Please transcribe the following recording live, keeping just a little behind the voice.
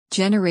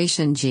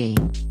Generation G.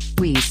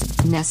 Weez,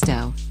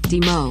 Nesto,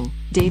 Demo,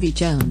 Davy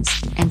Jones,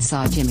 and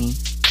Saw Jimmy.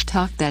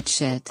 Talk that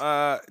shit.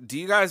 Do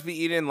you guys be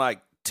eating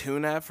like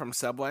tuna from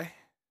Subway?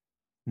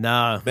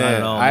 Nah,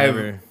 Man, not at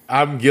all.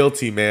 I'm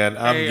guilty, man.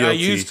 I'm guilty. I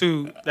used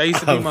to. That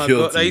used to be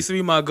that used to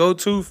be my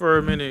go-to for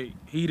a minute.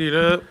 Heat it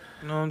up.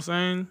 You know what I'm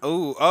saying?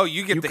 Oh,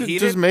 you get You the could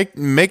heated? just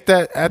make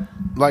that at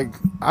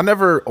I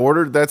never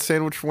ordered that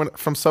sandwich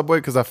from Subway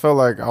because I felt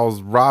like I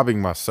was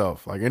robbing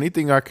myself. Like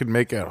anything I could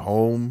make at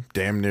home,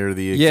 damn near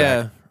the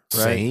exact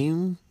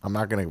same. I'm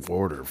not gonna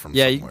order from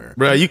somewhere.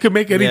 Bro, you can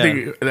make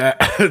anything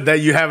that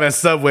you have at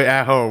Subway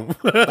at home.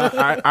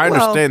 I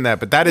understand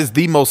that, but that is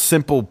the most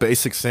simple,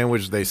 basic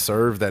sandwich they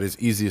serve that is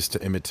easiest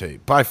to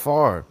imitate by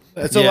far.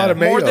 That's a lot of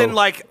mayo. More than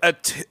like a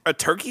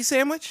turkey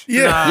sandwich?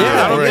 Yeah.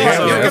 I don't think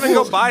so. You're gonna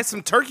go buy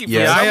some turkey from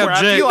I somewhere.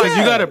 object feel like because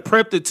you gotta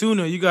prep the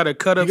tuna. You gotta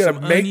cut up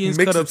some onions,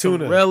 mix cut the up some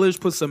tuna. relish,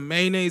 put some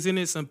mayonnaise in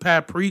it, some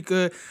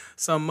paprika,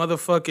 some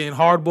motherfucking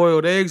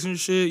hard-boiled eggs and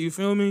shit. You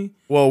feel me?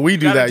 Well, we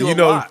do gotta that. do You a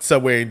know, lot.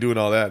 Subway ain't doing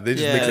all that. They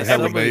just mix a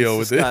hell of mayo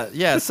with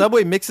it.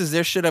 Subway mixes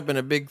their shit up in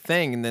a big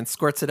thing and then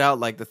squirts it out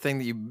like the thing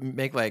that you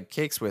make like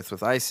cakes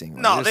with icing.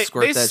 Like, no, just they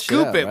squirt that shit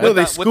scoop out, it. right? No,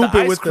 they with scoop the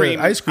it ice with the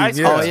cream. ice cream,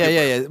 yeah. Oh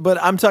yeah.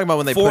 But I'm talking about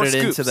when they 4 put it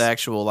into scoops. the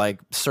actual like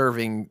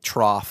serving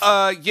trough.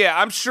 Yeah,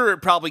 I'm sure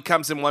it probably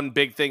comes in one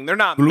big thing. They're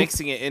not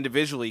mixing it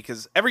individually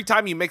because every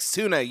time you mix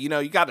tuna,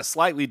 you got a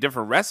slightly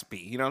different recipe.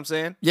 You know what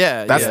I'm saying?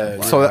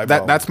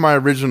 That's my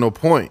original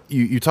point.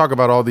 You talk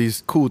about all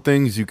these cool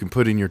things you can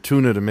put in your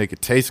tuna to make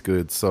it taste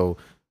good. So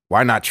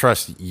why not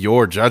trust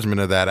your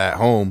judgment of that at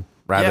home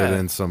rather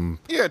than some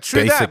true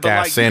basic that, but,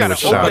 ass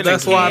sandwich you gotta shop? open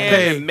That's a why I can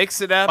pay and mix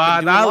it up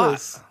and do a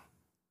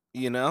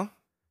lot,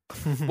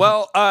 $5.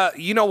 Well,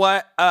 you know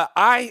what?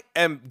 I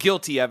am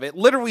guilty of it.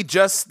 Literally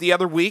just the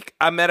other week,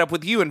 I met up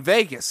with you in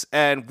Vegas,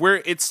 and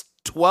it's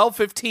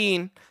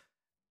 12:15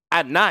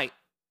 at night,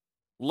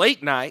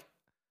 late night.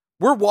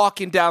 We're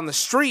walking down the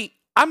street.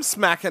 I'm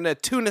smacking a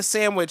tuna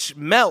sandwich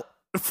melt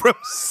from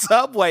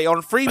Subway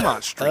on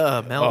Fremont Street.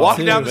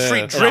 Walking down the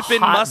street,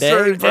 dripping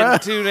mustard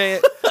and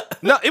tuna.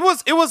 No, it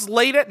was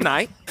late at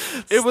night.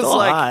 It was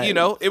like,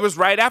 it was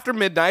right after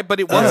midnight, but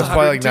it was It's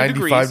probably like 102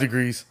 95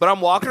 degrees. But I'm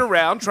walking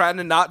around trying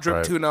to not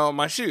drip tuna on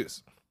my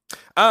shoes.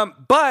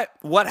 But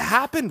what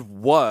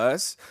happened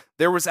was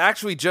there was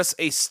actually just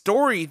a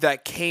story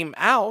that came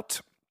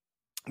out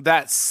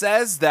that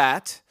says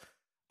that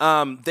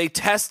they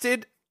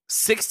tested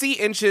 60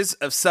 inches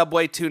of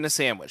Subway tuna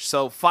sandwich,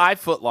 so 5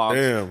 foot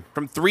long,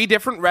 from 3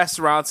 different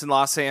restaurants in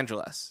Los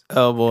Angeles.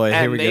 Oh boy,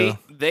 here we go.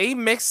 They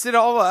mixed it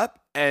all up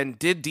and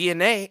did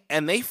DNA,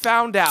 and they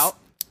found out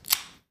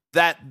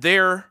that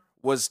there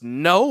was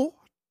no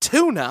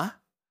tuna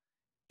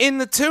in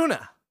the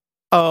tuna.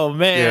 Oh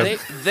man,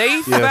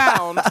 they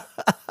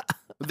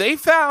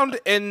found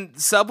in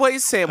Subway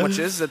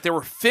sandwiches that there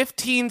were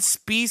 15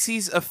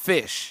 species of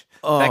fish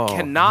that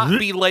cannot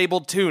be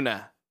labeled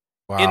tuna.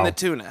 In the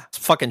tuna. It's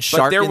fucking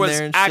shark but there in was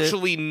there and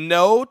actually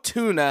no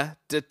tuna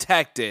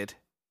detected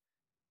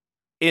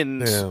in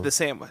the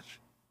sandwich.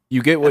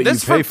 You get what you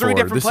this pay from 3 for.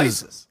 different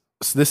places.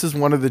 This is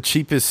one of the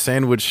cheapest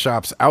sandwich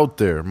shops out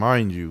there,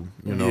 mind you.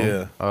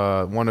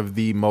 One of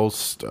the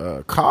most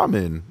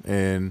common,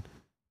 and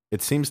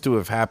it seems to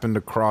have happened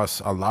across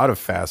a lot of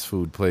fast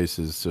food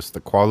places. Just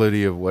the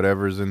quality of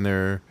whatever's in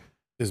their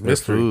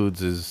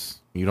foods is,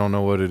 you don't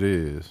know what it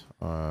is.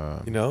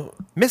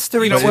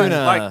 mystery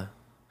tuna.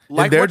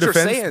 Like in their what you're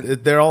defense, saying.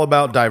 they're all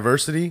about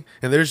diversity,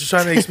 and they're just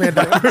trying to expand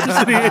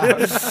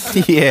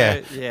diversity.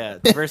 yeah,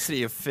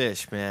 diversity of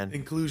fish, man.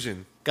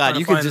 Inclusion. God, Trying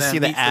you to could find just that see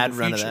the meat for ad the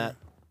run of future. that.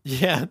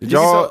 Yeah. Did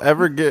y'all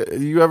ever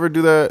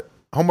do that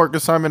homework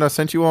assignment I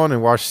sent you on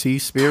and watch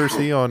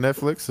Seaspiracy on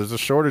Netflix? There's a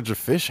shortage of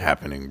fish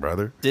happening,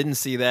 brother. Didn't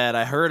see that.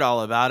 I heard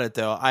all about it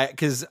though.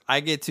 Because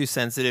I get too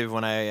sensitive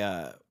when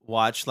I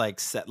watch like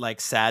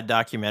sad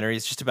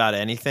documentaries just about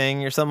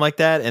anything or something like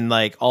that. And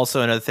like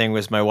also another thing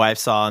was my wife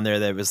saw on there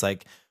that was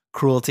like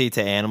cruelty to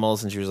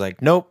animals, and she was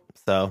like, "Nope."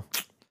 So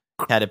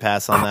had to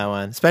pass on that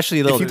one,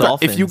 especially little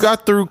dolphins. If you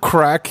got through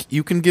crack,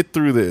 you can get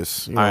through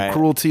this. Right.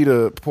 Cruelty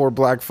to poor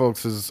black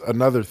folks is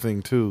another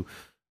thing too.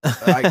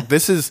 Like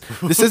this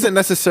isn't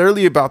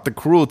necessarily about the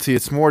cruelty.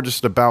 It's more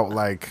just about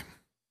like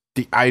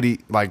the idea,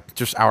 like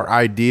just our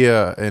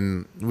idea,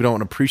 and we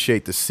don't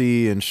appreciate the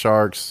sea and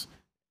sharks.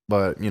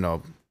 But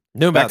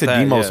back to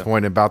Demo's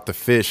point about the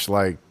fish,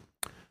 like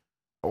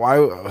why?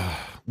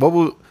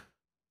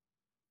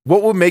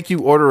 What would make you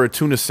order a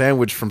tuna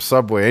sandwich from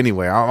Subway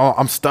anyway?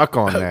 I'm stuck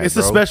on that. It's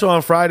a special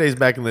on Fridays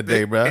back in the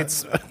day, bro.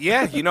 It's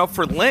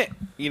for Lent.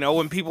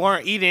 When people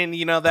aren't eating,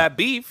 that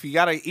beef, you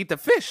gotta eat the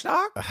fish,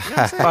 dog. You know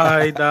what I'm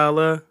saying?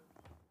 $5.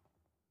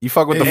 You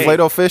fuck with the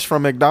Play-Doh fish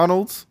from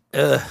McDonald's?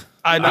 I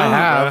do.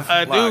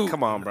 I do.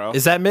 Come on, bro.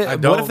 Is that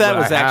what don't, if that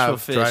but was I actual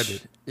have tried fish?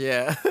 it.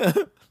 Yeah.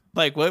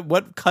 Like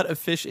what cut of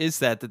fish is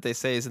that they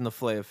say is in the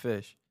fillet of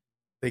fish?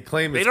 They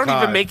claim They it's don't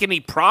cod. even make any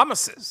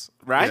promises,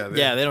 right?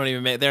 Yeah, they don't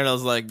even make. They're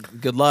just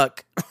like, good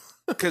luck.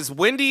 Because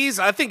Wendy's,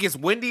 I think it's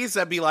Wendy's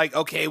that'd be like,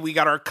 okay, we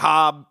got our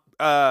cod.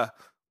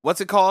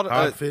 What's it called?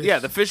 Codfish? Yeah,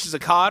 the fish is a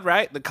cod,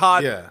 right? The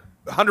cod, Yeah.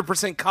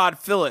 100% cod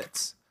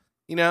fillets.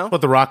 You know,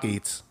 What The Rock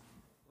eats.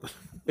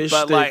 Fish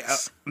but like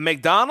sticks.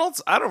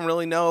 McDonald's, I don't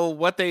really know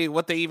what they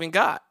even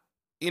got.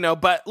 You know,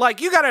 but like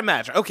you got to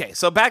imagine. Okay,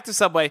 so back to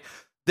Subway.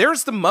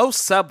 There's the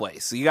most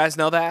Subways. So you guys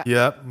know that?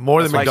 Yep,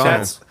 more than Like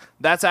McDonald's.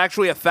 that's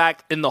actually a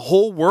fact in the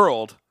whole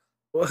world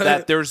What?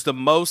 that there's the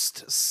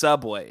most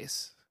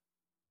Subways,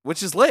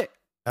 which is lit.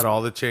 At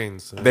all the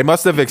chains. They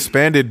must have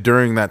expanded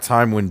during that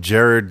time when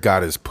Jared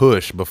got his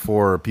push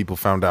before people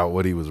found out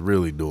what he was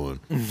really doing.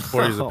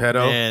 Before he was a Oh,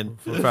 pedo. man.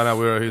 We found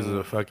out he was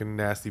a fucking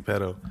nasty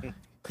pedo.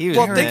 He was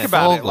Well, think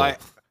about it. Vogel. Like,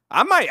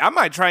 I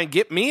might try and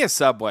get me a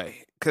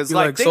Subway because, You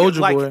like, like think, Soulja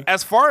like Boy.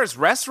 as far as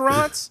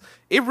restaurants,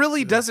 it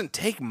really doesn't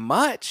take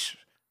much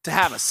to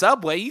have a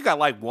Subway. You got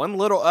like one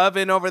little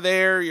oven over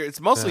there. It's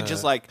mostly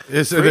just like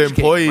It's the fridge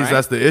employees cake, right?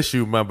 that's the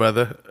issue, my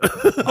brother.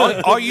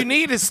 all you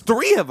need is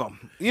 3 of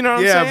them. You know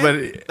what yeah, I'm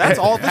saying? but That's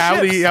all the how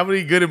shifts.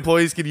 many good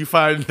employees can you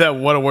find that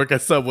want to work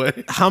at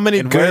Subway? How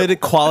many good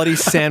quality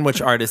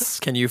sandwich artists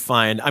can you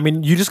find? I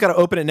mean, you just got to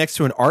open it next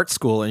to an art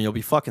school and you'll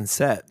be fucking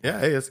set. Yeah,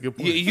 hey, that's a good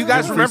point. You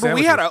guys Free remember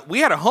we had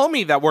sandwiches. a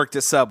homie that worked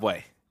at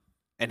Subway,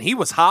 and he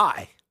was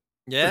high.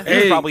 Yeah. He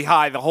was Hey. probably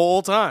high the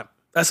whole time.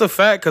 That's a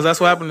fact, because that's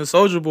what happened to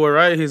Soldier Boy,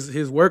 right?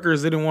 His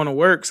workers didn't want to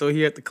work, so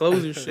he had to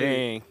close his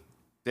shit.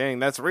 Dang,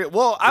 that's real.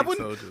 Well, I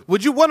wouldn't. Soulja.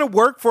 Would you want to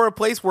work for a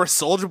place where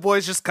Soldier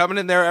Boy's just coming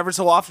in there ever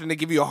so often to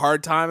give you a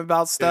hard time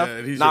about stuff, Yeah,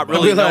 and he's not your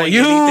really Be like,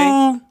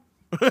 knowing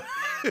anything?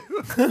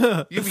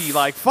 you. You'd be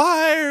like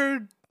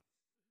fired.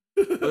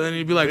 But then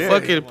you'd be like,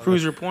 fuck it,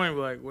 proves your point.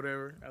 Be like,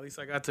 whatever. At least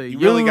I got to You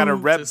really got to to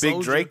rep Big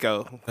Soulja.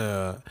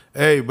 Draco.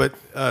 Hey, but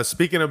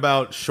speaking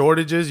about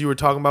shortages, you were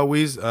talking about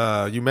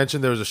Weez. You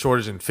mentioned there was a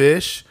shortage in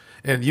fish,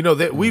 and you know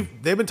that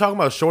they've been talking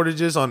about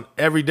shortages on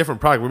every different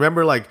product.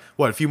 Remember, like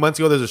a few months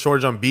ago, there's a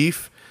shortage on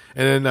beef,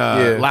 and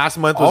then last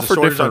month All was a for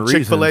shortage on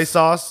different Chick-fil-A reasons.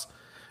 sauce.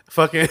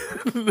 Fucking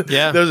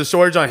Yeah. There was a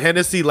shortage on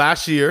Hennessy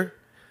last year.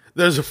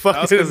 There's a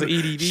 'cause fucking of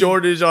EDD.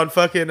 shortage on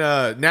fucking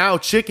now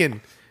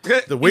chicken.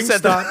 The You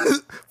said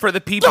Wingstop. for the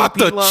Not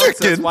the PPP loans. That's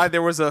chicken. why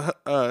there was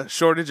a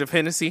shortage of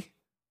Hennessy.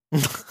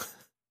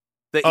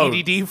 The Oh.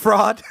 EDD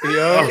fraud.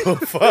 Yo,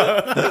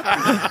 fuck.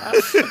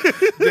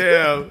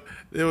 Damn.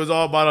 It was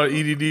all bought on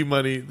EDD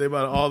money. They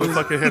bought all the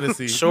fucking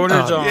Hennessy.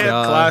 Shortage Oh, on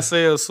God. Class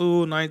A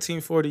Azul,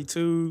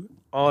 1942,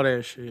 all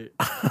that shit.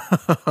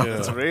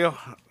 That's real.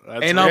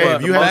 That's Ain't no, real. Hey,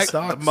 but if you had back,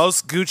 stocks, The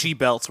most Gucci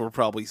belts were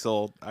probably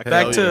sold. I can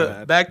Hell back tell you to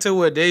that. back to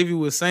what Davey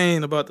was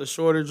saying about the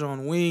shortage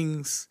on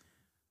wings.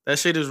 That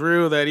shit is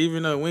real. That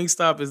even though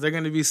Wingstop is, they're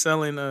going to be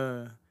selling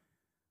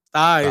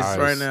thighs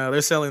right now.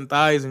 They're selling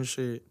thighs and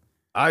shit,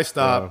 I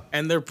stopped.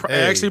 and they're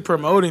Hey. actually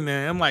promoting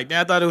that. I'm like,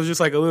 I thought it was just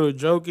like a little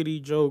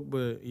jokey joke,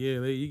 but yeah,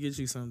 you get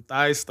you some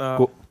thigh stuff.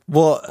 Cool.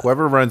 Well,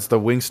 Whoever runs the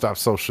Wingstop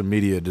social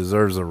media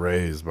deserves a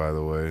raise, by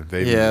the way.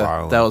 They be yeah,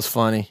 wildin'. that was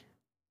funny.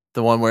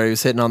 The one where he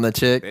was hitting on the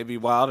chick. They be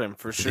wildin'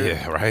 for sure.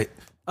 Yeah, right.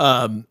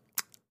 Well,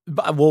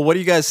 what do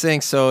you guys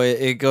think? So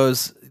it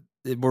goes.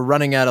 We're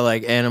running out of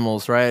like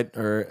animals, right?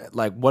 Or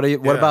like, what Yeah.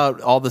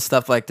 about all the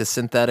stuff like the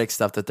synthetic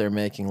stuff that they're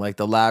making, like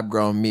the lab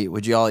grown meat?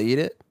 Would you all eat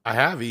it? I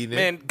have eaten it.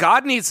 Man,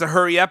 God needs to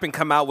hurry up and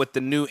come out with the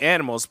new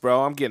animals,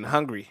 bro. I'm getting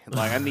hungry.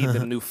 Like I need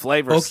the new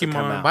flavors to come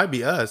Pokemon. out. Might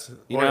be us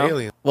You or know?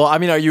 alien. Well, I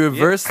mean, are you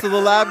averse to the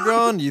lab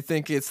grown? You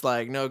think it's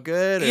like no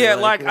good? Or Yeah,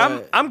 like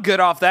what? I'm good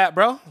off that,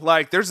 bro.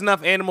 Like there's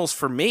enough animals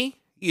for me,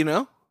 you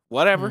know.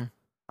 Whatever.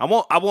 I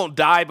won't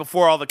die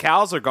before all the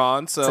cows are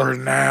gone. So For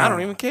now. I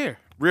don't even care.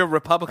 Real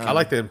Republican. I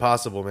like the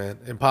Impossible, man.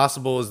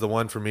 Impossible is the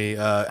one for me.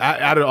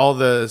 Out of all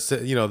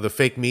the the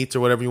fake meats or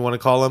whatever you want to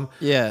call them.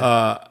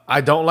 Yeah.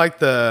 I don't like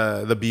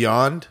the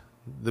Beyond.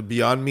 The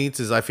Beyond meats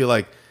is I feel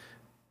like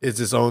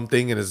it's its own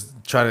thing and is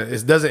trying to.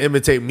 It doesn't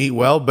imitate meat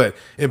well, but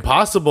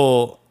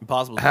Impossible's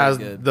has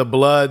really good. the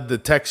blood, the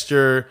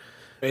texture.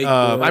 Fake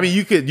blood. I mean,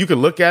 you could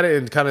look at it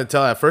and kind of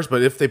tell at first,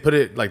 but if they put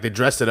it like they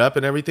dress it up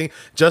and everything,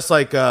 just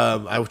like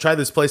I tried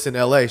this place in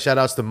LA. Shout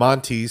outs to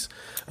Monty's.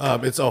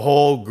 It's a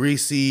whole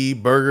greasy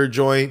burger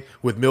joint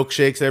with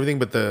milkshakes and everything.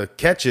 But the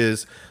catch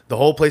is the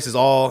whole place is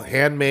all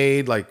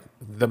handmade, like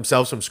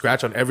themselves from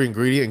scratch on every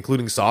ingredient,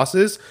 including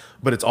sauces.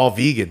 But it's all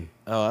vegan.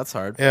 Oh, that's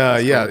hard.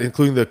 Yeah,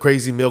 including the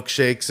crazy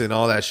milkshakes and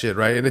all that shit,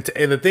 right?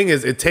 And the thing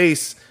is, it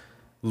tastes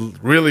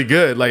really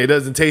good. Like it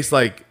doesn't taste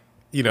like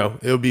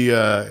it'll be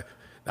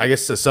I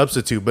guess a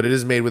substitute, but it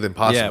is made with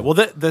Impossible. Yeah. Well,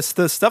 the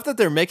stuff that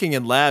they're making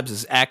in labs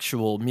is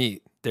actual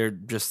meat. They're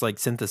just like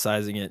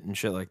synthesizing it and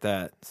shit like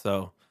that.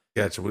 So.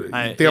 Gotcha. You think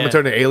I'm yeah. gonna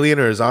turn an alien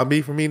or a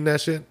zombie from eating that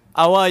shit?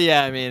 Oh well,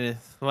 yeah. I mean,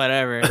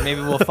 whatever.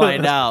 Maybe we'll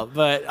find out.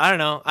 But I don't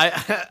know.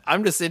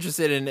 I'm just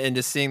interested in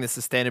just seeing the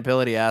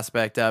sustainability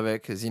aspect of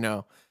it because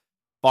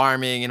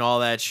farming and all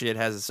that shit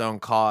has its own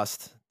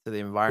cost to the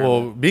environment.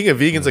 Well, being a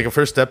vegan's like a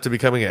first step to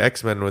becoming an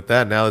X-Men with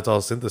that. Now it's all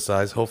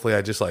synthesized. Hopefully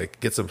I just like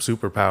get some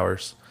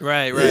superpowers.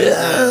 right.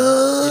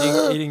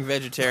 Yeah. Eating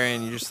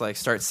vegetarian, you just like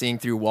start seeing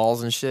through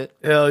walls and shit.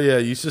 Hell yeah.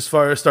 You just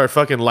start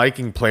fucking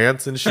liking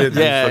plants and shit.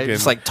 Yeah, and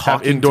just, like, have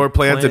talking indoor to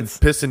plants plants.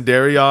 and pissing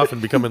dairy off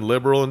and becoming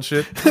liberal and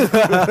shit.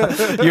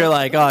 You're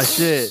like, oh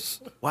shit.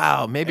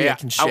 Wow, maybe Yeah, I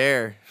can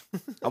share.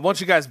 I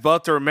want you guys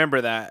both to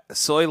remember that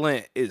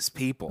Soylent is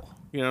people.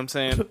 You know what I'm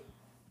saying?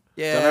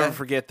 Yeah. Don't ever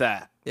forget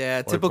that.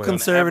 Yeah, typical Don't ever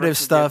conservative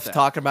forget stuff. that.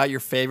 Talking about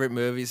your favorite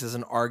movies as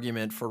an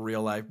argument for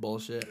real life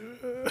bullshit.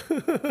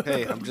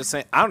 Hey, I'm just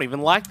saying, I don't even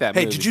like that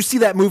Hey, movie. did you see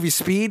that movie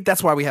Speed?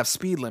 That's why we have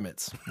speed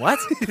limits. What?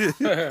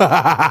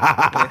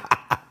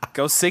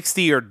 Go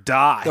 60 or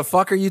die? The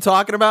fuck are you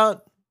talking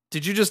about?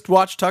 Did you just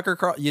watch Tucker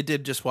Carlson? You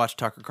did just watch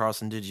Tucker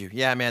Carlson, did you?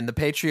 Yeah, man. The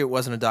Patriot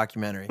wasn't a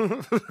documentary.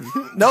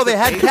 No, they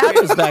had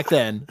cameras back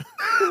then.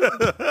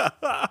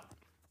 That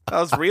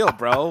was real,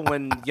 bro.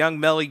 When young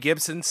Melly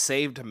Gibson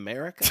saved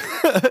America.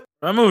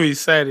 That movie's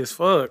sad as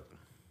fuck.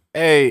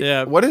 Hey,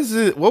 Yeah. what is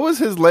it? What was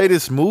his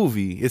latest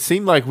movie? It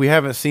seemed like we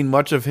haven't seen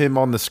much of him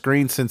on the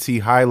screen since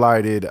he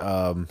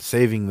highlighted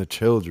Saving the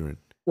Children.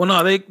 Well,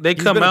 no, they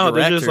come been a out.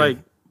 They're just director.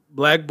 like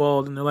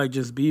blackballed, and they're like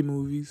just B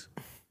movies.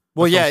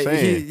 Well, That's what I'm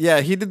yeah,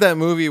 saying. he did that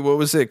movie. What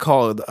was it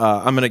called?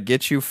 I'm Gonna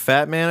Get You,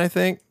 Fat Man, I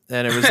think.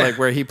 And it was like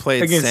where he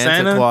played Against Santa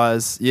Santa?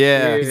 Claus.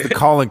 Yeah. Yeah. The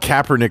Colin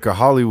Kaepernick of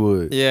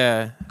Hollywood.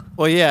 Yeah.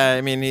 Well, yeah.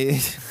 I mean,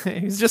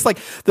 he's just like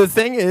the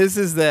thing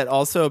is that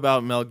also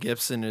about Mel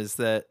Gibson is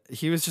that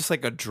he was just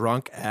like a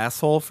drunk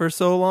asshole for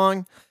so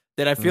long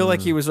that I feel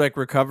like he was like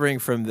recovering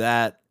from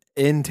that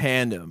in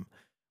tandem.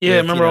 Yeah,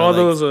 With, remember you know, all like-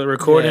 those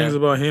recordings yeah.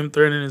 about him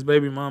threatening his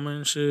baby mama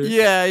and shit.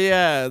 Yeah,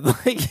 yeah.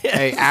 Like, yeah.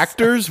 Hey,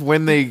 actors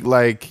when they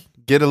like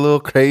get a little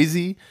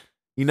crazy,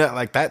 you know,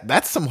 like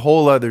that's some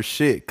whole other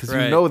shit because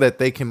Right. you know that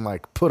they can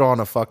like put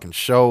on a fucking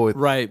show with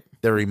Right.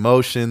 their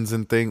emotions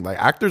and things. Like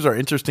actors are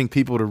interesting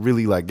people to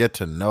really like get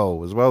to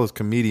know as well as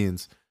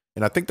comedians,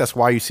 and I think that's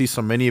why you see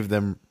so many of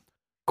them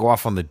go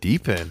off on the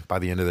deep end by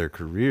the end of their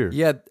career.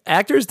 Yeah,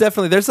 actors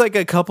definitely. There's like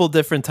a couple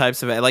different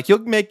types of it. Like you'll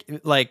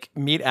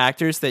meet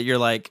actors that you're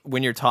like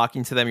when you're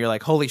talking to them, you're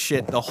like, holy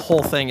shit, the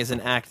whole thing is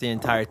an act the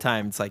entire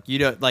time. It's like you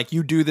don't like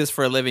you do this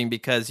for a living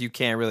because you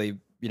can't really,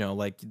 you know,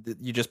 like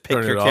you just pick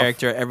Turn your it off.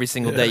 character every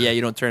single day. Yeah,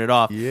 you don't turn it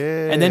off.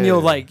 Yeah. And then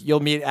you'll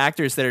meet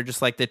actors that are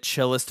just like the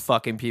chillest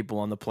fucking people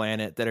on the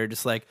planet that are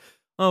just like,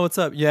 oh, what's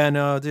up? Yeah,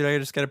 no, dude, I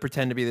just gotta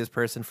pretend to be this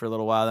person for a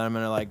little while. Then I'm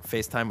gonna like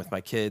FaceTime with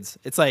my kids.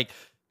 It's like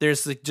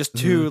there's like just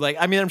two, like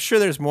I mean, I'm sure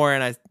there's more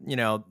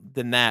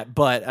than that,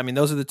 but I mean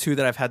those are the two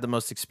that I've had the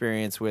most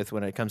experience with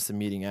when it comes to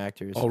meeting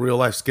actors. All real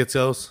life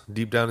schizos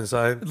deep down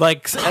inside.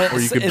 Like or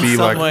you could in be some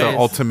like ways. the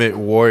ultimate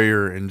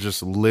warrior and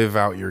just live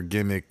out your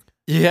gimmick.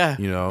 Yeah.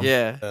 you know?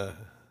 Yeah.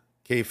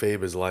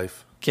 Kayfabe is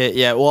life. Okay,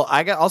 yeah. Well,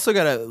 I also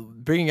gotta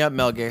bringing up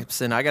Mel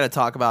Gibson. I gotta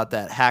talk about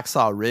that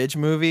Hacksaw Ridge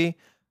movie.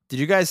 Did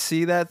you guys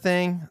see that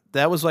thing?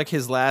 That was like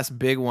his last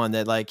big one.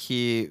 That like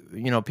he,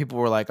 people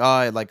were like,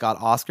 oh, it like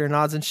got Oscar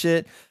nods and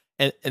shit.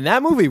 And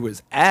that movie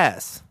was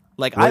ass.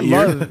 Like I What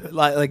year? love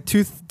like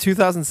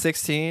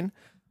 2016.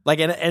 Like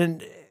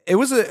and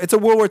it's a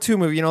World War II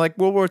movie. You know, like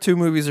World War II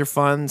movies are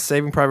fun.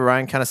 Saving Private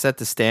Ryan kind of set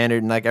the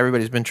standard, and like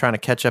everybody's been trying to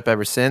catch up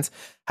ever since.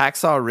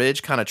 Hacksaw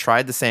Ridge kind of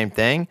tried the same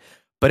thing,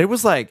 but it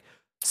was like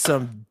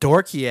some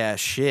dorky ass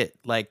shit.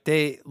 Like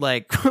they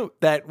like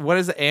that. What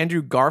is it?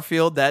 Andrew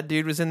Garfield? That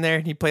dude was in there,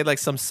 and he played like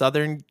some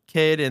Southern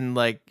kid, and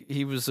like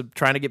he was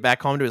trying to get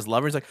back home to his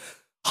lover. He's like,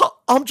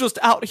 I'm just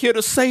out here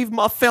to save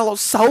my fellow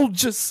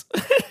soldiers.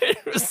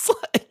 It was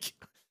like,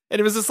 and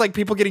it was just like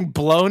people getting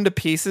blown to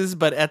pieces,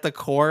 but at the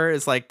core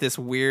is like this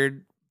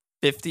weird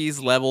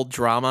 50s level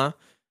drama.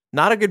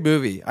 Not a good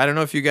movie. I don't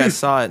know if you guys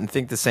saw it and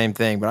think the same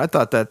thing, but I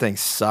thought that thing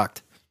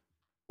sucked.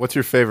 What's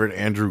your favorite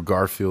Andrew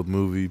Garfield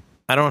movie?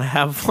 I don't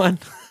have one.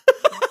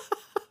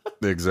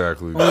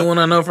 Exactly. Only one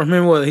I know from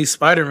him was he's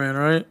Spider Man,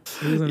 right?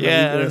 He was in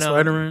Yeah, I don't know.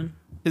 Spider Man.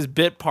 His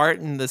bit part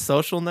in The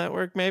Social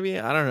Network, maybe?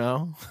 I don't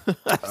know.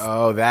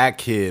 Oh, that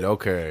kid.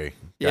 Okay.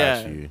 Got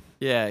Yeah. you.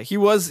 Yeah, he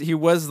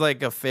was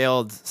like a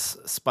failed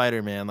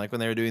Spider-Man, like when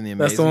they were doing the Amazing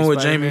That's the one with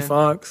Jamie Spider-Man.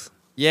 Foxx.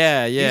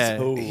 Yeah, yeah.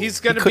 He's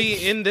gonna be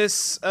in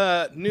this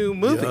new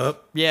movie.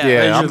 Yup. Yeah.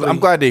 Yeah, I'm Allegedly.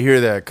 glad to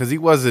hear that because he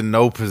was in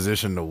no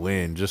position to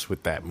win just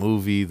with that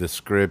movie, the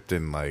script,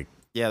 and like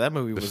Yeah, that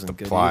movie Just wasn't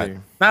the good plot.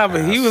 either. Nah,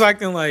 but he Ass. was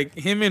acting like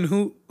him and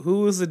who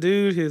was the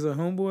dude? His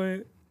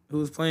homeboy who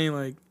was playing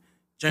like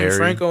James Harry?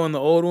 Franco in the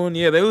old one.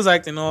 Yeah, they was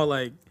acting all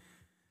like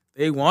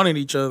they wanted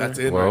each other. That's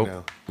it well, right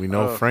now. we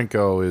know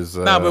Franco is.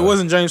 Nah, but it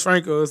wasn't James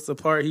Franco. It's the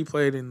part he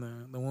played in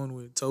the one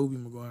with Tobey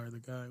Maguire, the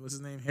guy. What's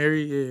his name?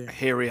 Harry? Yeah.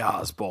 Harry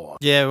Osborn.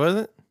 Yeah,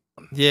 wasn't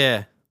it?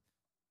 Yeah.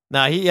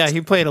 Nah,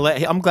 he played.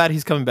 I'm glad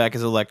he's coming back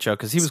as Electro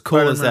because he was cool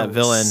as that Spider-Man was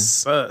villain.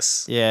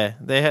 Sus. Yeah,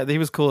 he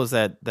was cool as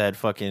that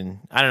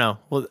fucking. I don't know.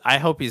 Well, I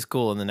hope he's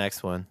cool in the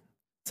next one.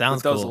 Sounds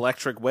With those cool.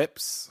 electric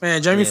whips.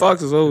 Man, Jamie Yeah.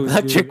 Foxx is always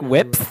Electric good.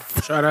 whip.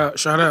 Shout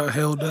out,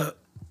 held up.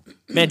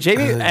 Man,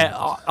 Jamie.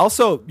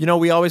 Also,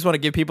 we always want to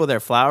give people their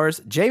flowers.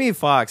 Jamie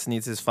Foxx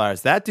needs his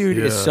flowers. That dude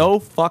is Yeah. so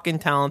fucking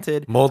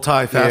talented.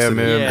 Multifaceted. Yeah,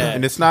 man. Yeah.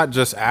 And it's not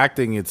just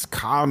acting; it's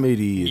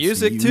comedy, it's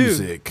Music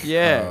too.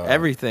 Yeah, uh,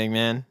 everything,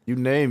 man. You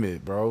name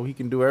it, bro. He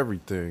can do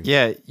everything.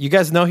 Yeah, you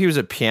guys know he was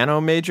a piano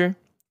major.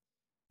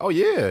 Oh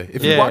yeah.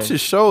 If Yeah. you watch his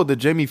show, the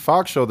Jamie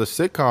Foxx show, the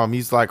sitcom,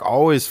 he's like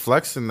always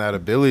flexing that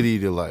ability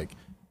to like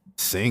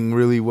sing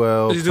really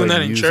well, He's doing play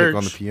that in music church.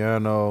 on the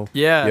piano.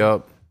 Yeah.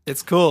 Yep.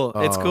 It's cool.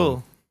 It's Um,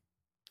 cool.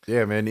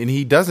 Yeah, man, and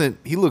he doesn't.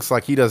 He looks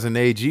like he doesn't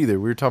age either.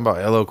 We were talking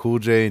about LL Cool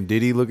J and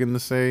Diddy looking the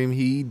same.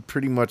 He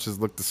pretty much has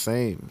looked the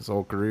same his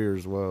whole career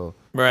as well.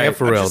 Right. And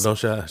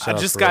Pharrell, I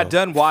just got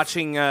done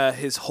watching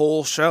his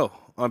whole show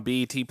on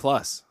BET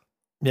Plus.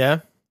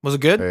 Yeah. Was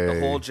it good? The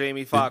whole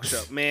Jamie Foxx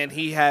show. Man,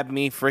 he had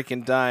me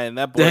freaking dying.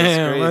 That boy's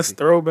Damn, crazy. that's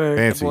throwback.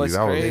 Fancy, boy's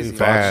that crazy. was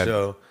bad.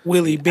 show.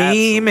 Willie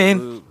Beeman.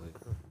 Absolutely.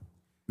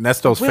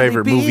 Nesto's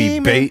favorite movie,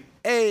 Bait.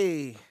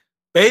 Hey.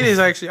 Bait is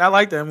actually, I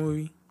like that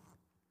movie.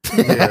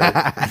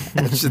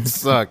 That should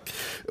suck.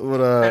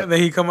 What And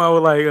then he come out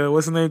with like,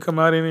 what's his name? Come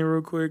out in it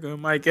real quick.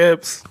 Mike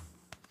Epps.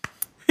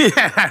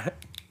 Yeah.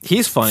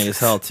 He's funny as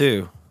hell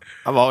too.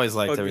 I've always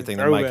liked Fucking everything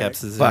that Mike throwback.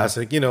 Epps is in.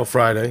 Classic,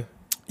 Friday.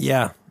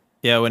 Yeah.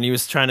 Yeah, when he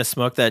was trying to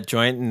smoke that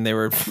joint and they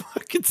were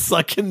fucking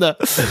sucking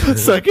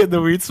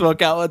the weed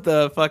smoke out with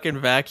the fucking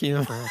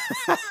vacuum.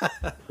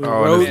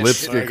 Oh, and his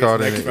lips get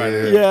caught in it.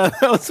 Yeah. Yeah,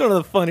 that was one of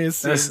the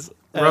funniest scenes.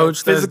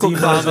 Roach, Physical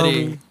that's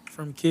comedy. homie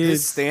from His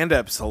Kids.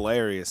 stand-up's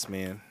hilarious,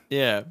 man.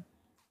 Yeah.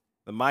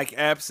 The Mike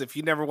Epps, if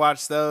you never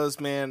watched those,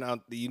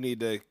 man, you need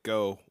to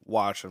go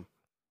watch them.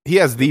 He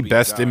has the Be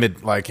best done.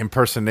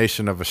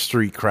 impersonation of a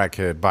street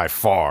crackhead by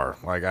far.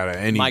 Like out of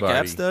anybody. Mike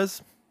Epps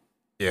does?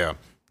 Yeah.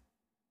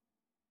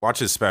 Watch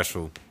his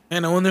special.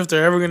 And I wonder if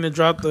they're ever going to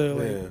drop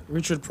the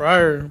Richard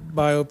Pryor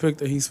biopic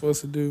that he's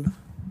supposed to do.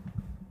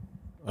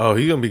 Oh,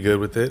 he's gonna be good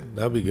with it.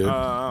 That'll be good.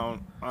 I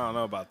don't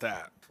know about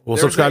that. Well,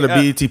 There's subscribe a,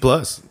 to BET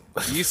Plus.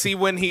 You see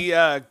when he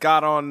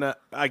got on,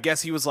 I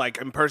guess he was like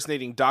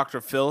impersonating Dr.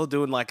 Phil,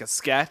 doing like a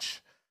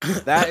sketch.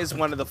 That is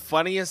one of the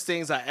funniest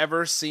things I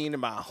ever seen in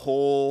my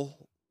whole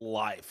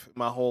life.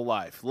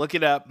 Look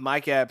it up,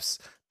 Mike Epps,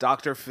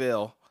 Dr.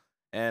 Phil,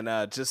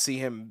 and just see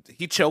him.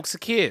 He chokes a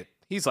kid.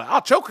 He's like,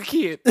 I'll choke a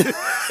kid. He's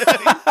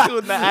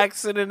doing the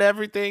accent and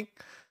everything.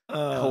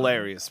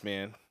 Hilarious,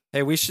 man.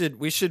 Hey, we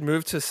should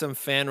move to some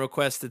fan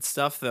requested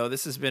stuff though.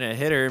 This has been a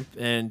hitter,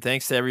 and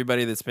thanks to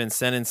everybody that's been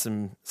sending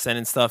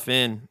stuff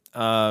in.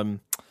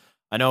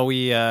 I know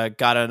we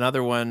got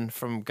another one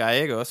from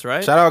Gallegos,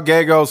 right? Shout out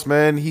Gallegos,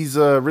 man. He's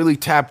really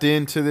tapped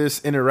into this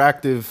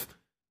interactive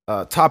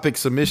topic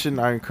submission.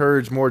 I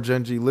encourage more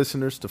Gen G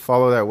listeners to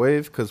follow that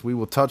wave because we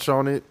will touch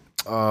on it.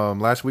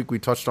 Last week we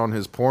touched on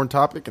his porn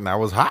topic, and that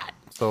was hot.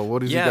 So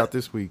what has he got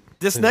this week?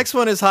 This next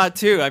one is hot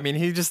too. I mean,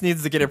 he just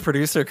needs to get a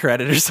producer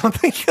credit or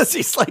something because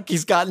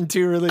he's gotten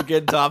two really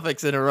good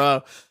topics in a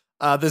row.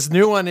 This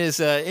new one is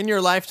in your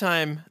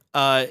lifetime.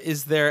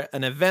 Is there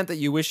an event that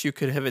you wish you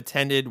could have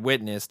attended,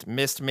 witnessed,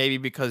 missed maybe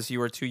because you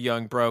were too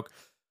young, broke,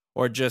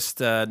 or just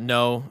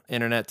no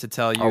internet to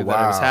tell you that it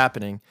was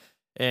happening?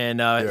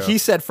 And he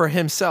said for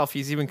himself,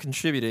 he's even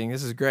contributing.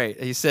 This is great.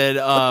 He said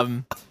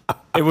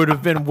it would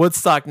have been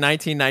Woodstock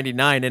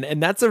 1999.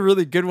 And that's a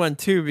really good one,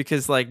 too,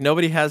 because like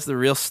nobody has the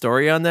real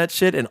story on that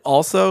shit. And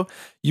also,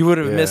 you would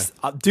have missed.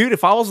 Dude,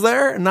 if I was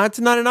there in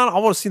 1999, I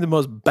want to see the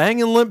most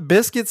banging Limp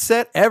Bizkit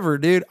set ever,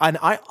 dude. And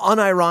I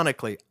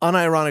unironically,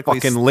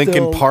 fucking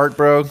Linkin Park,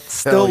 bro.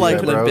 Still like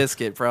yeah, Limp bro.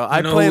 Bizkit, bro.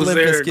 I play Limp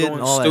Bizkit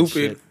and all that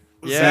shit.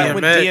 Yeah,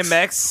 When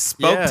DMX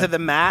spoke to the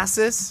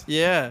masses.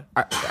 Yeah.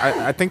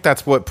 I think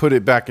that's what put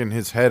it back in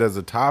his head as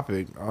a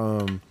topic.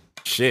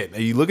 Shit,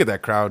 you look at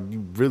that crowd,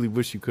 you really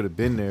wish you could have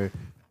been there.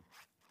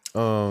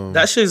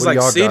 That shit's what do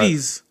like y'all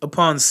cities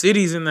upon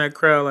cities in that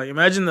crowd. Like,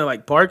 imagine the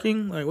like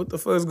parking. Like, what the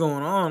fuck is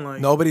going on?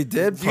 Like, Nobody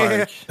did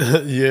park.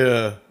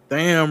 Yeah.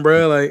 damn,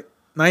 bro. Like,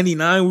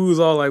 99, we was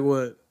all like,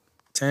 what,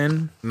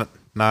 10?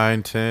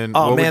 9, 10.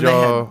 Oh What man, would they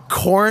y'all- had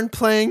Corn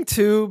playing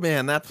too.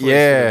 Man, that place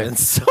Yeah. would have been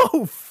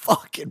so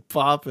fucking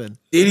popping.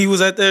 Diddy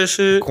was at that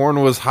shit.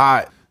 Corn was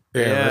hot.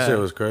 Damn, Yeah. that shit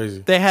was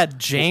crazy. They had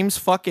James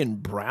fucking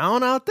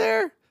Brown out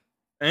there.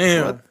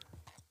 Damn.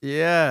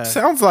 Yeah,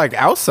 Sounds like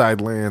outside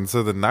lands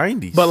of the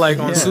 90s. But like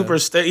on super like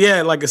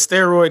a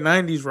steroid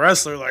 90s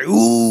wrestler. Like,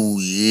 ooh,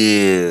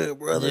 yeah,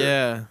 brother.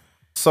 yeah.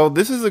 So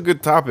this is a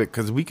good topic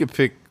because we could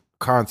pick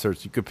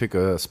concerts. You could pick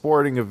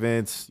sporting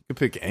events. You could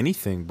pick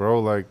anything,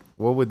 bro. Like,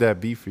 what would that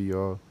be for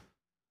y'all?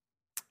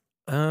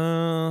 I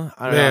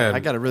don't know. Man, I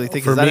gotta really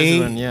think. for Is that me-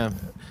 one? Yeah.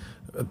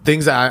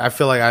 Things that I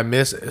feel like I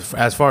miss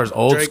as far as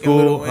old Drake and school.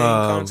 Lil Wayne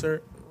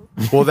concert.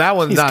 Well, that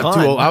one's He's not gone.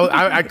 too old.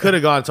 I could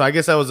have gone, so I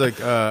guess that was like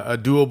a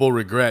doable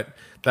regret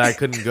that I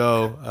couldn't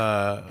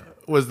go.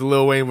 Was the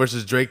Lil Wayne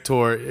versus Drake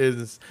tour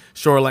in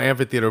Shoreline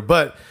Amphitheater?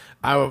 But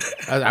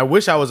I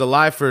wish I was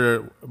alive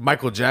for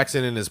Michael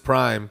Jackson in his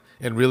prime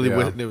and really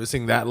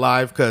witnessing that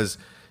live because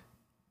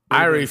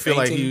I already feel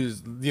like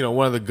he's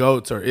one of the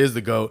goats or is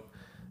the goat.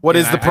 What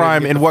And is the I didn't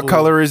prime get and the what full-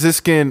 color is his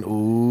skin?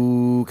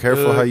 Ooh,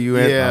 careful how you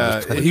end.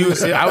 Yeah, he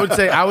was. I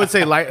would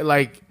say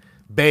like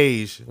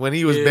beige when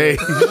he was beige.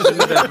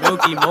 That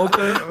Milky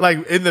Mocha.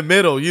 Like in the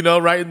middle,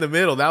 right in the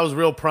middle. That was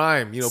real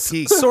prime,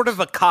 peak. Sort of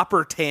a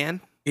copper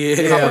tan. Yeah.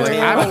 Like,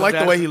 I don't like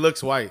the way he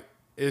looks white.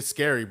 It's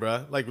scary,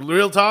 bro. Like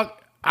real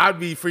talk, I'd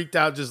be freaked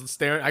out just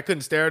staring. I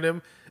couldn't stare at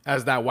him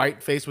as that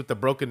white face with the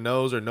broken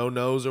nose or no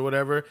nose or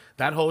whatever.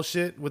 That whole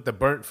shit with the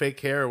burnt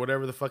fake hair or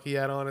whatever the fuck he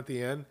had on at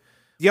the end.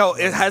 Yo,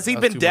 has he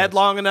That's been too dead much.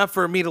 long enough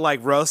for me to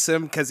like roast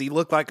him? Because he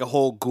looked like a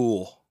whole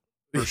ghoul.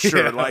 For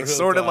sure. Yeah, Like, real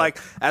sort of talk. like,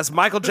 as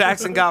Michael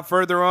Jackson got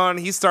further on,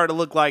 he started to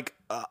look like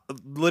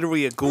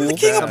literally a ghoul.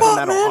 king of Something pop,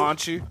 that'll man.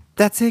 haunt you.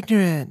 That's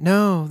ignorant.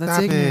 No, that's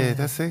Stop ignorant. it.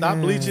 That's it. Stop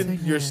bleaching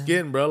your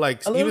skin, bro.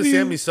 Like love even you.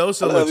 Sammy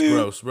Sosa looks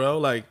gross, bro.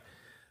 Like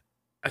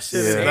that shit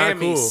is not Sammy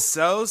cool.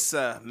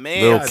 Sosa.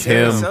 Man, Lil'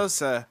 Sammy Kim.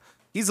 Sosa.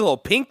 He's a little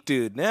pink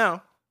dude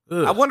now.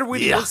 Ugh. I wonder what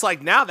he looks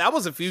like now. That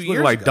was a few Look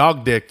years like ago.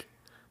 dog dick.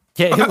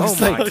 Yeah, it looks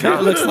my like God.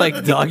 it looks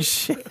like dog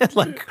shit.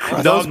 Like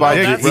He goes by,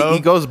 dick, he, bro. he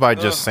goes by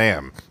just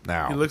Sam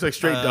now. He looks like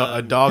straight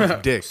a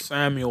dog's dick.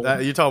 Samuel.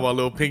 You're talking about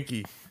little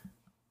Pinky.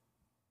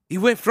 He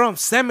went from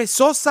Sammy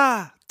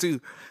Sosa to,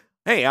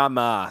 hey, I'm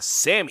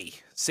Sammy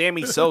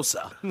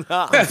Sosa.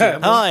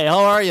 hi,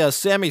 how are you?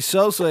 Sammy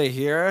Sosa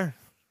here.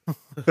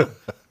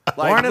 Like,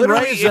 Born and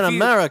literally, raised if in you-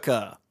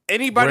 America.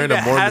 Anybody Wearing a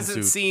that Mormon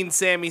hasn't suit. seen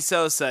Sammy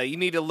Sosa, you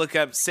need to look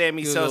up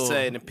Sammy Google,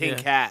 Sosa in a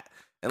pink yeah. hat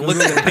and look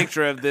at a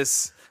picture of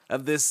this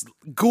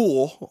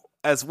ghoul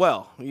as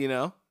well. You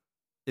know,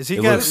 Is he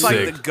It got? it's looks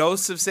like sick. the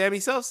ghost of Sammy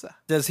Sosa.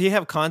 Does he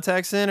have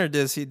contacts in, or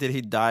did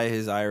he dye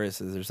his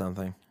irises or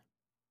something?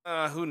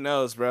 Who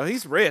knows, bro?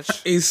 He's rich.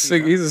 He's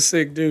sick. He's a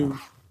sick dude. He's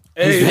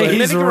Hey,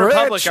 he's Dominican rich.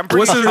 Republic, I'm pretty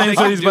what's his sure name? they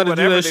So can he's do about to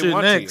do whatever that they shit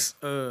want to.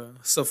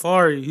 next.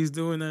 Safari. He's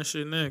doing that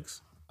shit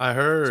next. I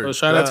heard. So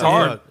shout out to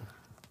hard. him.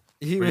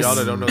 He For was, y'all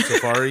that don't know,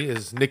 Safari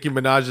is Nicki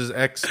Minaj's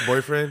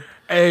ex-boyfriend.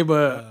 Hey,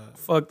 but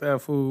fuck that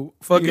fool.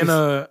 Fucking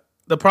the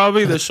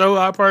show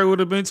I probably would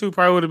have been to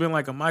probably would have been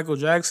like a Michael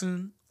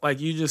Jackson, like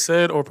you just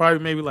said, or probably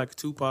maybe like a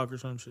Tupac or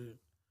some shit.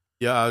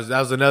 Yeah, that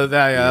was another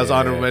that. Yeah, that was Yeah.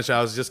 honorable mention.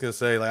 I was just gonna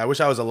say, like, I wish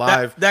I was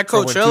alive. That for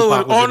when Coachella.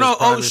 Tupac was Oh in no! his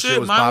prime Oh and shit!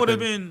 was Mine would have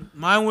popping. been.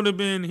 Mine would have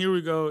been. Here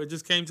we go. It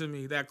just came to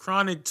me. That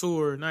Chronic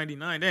Tour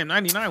 '99. Damn,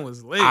 '99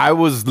 was late. I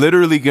was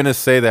literally gonna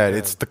say that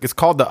it's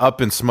called the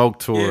Up and Smoke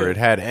tour. Yeah. It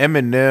had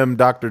Eminem,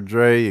 Dr.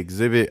 Dre,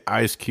 Exhibit,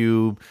 Ice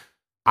Cube.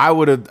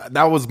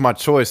 That was my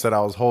choice that I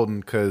was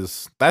holding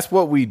because that's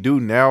what we do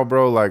now,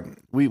 bro. Like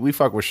we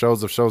fuck with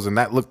shows, and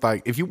that looked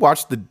like if you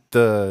watched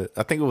the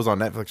I think it was on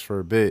Netflix for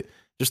a bit,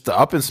 just the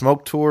Up and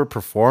Smoke tour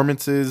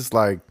performances,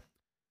 like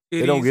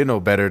they don't get no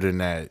better than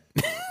that.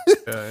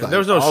 And there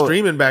was no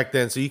streaming back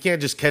then, so you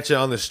can't just catch it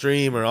on the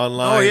stream or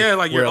online. Oh yeah,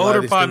 like your where a lot of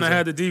older these partner things are-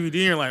 had the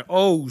DVD and like,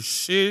 oh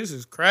shit, this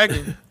is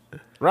cracking.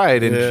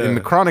 Right, and Yeah.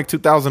 the Chronic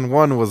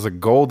 2001 was a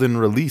golden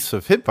release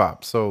of hip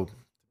hop. So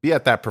be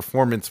at that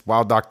performance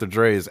while Dr.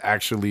 Dre is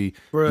actually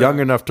Bruh. young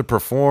enough to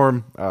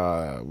perform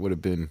would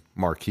have been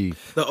marquee.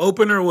 The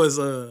opener was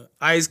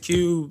Ice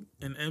Cube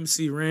and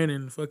MC Ren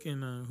and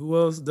fucking who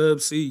else?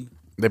 Dub C.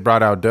 They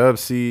brought out Dub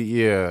C,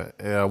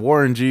 yeah.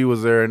 Warren G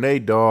was there, and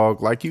Nate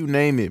Dogg, like you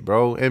name it,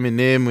 bro.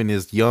 Eminem and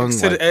his young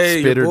To like, the A,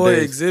 your spitter boy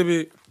days.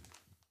 Exhibit.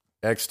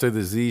 X to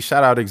the Z.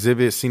 Shout out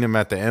Exhibit. Seen him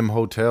at the M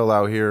Hotel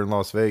out here in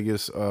Las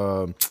Vegas.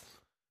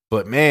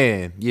 But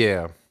man,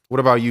 yeah. What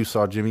about you,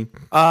 Saw Jimmy?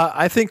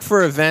 I think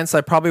for events,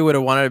 I probably would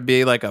have wanted to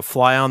be like a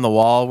fly on the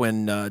wall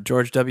when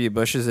George W.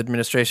 Bush's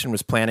administration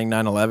was planning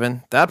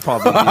 9/11. That'd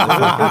probably be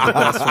the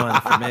best one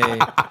for me.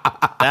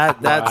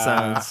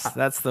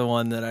 That's the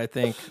one that I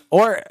think.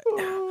 Or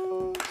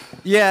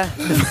yeah,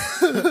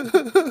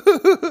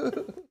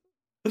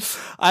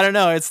 I don't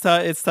know. It's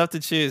tough. It's tough to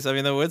choose. I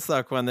mean, the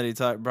Woodstock one that he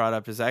brought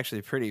up is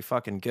actually pretty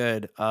fucking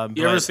good.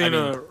 You ever seen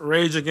a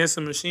Rage Against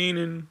the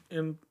Machine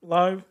in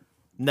live?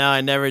 No,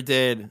 I never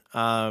did.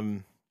 That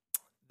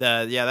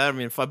would have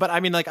been fun. But I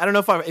mean, like, I don't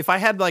know if I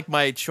had like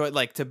my choice,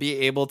 like to be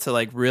able to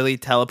like really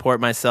teleport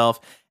myself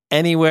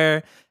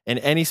anywhere in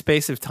any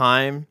space of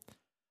time,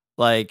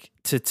 like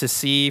to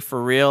see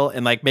for real,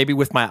 and like maybe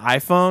with my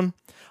iPhone,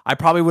 I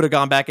probably would have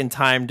gone back in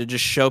time to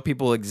just show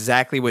people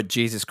exactly what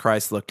Jesus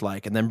Christ looked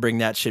like, and then bring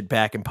that shit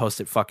back and post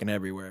it fucking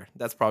everywhere.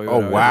 That's probably what I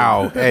Oh would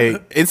wow! Hey,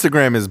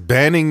 Instagram is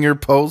banning your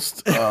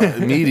post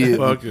immediately.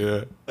 Fuck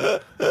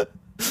yeah.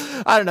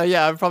 I don't know.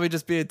 Yeah, I'd probably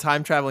just be a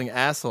time traveling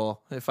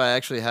asshole if I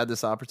actually had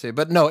this opportunity.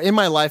 But no, in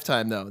my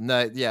lifetime, though.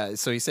 No, yeah.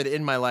 So he said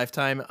in my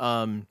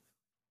lifetime.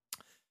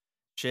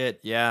 Shit.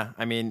 Yeah.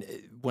 I mean,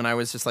 when I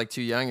was just like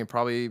too young, it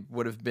probably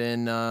would have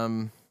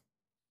been.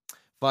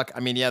 Fuck. I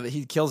mean, yeah.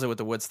 He kills it with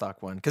the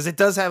Woodstock one because it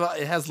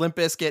has Limp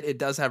Bizkit. It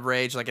does have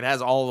Rage. Like it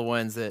has all the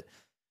ones that.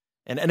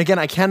 And again,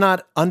 I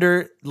cannot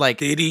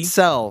Diddy?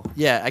 sell.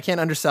 Yeah, I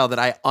can't undersell that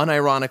I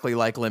unironically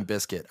like Limp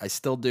Bizkit. I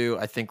still do.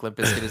 I think Limp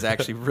Bizkit is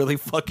actually really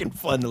fucking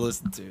fun to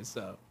listen to.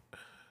 So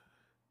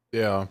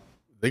Yeah.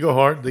 They go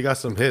hard. They got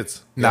some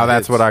hits. Now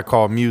that's what I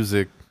call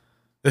music.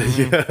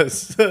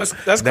 yes.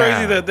 That's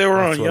crazy that they were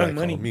That's on what I Young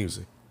call Money.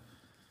 music.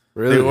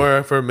 Really? They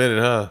were for a minute,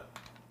 huh?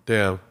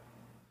 Damn.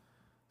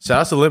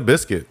 Shout out to Limp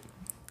Bizkit.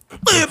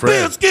 Limp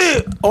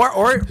Bizkit.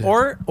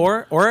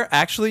 or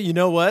actually, you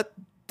know what?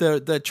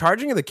 The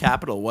charging of the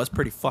Capitol was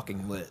pretty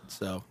fucking lit.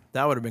 So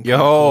that would have been kinda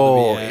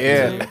cool to be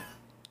at, yeah. too.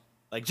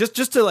 Like just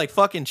to like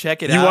fucking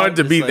check it You out. wanted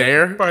to just, be like-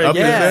 there? Probably Up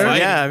in yeah, there?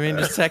 Yeah, I mean,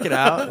 just check it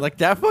out. Like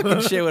that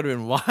fucking shit would have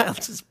been wild.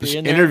 Just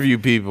being there. Interview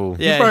people.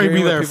 Yeah, probably hearing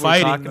be what there people were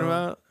fighting, talking though.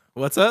 about.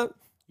 What's up?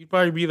 You'd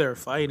probably be there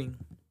fighting.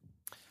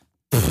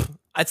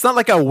 It's not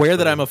like I wear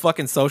that I'm a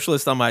fucking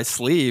socialist on my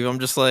sleeve. I'm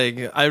just like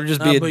I would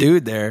just be Nah, a but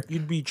dude there.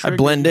 You'd be I triggered.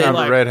 blend You'd be in.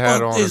 Have a red hat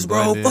fuck on this, and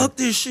bro. blend in. Fuck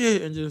this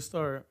shit, and just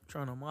start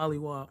trying to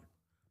mollywop.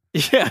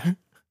 Yeah.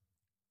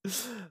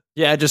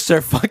 Yeah, just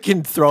start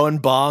fucking throwing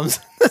bombs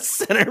in the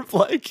center.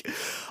 Like,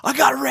 I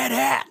got a red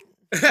hat.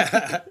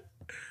 Did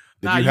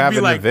you have you'd be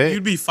an like, event?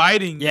 you'd be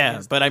fighting.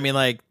 Yeah, but I mean,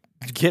 like,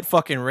 kid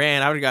fucking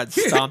ran. I would have got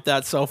stomped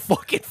out so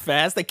fucking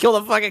fast. They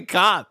killed a fucking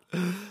cop.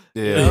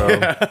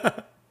 Yeah, bro.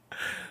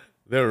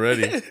 They're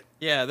ready.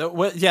 Yeah, the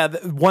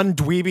one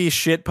dweeby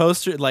shit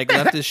poster, like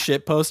leftist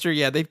shit poster.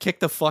 Yeah, they'd kick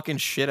the fucking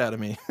shit out of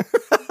me.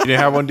 You didn't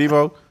have one,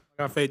 Debo?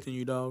 I got faith in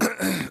you, dog.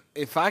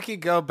 If I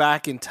could go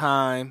back in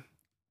time,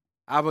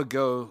 I would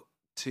go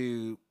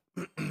to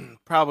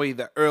probably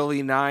the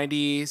early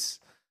 90s,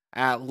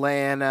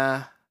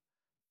 Atlanta,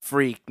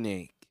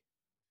 Freaknik.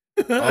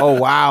 Oh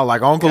wow,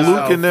 like Uncle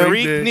Luke and them.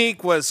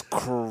 Freaknik was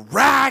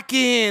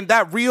cracking.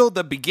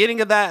 The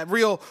beginning of that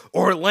real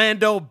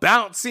Orlando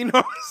bounce, you know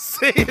what I'm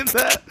saying?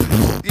 That,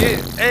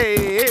 yeah,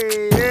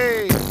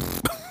 hey.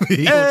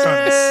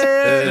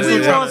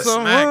 We want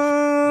some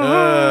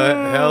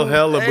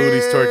Hella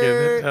booties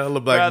twerking.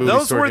 Hella black booties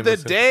those twerking. were the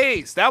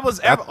days. That was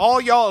all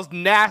y'all's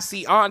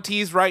nasty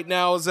aunties right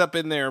now is up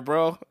in there,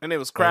 bro. And it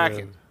was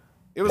cracking.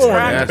 It was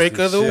cracking. Pick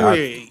of the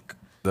shit. week.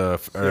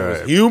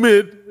 The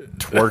Humid.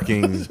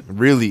 twerking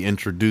really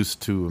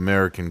introduced to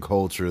American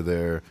culture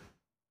there.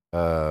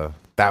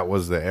 That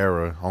was the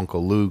era.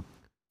 Uncle Luke,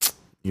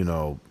 you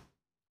know,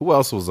 who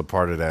else was a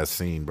part of that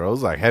scene, bro? It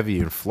was like heavy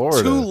in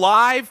Florida. Two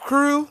Live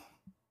Crew.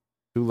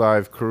 Two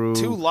Live Crew.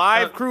 Two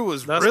Live Crew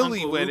was That's really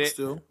Uncle with Luke it.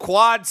 still.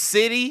 Quad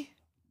City.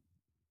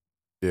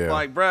 Yeah.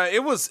 Like, bro,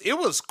 it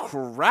was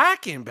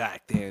cracking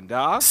back then,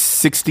 dog.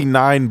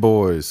 69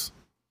 boys.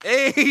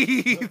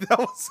 Hey, that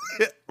was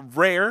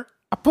rare.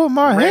 I put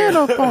my hand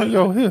up on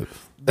your hip.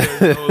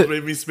 Those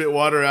made me spit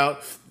water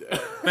out.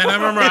 Man, I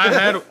remember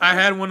I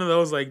had one of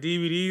those like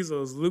DVDs,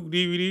 those Luke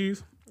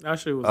DVDs. That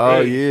shit was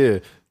Oh, great. yeah.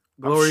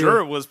 I'm sure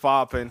it was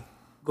popping.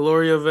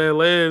 Gloria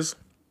Velez.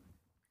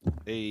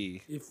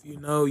 Hey. If you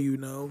know, you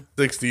know.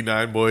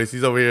 69 boys.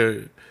 He's over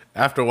here.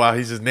 After a while,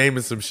 he's just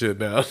naming some shit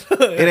now.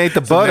 It ain't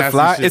the Some nasty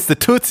butterfly, shit. it's the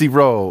Tootsie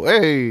Roll.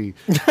 Hey.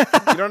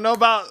 You don't know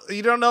about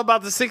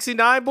the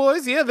 69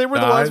 boys? Yeah, they were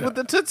the Nah, ones I- with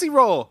the Tootsie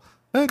Roll.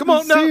 Come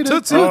on now, see the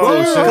Tootsie Tootsie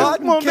Roll. shit.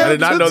 Come on now, I did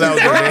not know that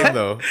was Tootsie their name,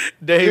 though.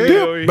 David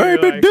Dip, over here,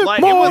 baby, like, dip like,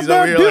 it more was He's over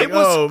than here dip. like, It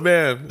was- oh,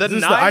 man. The Is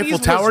this 90s the Eiffel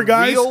Tower, was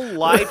guys? real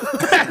life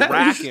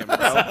cracking,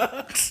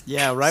 bro.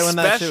 Yeah, right when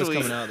that shit was Especially-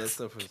 coming out, that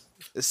stuff was.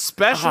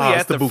 Especially Ah, at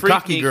it's the the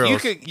Bukkake Freaknik.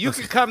 girls. You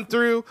could come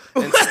through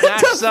and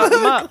snatch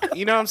something up.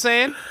 You know what I'm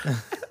saying?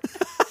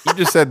 You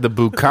just said the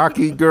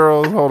Bukkake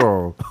girls. Hold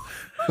on.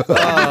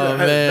 Oh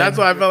man, That's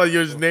why I felt like you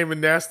were just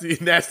naming nasty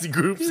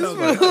groups. I was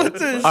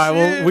like, All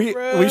right,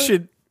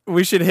 well,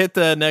 we should hit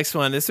the next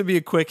one. This would be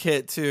a quick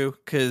hit too,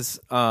 because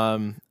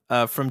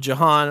from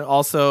Jahan,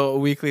 also a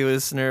weekly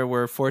listener.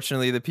 Where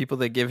fortunately the people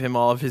that give him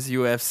all of his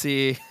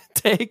UFC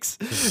takes,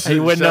 he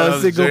wouldn't Shout know a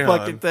out single Jahan.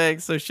 fucking thing.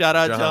 So shout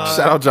out Jahan.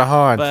 Shout out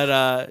Jahan.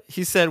 But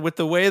he said, with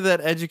the way that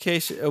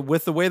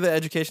the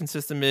education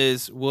system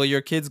is, will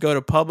your kids go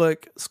to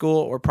public school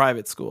or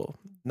private school?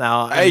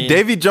 Now, I Hey, mean,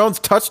 Davy Jones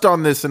touched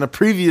on this in a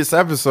previous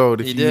episode.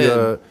 If He you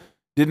did.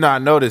 did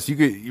not notice,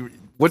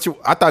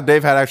 I thought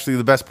Dave had actually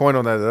the best point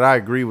on that I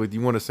agree with.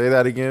 You want to say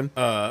that again?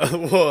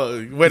 well, way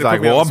He's to like,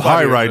 put me well, on I'm the spot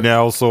high here, right man.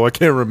 now, so I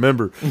can't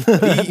remember. He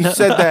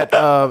said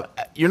that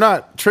you're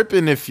not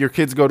tripping if your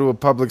kids go to a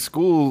public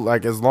school,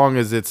 like as long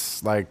as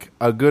it's like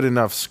a good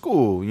enough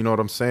school. You know what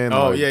I'm saying?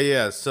 Oh Like,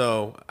 yeah.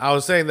 So I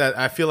was saying that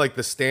I feel like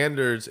the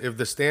standards, if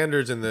the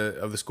standards of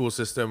the school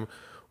system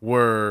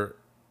were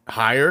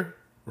higher,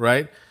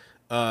 right,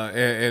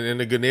 and in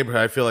a good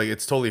neighborhood, I feel like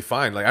it's totally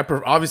fine. Like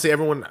obviously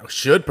everyone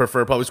should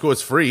prefer public school.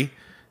 It's free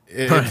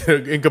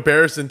in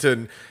comparison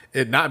to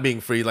it not being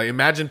free. Like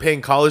imagine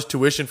paying college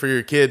tuition for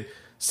your kid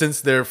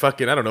since they're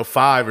fucking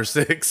 5 or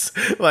 6.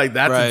 Like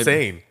that's Right.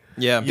 insane.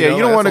 yeah, Yeah, know,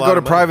 you don't that's want a to lot go to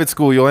of money. private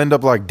school. You'll end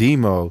up like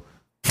Demo.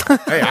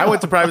 Hey, I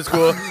went to private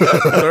school,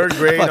 3rd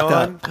grade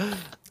on,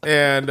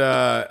 and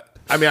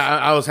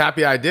I was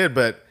happy I did,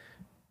 but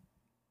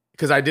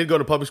because I did go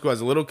to public school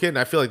as a little kid, and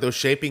I feel like those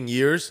shaping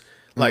years,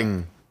 like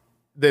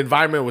the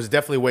environment was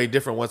definitely way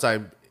different once I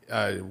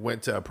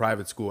went to a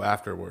private school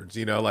afterwards.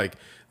 You know, like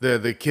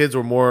the kids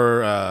were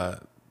more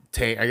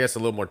tame, I guess a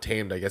little more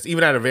tamed. I guess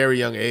even at a very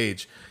young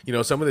age. You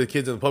know, some of the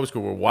kids in the public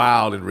school were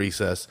wild in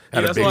recess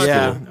at a that's big why- school.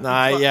 yeah,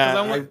 Because yeah.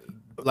 I went-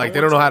 Like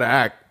they don't know how to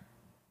act.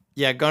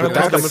 Yeah, going to But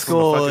that's public coming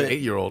school, from a fucking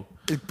 8-year-old.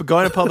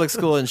 going to public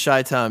school in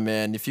Chi-Town,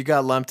 man. If you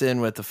got lumped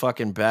in with the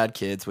fucking bad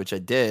kids, which I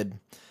did,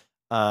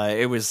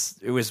 it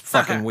was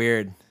fucking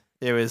weird.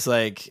 It was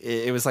like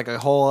a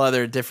whole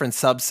other different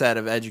subset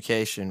of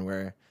education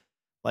where,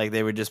 like,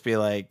 they would just be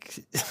like,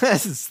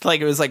 it's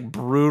like it was like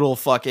brutal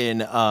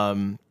fucking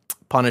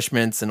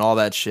punishments and all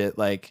that shit.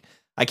 Like,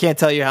 I can't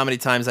tell you how many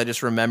times I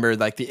just remembered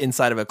like the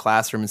inside of a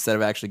classroom instead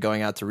of actually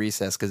going out to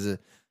recess because of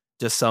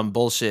just some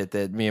bullshit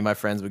that me and my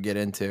friends would get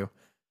into.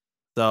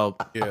 So,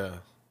 Yeah.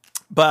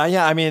 but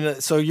yeah, I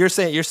mean, so you're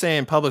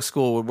saying public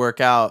school would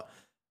work out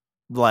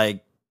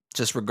like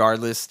just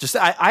regardless. Just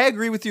I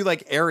agree with you,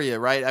 like area,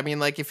 right? I mean,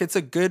 like if it's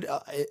a good,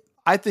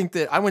 I think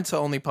that I went to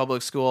only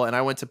public school and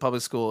I went to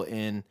public school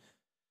in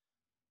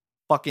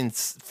fucking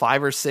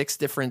 5 or 6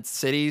 different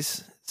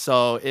cities.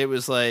 So it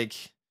was like,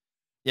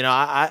 you know,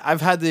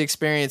 I've had the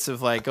experience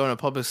of like going to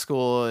public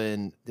school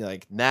in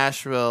like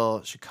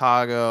Nashville,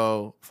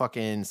 Chicago,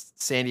 fucking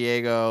San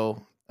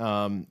Diego.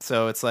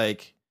 So it's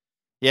like,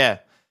 yeah,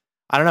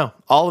 I don't know.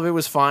 All of it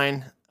was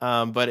fine.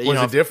 But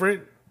Was it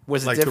different?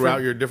 Was it like different?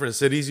 throughout your different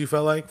cities? You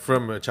felt like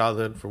from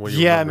childhood, from when you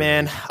Yeah, remember?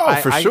 man. Oh,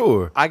 for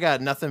sure. I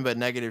got nothing but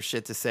negative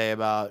shit to say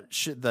about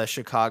the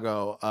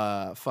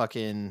Chicago,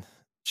 fucking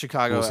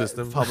Chicago School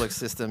system? public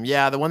system.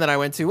 Yeah, the one that I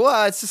went to.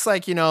 Well, it's just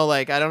like, you know,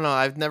 like I don't know.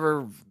 I've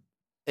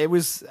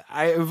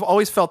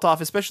always felt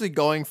off, especially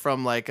going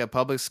from like a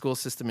public school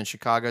system in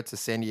Chicago to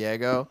San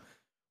Diego,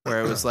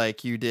 where it was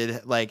like you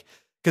did like.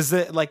 Because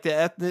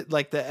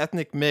the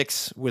ethnic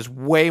mix was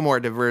way more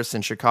diverse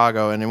in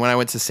Chicago, and when I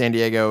went to San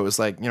Diego, it was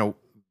like, you know,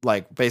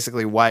 like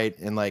basically white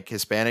and like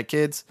Hispanic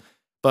kids.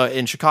 But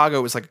in Chicago,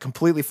 it was like a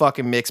completely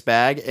fucking mixed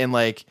bag. And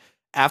like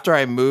after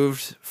I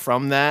moved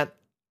from that,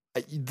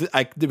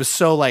 it was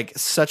so like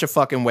such a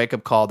fucking wake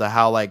up call to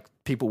how like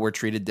people were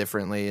treated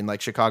differently in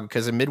like Chicago.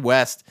 Because in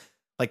Midwest,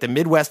 like the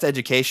Midwest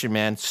education,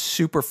 man,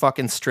 super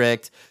fucking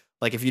strict.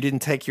 Like if you didn't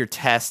take your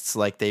tests,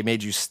 like they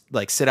made you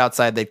like sit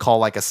outside. They'd call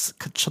like a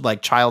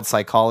like child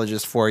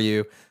psychologist for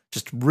you.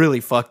 Just really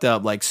fucked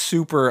up, like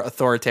super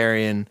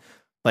authoritarian,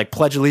 like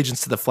pledge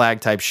allegiance to the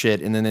flag type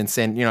shit. And then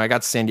I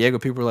got to San Diego.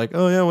 People were like,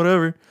 "Oh yeah,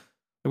 whatever,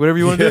 like, whatever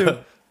you want to do."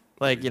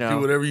 Like, you know, do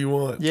whatever you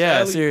want. yeah,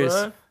 Cali, serious.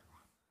 bruh.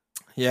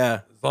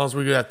 Yeah, As long as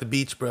we're at the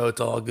beach, bro, it's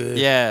all good.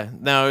 yeah.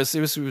 No,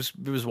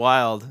 it was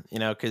wild, you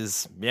know,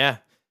 because yeah.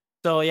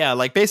 So yeah,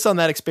 like based on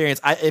that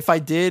experience,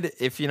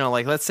 if you know,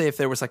 like let's say if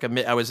there was like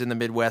I was in the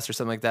Midwest or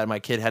something like that, and my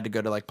kid had to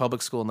go to like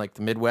public school in like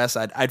the Midwest,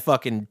 I'd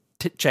fucking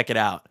check it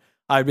out.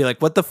 I'd be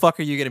like, what the fuck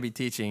are you going to be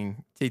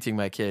teaching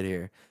my kid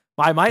here?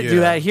 I might do Yeah.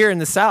 that here in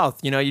the South.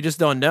 You know, you just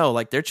don't know.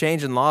 Like they're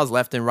changing laws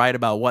left and right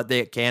about what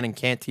they can and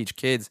can't teach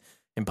kids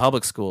in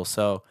public school.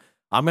 So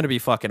I'm going to be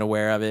fucking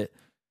aware of it,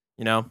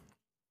 you know?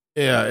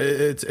 Yeah,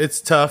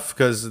 it's tough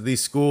because these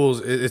schools,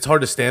 it's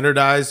hard to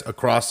standardize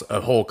across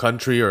a whole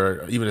country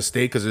or even a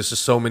state because there's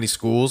just so many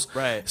schools.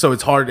 Right. So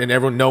it's hard,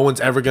 and no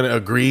one's ever going to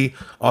agree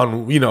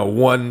on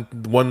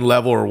one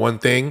level or one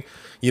thing.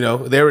 You know,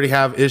 they already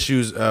have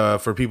issues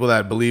for people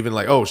that believe in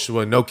like, oh,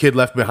 no kid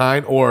left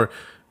behind, or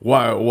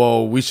why?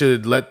 Well, we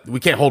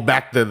can't hold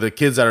back the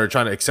kids that are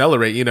trying to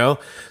accelerate. You know,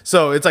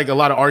 so it's like a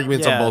lot of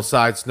arguments on Yeah. both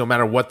sides, no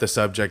matter what the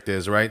subject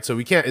is, right? So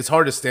we can't. It's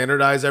hard to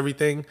standardize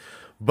everything,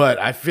 but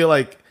I feel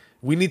like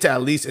we need to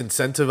at least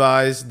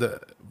incentivize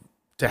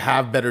to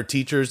have better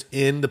teachers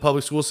in the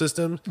public school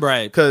system.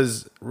 Right.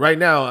 Because right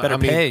now, Better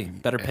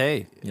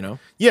pay, you know?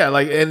 yeah,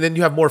 like, and then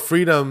you have more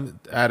freedom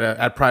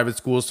at private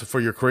schools for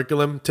your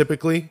curriculum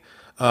typically.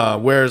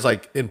 Whereas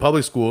like in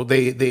public school,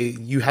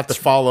 you have to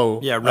follow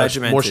a more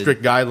regimented.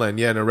 strict guideline.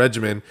 Yeah, and a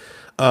regimen.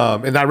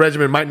 And that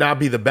regimen might not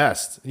be the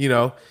best, you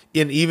know.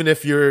 And even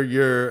if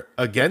you're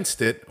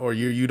against it or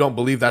you don't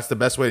believe that's the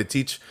best way to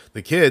teach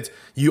the kids,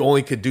 you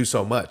only could do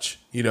so much,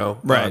 you know.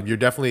 Right. You're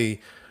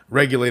definitely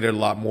regulated a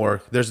lot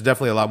more. There's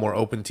definitely a lot more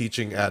open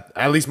teaching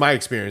at least my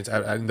experience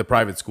in the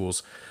private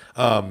schools.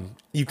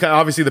 You can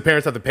obviously the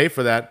parents have to pay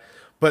for that,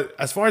 but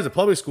as far as the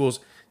public schools,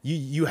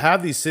 you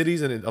have these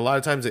cities and a lot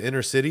of times the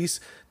inner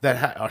cities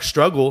that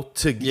struggle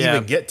to Yeah.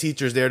 even get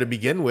teachers there to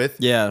begin with.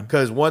 Yeah.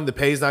 Because one, the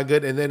pay is not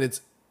good, and then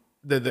it's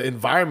the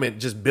environment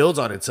just builds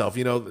on itself,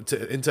 you know,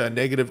 into a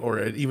negative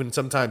or even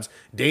sometimes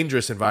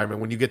dangerous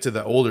environment when you get to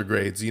the older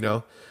grades, you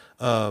know.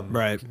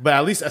 Right. But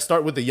at least I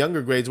start with the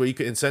younger grades where you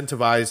could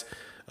incentivize,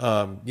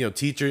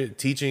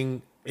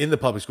 teaching in the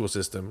public school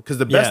system, because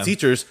the best Yeah.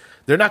 teachers,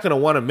 they're not going to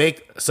want to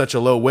make such a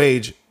low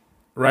wage,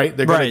 right?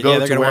 They're going Right, to go yeah,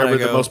 they're to gonna wanna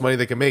wherever the go- most money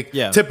they can make.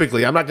 Yeah.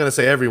 Typically, I'm not going to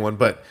say everyone,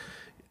 but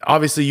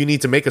obviously you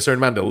need to make a certain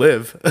amount to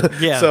live.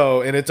 Yeah.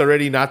 So, and it's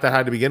already not that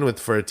high to begin with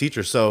for a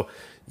teacher. So,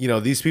 you know,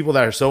 these people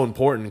that are so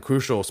important and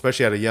crucial,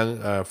 especially at a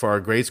young, for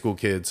our grade school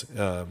kids,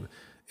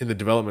 in the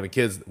development of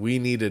kids, we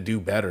need to do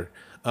better.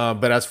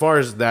 But as far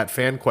as that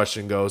fan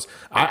question goes,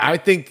 I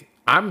think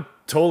I'm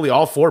totally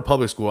all for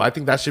public school. I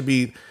think that should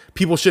be,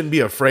 people shouldn't be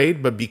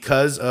afraid, but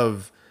because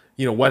of,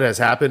 you know, what has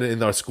happened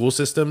in our school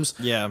systems,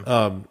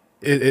 Yeah.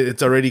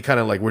 it's already kind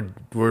of like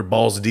we're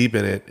balls deep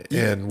in it,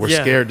 and we're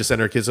Yeah. scared to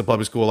send our kids to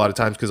public school a lot of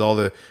times because all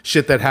the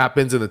shit that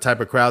happens and the type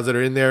of crowds that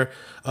are in there.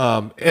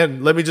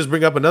 And let me just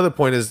bring up another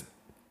point is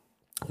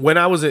when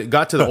I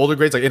got to the older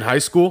grades, like in high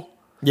school,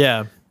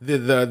 Yeah.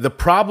 the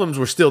problems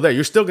were still there.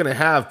 You're still going to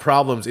have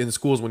problems in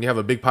schools when you have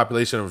a big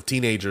population of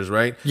teenagers,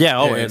 right? Yeah,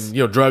 always. And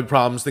you know, drug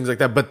problems, things like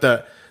that. But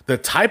the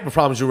type of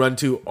problems you run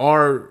to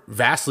are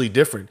vastly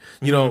different.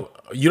 You know,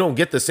 you don't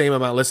get the same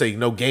amount. Let's say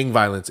no gang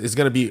violence. It's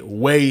going to be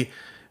way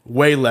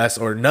less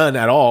or none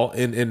at all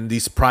in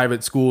these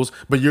private schools.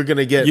 But you're going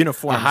to get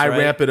Uniforms, a high right?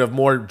 rampant of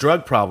more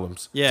drug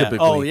problems. Yeah. Typically.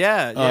 Oh,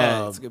 yeah.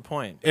 Yeah. That's a good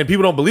point. And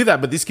people don't believe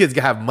that, but these kids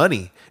have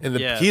money, and the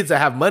Yeah. kids that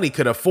have money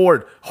could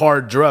afford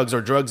hard drugs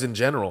or drugs in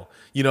general.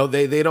 You know,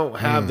 they don't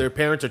have their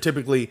parents are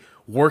typically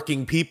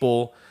working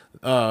people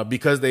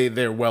because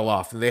they're well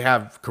off and they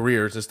have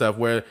careers and stuff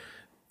where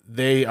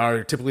they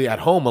are typically at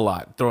home a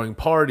lot, throwing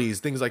parties,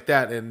 things like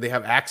that, and they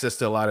have access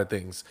to a lot of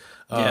things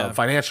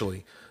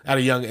financially at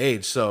a young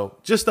age. So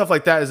just stuff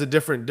like that is a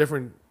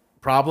different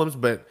problems,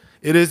 but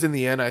it is in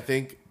the end, I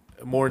think,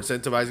 more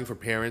incentivizing for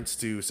parents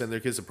to send their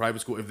kids to private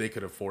school if they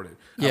could afford it.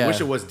 I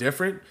wish it was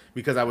different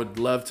because I would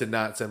love to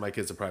not send my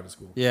kids to private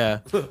school. Yeah.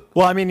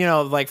 Well, I mean,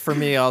 like for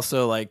me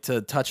also, like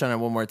to touch on it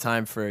one more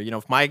time for,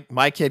 if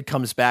my kid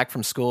comes back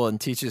from school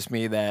and teaches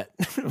me that,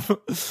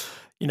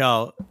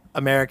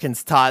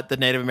 Americans taught the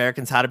Native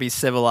Americans how to be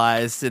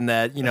civilized and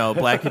that,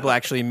 black people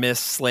actually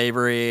missed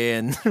slavery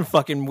and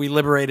fucking we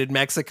liberated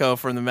Mexico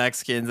from the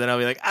Mexicans. And I'll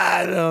be like,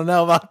 I don't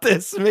know about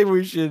this. Maybe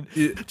we should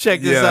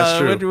check this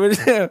out.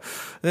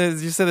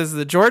 You said this is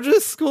the Georgia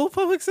school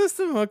public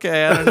system?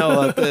 Okay, I don't know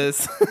about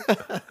this.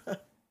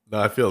 No,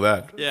 I feel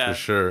that for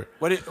sure.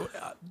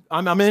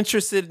 I'm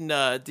interested in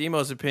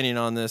Demo's opinion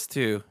on this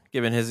too,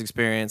 given his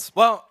experience.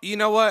 Well, you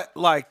know what?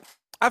 Like,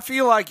 I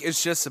feel like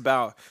it's just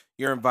about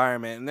your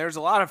environment, and there's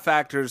a lot of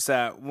factors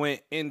that went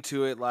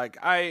into it. Like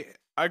I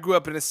grew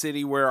up in a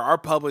city where our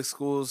public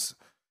schools,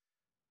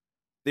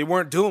 they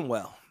weren't doing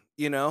well,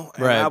 and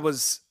I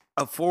was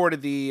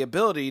afforded the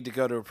ability to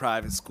go to a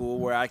private school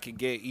where I could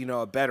get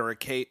a better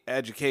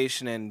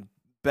education and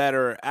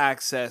better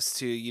access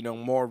to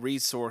more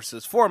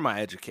resources for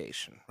my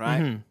education,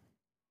 right? Mm-hmm.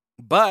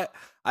 But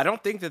I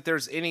don't think that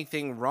there's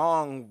anything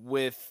wrong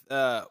with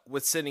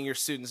sending your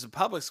students to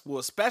public school,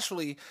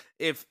 especially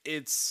if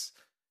it's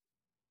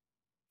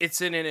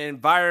in an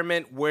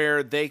environment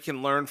where they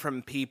can learn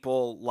from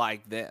people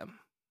like them.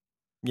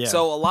 Yeah.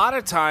 So a lot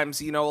of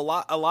times, a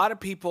lot of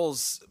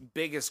people's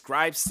biggest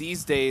gripes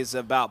these days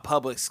about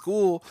public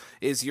school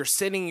is you're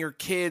sending your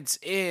kids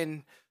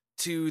in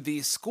to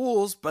these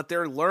schools, but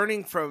they're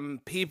learning from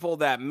people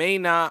that may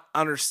not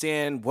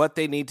understand what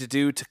they need to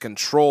do to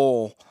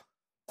control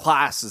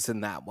classes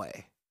in that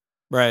way.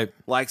 Right.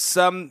 Like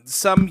some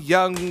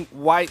young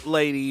white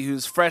lady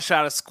who's fresh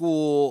out of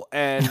school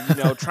and,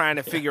 trying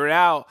to figure it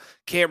out,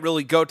 can't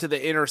really go to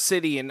the inner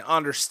city and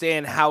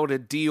understand how to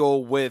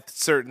deal with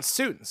certain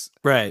students.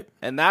 Right.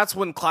 And that's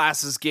when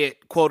classes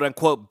get quote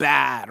unquote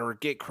bad or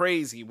get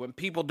crazy, when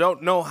people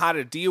don't know how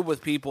to deal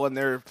with people and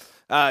they're,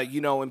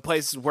 in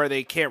places where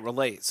they can't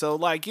relate. So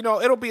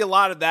it'll be a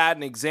lot of that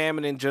and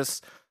examining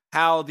just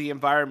how the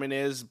environment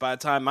is by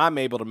the time I'm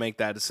able to make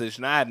that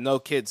decision. I have no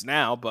kids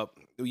now, but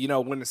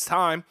when it's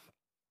time,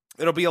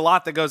 it'll be a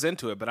lot that goes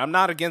into it, but I'm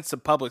not against the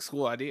public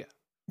school idea.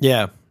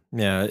 Yeah.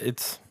 Yeah.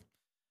 It's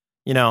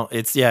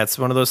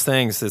one of those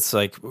things. It's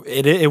like,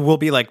 it will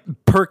be like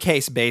per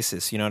case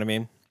basis. You know what I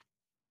mean?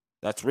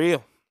 That's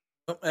real.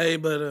 Hey,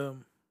 but,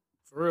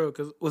 for real,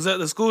 cause was that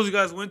the schools you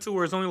guys went to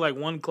where it's only like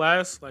one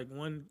class, like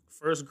one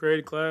first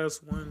grade class,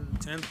 one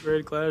 10th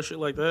grade class, shit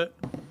like that?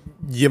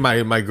 Yeah,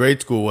 my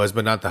grade school was,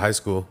 but not the high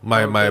school.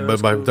 I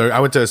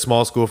went to a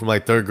small school from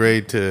like 3rd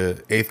grade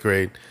to 8th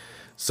grade.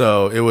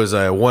 So it was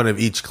one of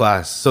each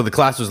class. So the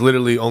class was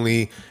literally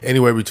only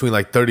anywhere between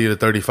like 30 to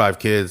 35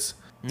 kids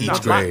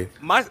each grade.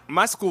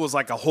 My school was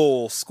like a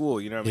whole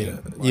school, you know what I mean?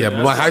 Yeah,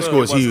 but my high school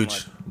was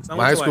huge.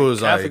 My high school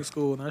was Catholic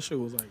school, and that shit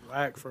was like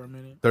whack for a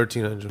minute.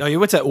 1,300. No, you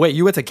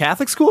went to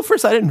Catholic school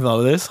first? I didn't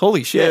know this.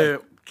 Holy shit. Yeah,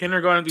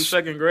 kindergarten through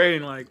 2nd grade,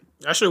 and like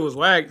that shit was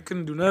whack.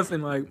 Couldn't do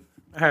nothing. Like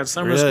I had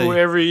summer school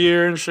every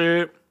year and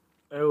shit.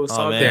 It was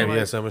damn, you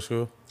had summer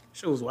school?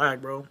 Shit was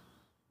whack, bro.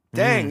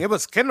 Dang, it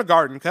was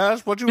kindergarten,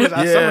 cuz. What you was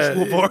at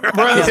summer school for? Bro,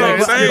 that's what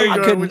I'm saying.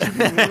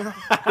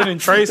 I couldn't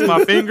trace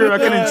my finger. I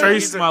couldn't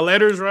trace my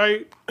letters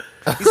right.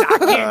 He said, I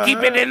can't keep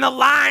it in the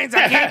lines.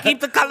 I can't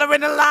keep the color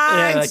in the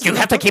lines. Yeah, like, you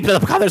have to keep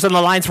the colors in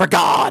the lines for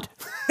God.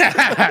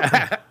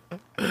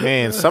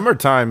 Man,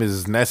 summertime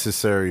is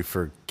necessary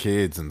for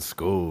kids in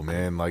school,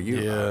 man. Like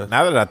now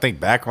that I think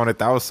back on it,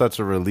 that was such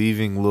a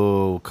relieving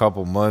little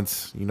couple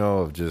months,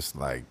 of just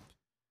like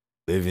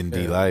living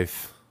the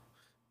life.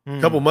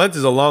 Couple months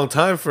is a long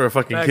time for a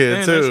fucking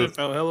kid too. That shit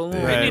felt hella long.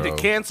 They need to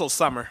cancel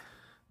summer.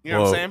 You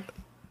know what I'm saying?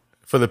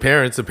 For the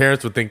parents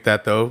would think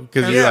that though,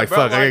 because you're like,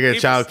 fuck, I gotta get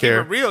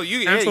childcare. Real,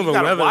 you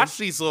gotta watch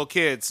these little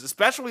kids,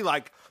 especially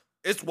like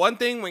it's one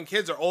thing when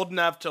kids are old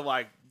enough to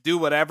like do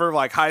whatever,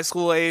 like high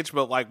school age,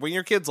 but like when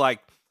your kid's like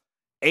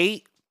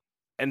 8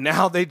 and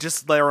now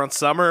they're on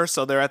summer,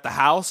 so they're at the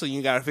house, and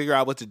you gotta figure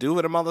out what to do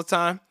with them all the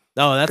time.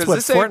 No, that's what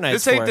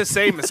Fortnite's This ain't the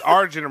same as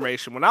our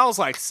generation. When I was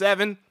like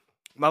 7.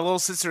 My little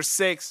sister's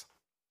 6.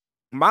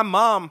 My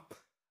mom,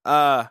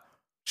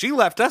 she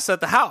left us at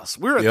the house.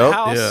 We were at the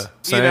house,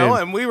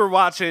 and we were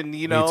watching,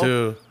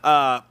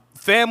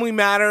 Family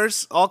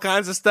Matters, all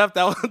kinds of stuff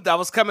that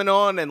was coming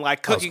on, and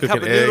like cooking cup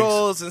of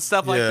noodles and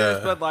stuff like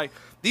this. But like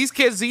these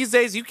kids these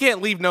days, you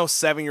can't leave no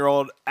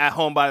 7-year-old at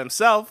home by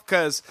themselves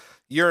because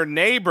your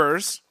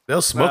neighbors,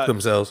 they'll smoke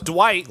themselves.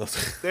 Dwight,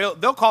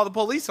 they'll call the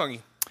police on you.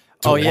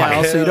 Oh yeah.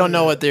 Also, you don't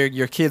know what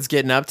your kid's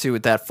getting up to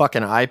with that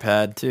fucking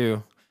iPad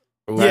too.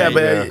 Right, yeah,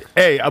 but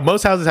hey,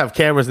 most houses have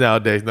cameras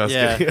nowadays. No,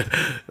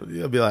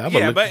 you'll be like,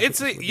 but it's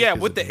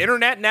with the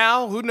internet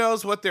now. Who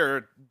knows what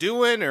they're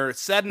doing or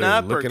setting They're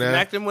up or looking at.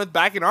 connecting with.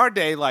 Back in our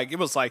day, like it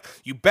was like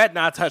you bet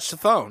not touch the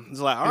phone. It's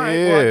like, all right,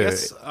 well, I Yeah.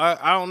 guess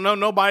I don't know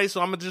nobody,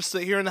 so I'm gonna just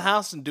sit here in the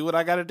house and do what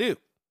I got to do.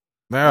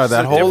 No, It's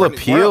that a whole different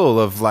appeal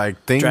of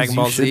like things Dragon you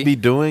Ball should Z. be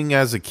doing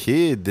as a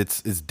kid,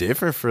 it's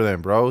different for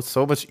them, bro. It's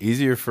so much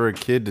easier for a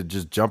kid to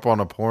just jump on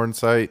a porn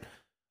site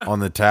on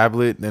the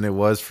tablet than it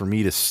was for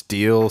me to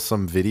steal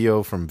some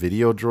video from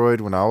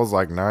Videodroid when I was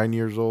like 9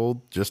 years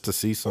old just to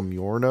see some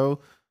Yorno.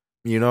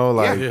 You know,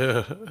 like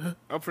Yeah.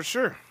 Oh, for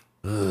sure.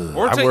 ugh,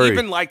 Or I to worry.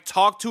 even like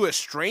talk to a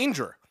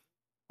stranger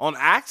on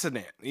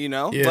accident, you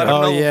know, Yeah. let them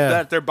Oh, know yeah.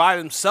 that they're by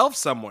themselves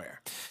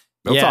somewhere.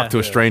 They'll Yeah. talk to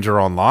a stranger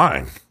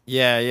online.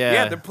 Yeah, yeah,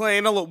 Yeah, they're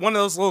playing one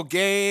of those little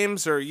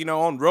games, or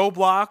on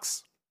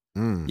Roblox.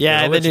 Mm.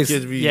 yeah. Don't And let then your it's,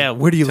 kids be yeah,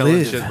 where do you telling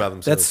live? shit about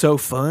themselves. That's so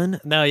fun.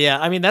 No, yeah.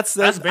 I mean, that's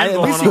That's been at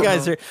going least on,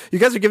 you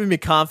guys are giving me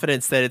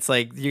confidence that it's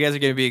like you guys are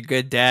going to be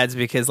good dads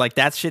because like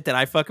that's shit that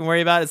I fucking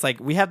worry about. It's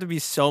like we have to be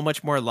so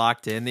much more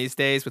locked in these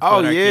days with Oh,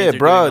 what our yeah, kids are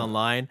bruh. doing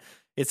online.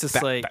 It's just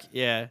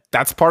yeah.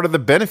 That's part of the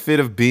benefit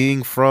of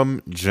being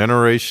from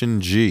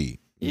Generation G,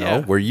 you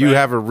Yeah, know, where you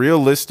have a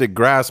realistic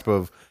grasp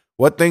of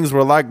what things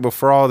were like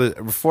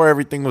before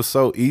everything was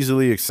so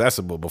easily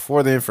accessible,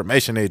 before the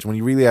information age, when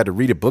you really had to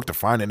read a book to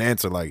find an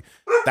answer. Like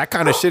that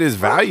kind of shit is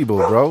valuable,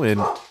 bro. And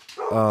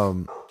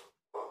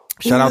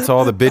shout out to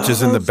all the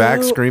bitches in the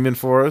back screaming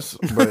for us.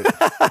 But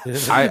But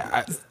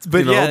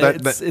you know, yeah, that-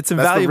 it's that's the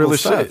invaluable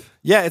realest stuff. shit.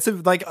 Yeah, it's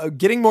like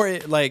getting more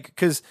like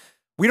because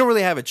we don't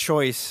really have a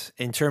choice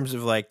in terms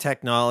of like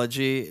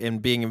technology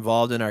and being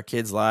involved in our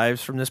kids'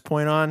 lives from this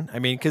point on. I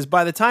mean, because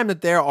by the time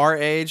that they're our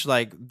age,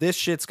 like this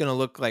shit's gonna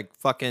look like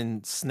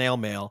fucking snail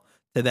mail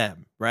to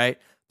them, right?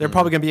 They're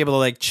probably gonna be able to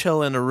like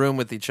chill in a room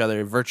with each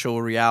other,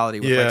 virtual reality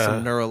with like Yeah.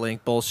 some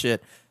Neuralink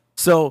bullshit.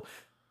 So,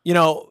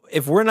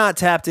 if we're not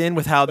tapped in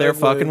with how they're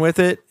fucking with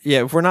it,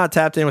 if we're not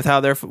tapped in with how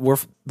they're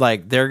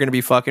going to be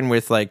fucking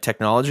with like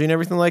technology and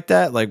everything like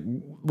that, like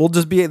we'll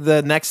just be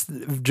the next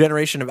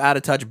generation of out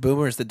of touch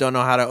boomers that don't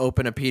know how to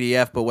open a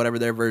PDF, but whatever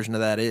their version of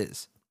that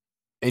is.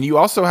 And you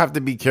also have to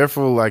be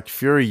careful. Like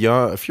if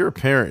you're a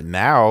parent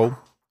now,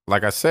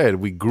 like I said,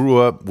 we grew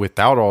up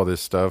without all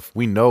this stuff.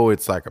 We know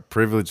it's like a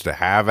privilege to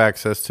have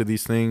access to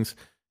these things.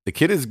 The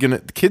kids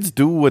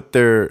do what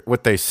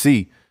they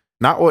see,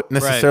 not what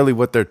necessarily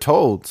what they're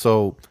told.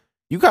 So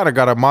you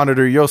gotta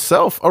monitor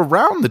yourself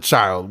around the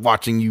child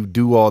watching you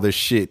do all this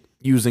shit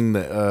using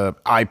the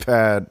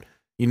iPad.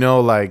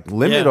 Like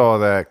limit all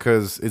that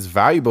because it's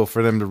valuable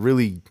for them to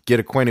really get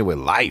acquainted with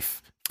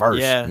life first.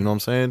 Yeah. You know what I'm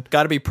saying?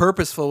 Got to be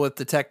purposeful with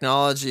the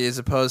technology as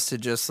opposed to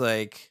just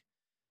like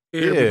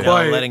Yeah.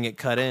 quiet. letting it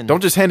cut in.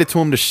 Don't just hand it to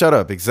them to shut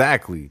up.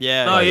 Exactly.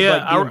 Yeah. No, like, yeah,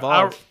 like, be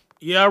involved.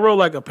 I wrote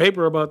like a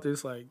paper about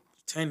this like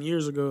 10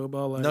 years ago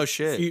about like No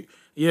shit.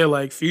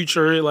 like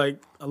future,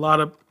 like a lot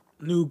of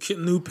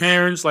new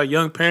parents, like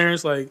young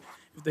parents, like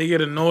if they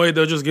get annoyed,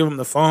 they'll just give them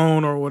the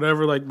phone or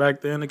whatever. Like back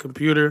then, the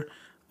computer,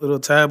 little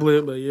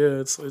tablet. But yeah,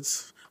 it's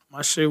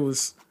my shit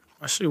was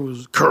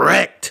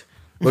correct.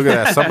 Look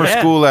at that. Summer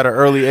school at an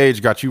early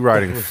age got you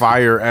writing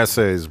fire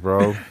essays,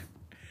 bro.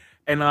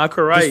 And I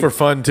could write. Just for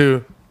fun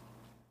too.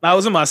 I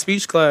was in my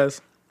speech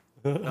class.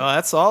 Oh,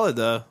 that's solid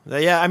though.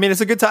 Yeah, I mean,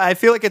 it's a good time. I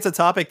feel like it's a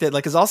topic that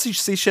like, cause I'll see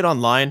shit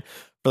online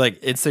for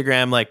like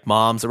Instagram, like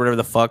moms or whatever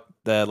the fuck,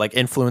 the like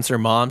influencer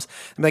moms.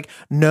 I'm like,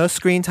 no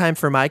screen time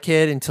for my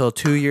kid until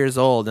 2 years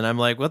old, and I'm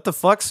like, what the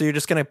fuck? So you're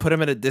just gonna put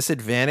him at a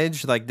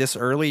disadvantage like this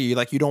early? You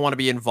don't want to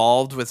be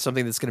involved with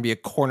something that's gonna be a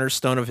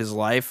cornerstone of his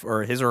life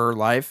or his or her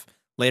life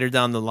later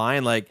down the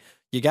line. Like,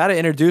 you got to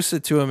introduce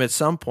it to him at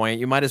some point.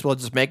 You might as well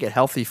just make it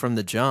healthy from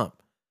the jump.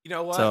 You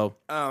know what? So-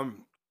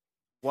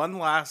 One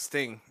last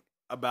thing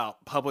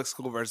about public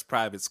school versus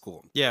private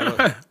school.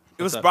 Yeah.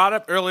 It was up? brought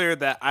up earlier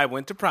that I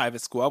went to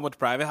private school. I went to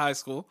private high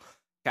school,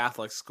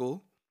 Catholic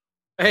school.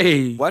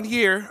 Hey, 1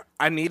 year,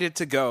 I needed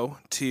to go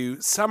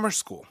to summer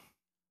school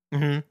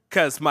Mm-hmm.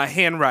 because my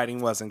handwriting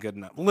wasn't good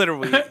enough.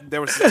 Literally,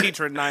 there was a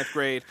teacher in ninth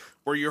grade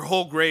where your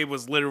whole grade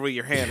was literally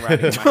your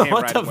handwriting. My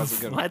handwriting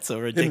wasn't good enough. That's so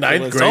ridiculous.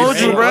 ninth grade? told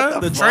you, Hey, bro.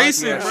 what the The fuck?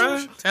 tracing, Yeah.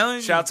 bro. Telling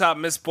you. Shouts out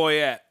Miss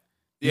Boyette.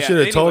 You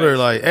should have told her anyways.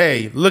 like,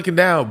 "Hey, looking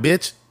down,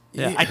 bitch."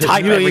 Yeah, I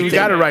type you don't even everything.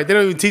 got it right. They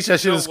don't even teach that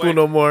shit in school way.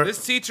 no more.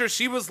 This teacher,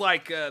 she was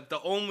like the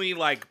only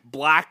like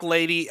black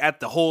lady at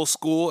the whole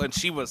school, and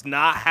she was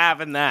not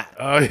having that.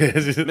 Oh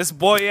yeah. Miss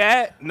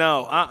Boyette,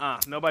 no,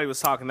 nobody was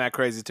talking that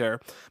crazy to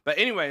her. But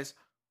anyways,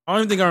 I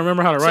don't even think I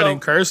remember how to write So- in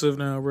cursive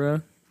now,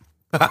 bro.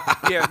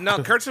 yeah,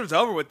 no, cursive's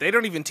over with. They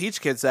don't even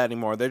teach kids that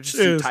anymore. They're just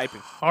do It's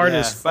typing. hard Yeah,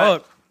 as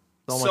but-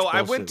 fuck. So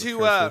I went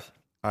to I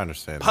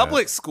understand.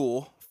 public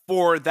school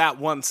for that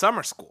one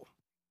summer school.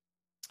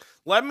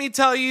 Let me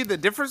tell you the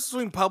difference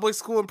between public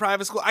school and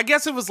private school. I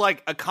guess it was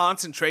like a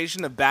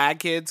concentration of bad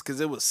kids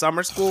because it was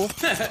summer school.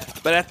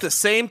 But at the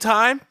same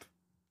time,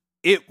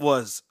 it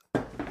was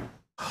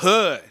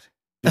hood.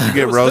 Did you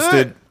get was roasted?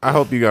 good. I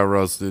hope you got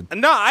roasted.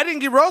 No, I didn't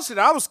get roasted.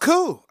 I was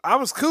cool.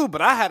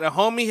 But I had a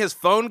homie, his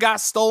phone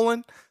got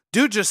stolen.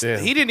 Dude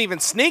he didn't even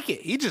sneak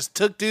it. He just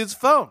took dude's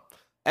phone.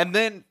 And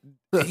then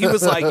he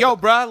was like, yo,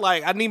 bro,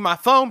 like, I need my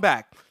phone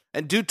back.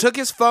 And dude took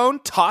his phone,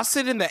 tossed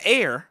it in the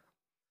air,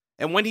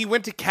 And when he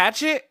went to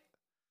catch it,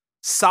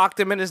 socked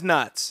him in his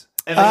nuts.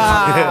 And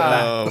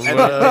Oh, then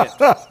bro.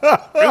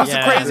 it was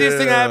Yeah. the craziest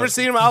thing I ever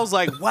seen. I was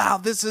like, wow,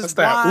 this is That's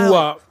that wild.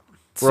 ooh-wop.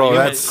 Bro, You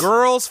had that's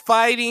girls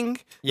fighting.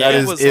 Yeah. That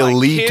It is was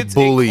elite like kids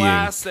bullying. in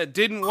class that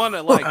didn't want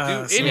to like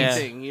do Yeah.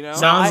 anything, you know?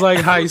 Sounds like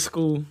high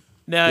school.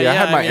 No, yeah. I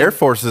had my mean, Air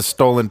Forces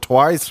stolen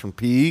twice from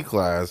PE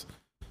class.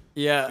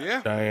 Yeah.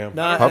 Yeah. Damn.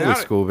 No, Public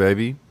school,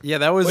 baby. Yeah,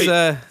 that was Wait.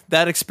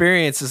 that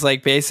experience is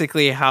like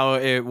basically how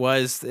it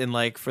was in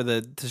like for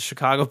the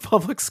Chicago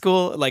public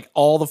school, like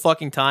all the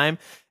fucking time.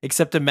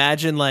 Except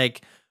imagine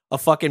like a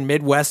fucking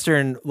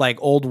Midwestern like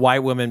old white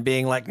woman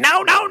being like,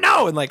 no, no,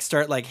 no, and like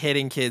start like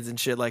hitting kids and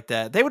shit like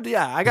that. They would,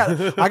 yeah. I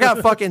got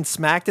fucking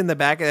smacked in the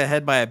back of the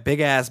head by a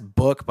big ass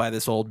book by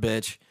this old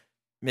bitch,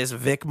 Miss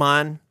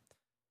Vickman.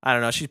 I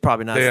don't know. She's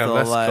probably not Damn, still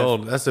that's alive.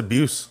 cold. That's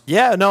abuse.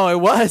 Yeah, no, it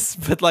was,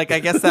 but like I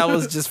guess that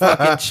was just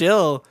fucking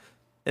chill.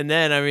 And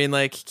then I mean,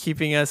 like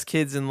keeping us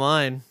kids in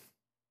line.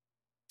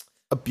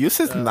 Abuse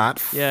is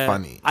not Yeah,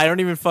 funny. I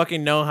don't even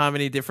fucking know how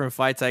many different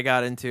fights I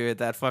got into at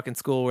that fucking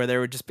school where there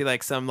would just be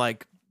like some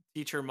like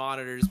teacher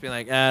monitor just being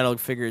like, it'll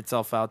figure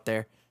itself out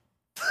there.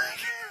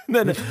 And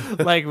then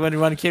like when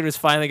one kid was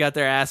finally got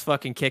their ass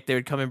fucking kicked, they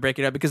would come and break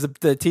it up because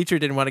the teacher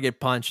didn't want to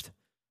get punched,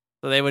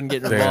 so they wouldn't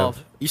get Damn.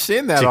 involved. You're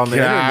seeing that on the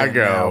internet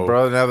Chicago. now,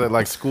 bro. Now that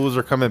like schools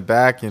are coming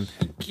back and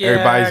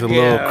everybody's a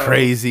little Chicago.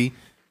 crazy.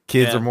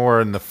 Kids Yeah. are more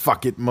in the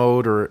fuck it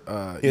mode, or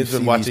Kids you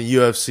been see watching these-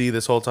 UFC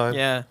this whole time.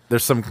 Yeah.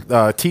 There's some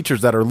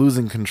teachers that are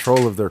losing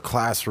control of their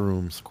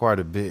classrooms quite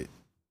a bit.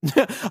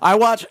 I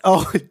watch.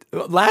 Oh,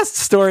 last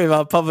story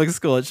about public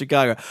school in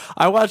Chicago.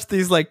 I watched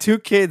these like two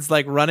kids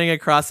like running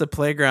across the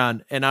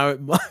playground, and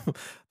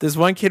this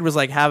one kid was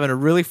like having a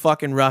really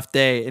fucking rough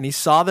day, and he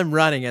saw them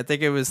running. I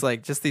think it was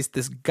like just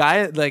this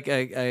guy, like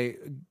a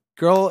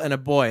girl and a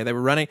boy. They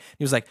were running.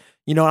 He was like,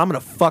 you know what, I'm gonna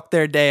fuck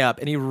their day up,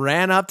 and he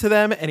ran up to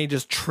them and he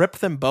just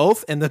tripped them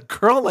both, and the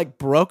girl like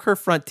broke her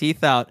front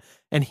teeth out.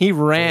 And he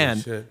ran.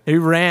 shit. He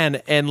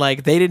ran, and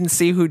like they didn't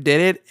see who did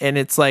it. And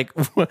it's like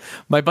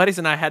my buddies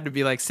and I had to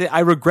be like, I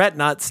regret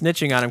not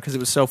snitching on him because it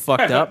was so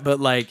fucked up. But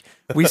like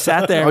we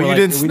sat there. Oh, and you we're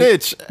didn't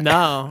like, snitch.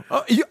 No,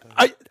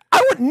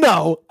 I would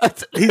know.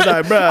 He's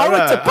like, bro, I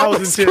went to I public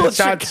was in school in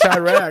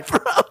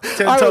Chirac,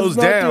 10 I toes was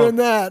not down. doing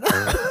that.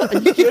 Are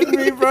you kidding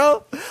me,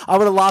 bro? I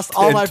would have lost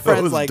all 10 my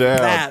friends toes like down.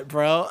 that,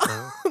 bro.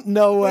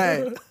 No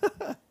way.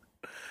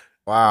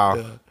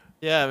 Wow.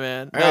 Yeah,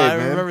 man. No, Hey, I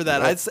man. remember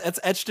that. It's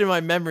etched in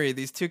my memory.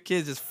 These two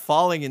kids just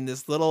falling in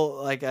this little,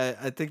 like, I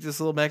think this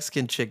little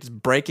Mexican chick just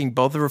breaking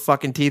both of her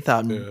fucking teeth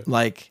out and,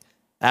 like,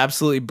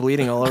 absolutely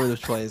bleeding all over the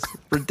place.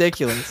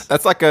 Ridiculous.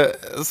 That's like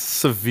a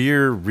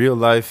severe real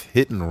life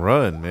hit and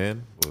run,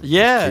 man. with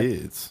Yeah.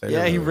 Kids.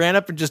 Yeah, he ran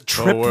up and just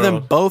tripped them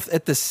world. both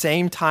at the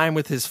same time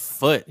with his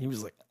foot. He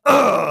was like,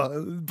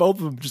 ugh. Both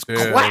of them just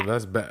Yeah, quack.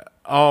 that's bad.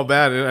 All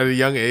bad at a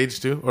young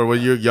age too, or were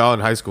y'all in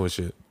high school and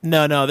shit?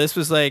 No, this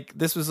was like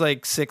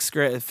sixth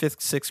grade,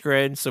 sixth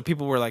grade. So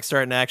people were like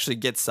starting to actually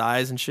get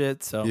size and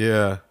shit. So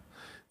Yeah.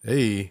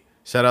 Hey,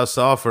 shout out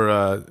Saul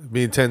for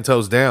being 10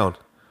 toes down,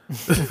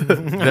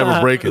 never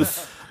breaking.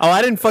 Oh,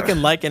 I didn't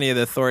fucking like any of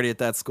the authority at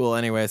that school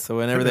anyway. So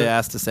whenever they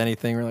asked us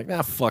anything, we're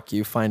like, fuck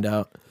you, find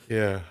out.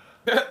 Yeah.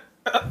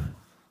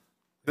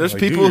 There's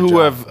Like, do people your who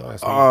job.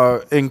 Oh,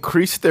 have that's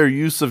increased their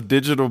use of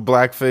digital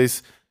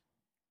blackface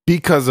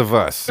because of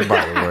us, by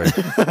the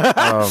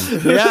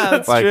way. Yeah,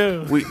 that's Like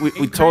true.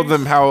 we told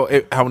them how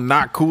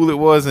not cool it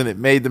was, and it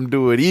made them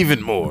do it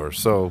even more.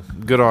 So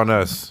good on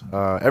us.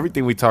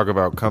 Everything we talk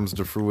about comes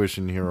to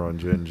fruition here on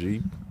Gen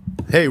G.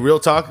 Hey, real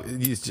talk.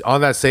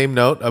 On that same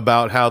note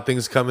about how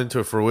things come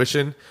into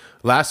fruition.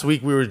 Last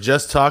week we were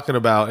just talking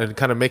about and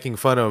kind of making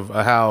fun of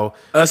how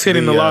Us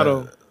hitting the the,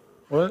 lotto.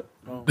 What?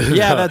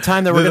 Yeah, that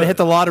time that we're gonna hit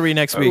the lottery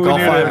next week, We all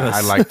knew five that. of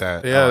us. I like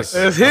that. Yes,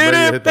 Let's I'm hit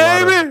ready to it, the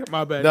lotto. baby.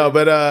 My bad. No,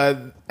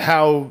 but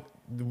how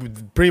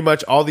pretty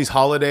much all these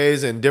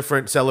holidays and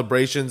different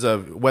celebrations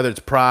of whether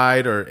it's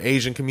Pride or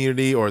Asian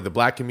community or the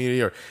Black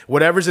community or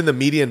whatever's in the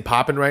media and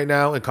popping right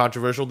now and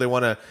controversial, they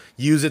want to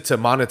use it to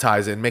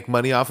monetize it and make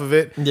money off of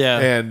it. Yeah.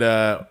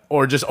 and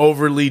or just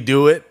overly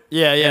do it.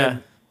 Yeah, yeah.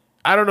 And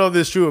I don't know if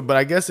this is true, but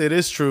I guess it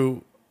is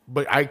true.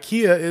 But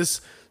IKEA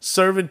is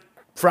serving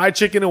fried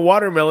chicken and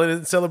watermelon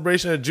in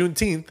celebration of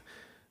Juneteenth.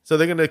 So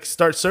they're going to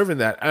start serving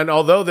that. And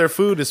although their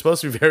food is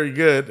supposed to be very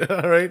good,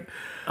 all right?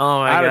 Oh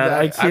my I don't, god.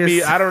 I IKEA's-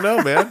 mean, I don't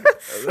know, man.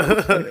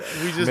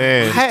 We just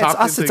Man. Hey, it's talked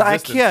us. into It's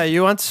existence. IKEA.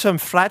 You want some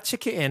fried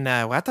chicken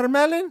and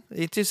watermelon?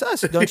 It is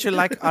us. Don't you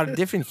like our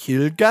different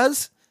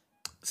Hilgas?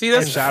 See,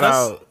 that's Shout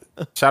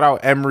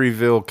out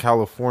Emeryville,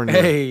 California.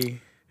 Hey,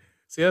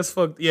 see, that's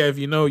fucked. Yeah, if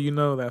you know, you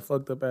know that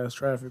fucked up ass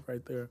traffic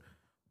right there.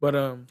 But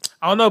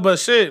I don't know, but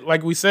shit,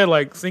 like we said,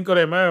 like Cinco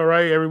de Mayo,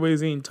 right?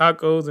 Everybody's eating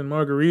tacos and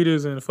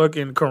margaritas and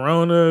fucking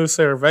Coronas,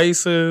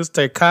 Cervezas,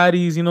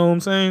 Tecatis. You know what I'm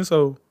saying?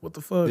 So what the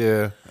fuck?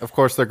 Yeah, of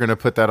course they're gonna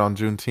put that on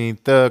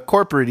Juneteenth. The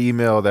corporate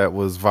email that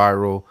was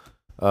viral.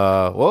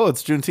 Well,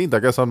 it's Juneteenth. I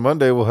guess on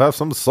Monday we'll have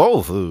some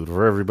soul food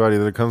for everybody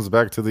that comes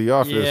back to the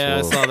office. Yeah,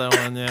 I Well, saw that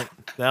one. Yeah,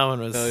 that one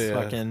was yeah.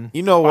 fucking.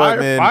 you know what, Fire,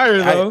 man? fire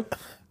though.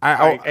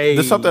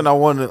 There's something I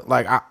want to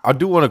like. I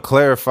do want to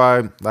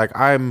clarify. Like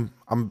I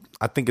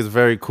think it's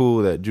very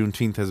cool that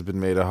Juneteenth has been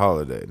made a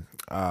holiday.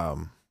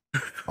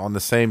 On the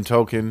same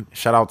token,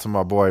 shout out to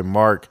my boy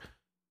Mark,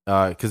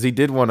 because he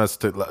did want us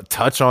to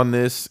touch on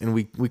this, and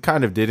we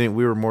kind of didn't.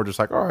 We were more just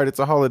like, all right, it's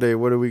a holiday.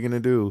 What are we gonna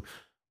do?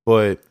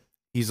 But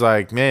he's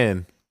like,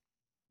 man,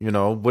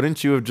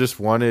 wouldn't you have just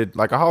wanted,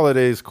 like, a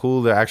holiday is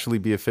cool to actually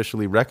be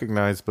officially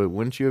recognized, but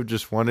wouldn't you have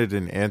just wanted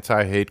an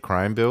anti-hate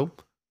crime bill?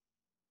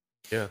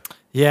 Yeah.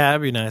 Yeah,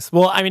 that'd be nice.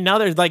 Well, I mean, now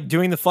they're like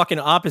doing the fucking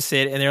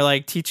opposite, and they're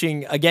like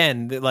teaching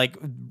again. That, like,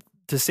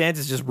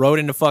 DeSantis just wrote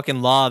into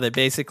fucking law that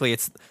basically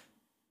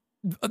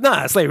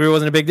slavery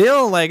wasn't a big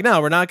deal. Like,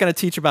 no, we're not going to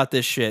teach about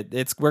this shit.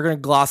 We're going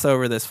to gloss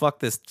over this. Fuck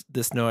this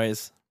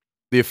noise.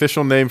 The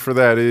official name for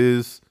that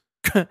is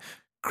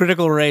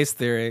critical race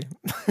theory.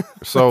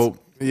 So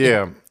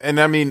yeah, and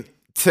I mean,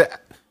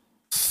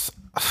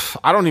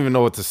 I don't even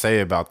know what to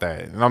say about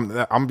that.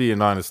 And I'm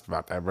being honest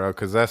about that, bro,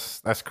 because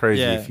that's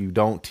crazy. Yeah. If you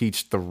don't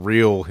teach the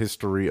real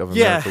history of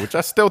America, which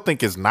I still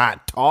think is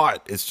not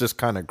taught, it's just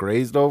kind of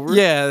grazed over.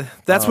 Yeah,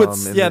 that's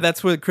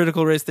that's what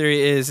critical race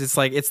theory is. It's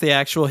like it's the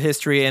actual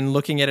history and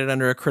looking at it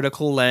under a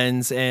critical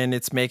lens, and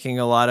it's making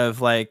a lot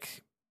of,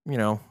 like,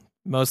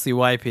 mostly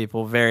white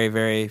people very,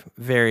 very,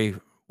 very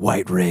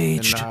white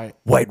rage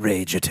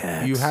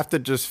attacks. You have to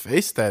just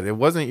face that. It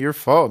wasn't your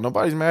fault.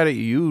 Nobody's mad at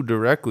you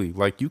directly.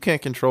 Like, you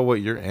can't control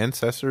what your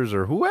ancestors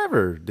or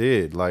whoever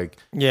did. Like,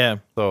 yeah.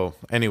 So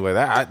anyway,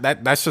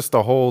 that's just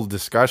the whole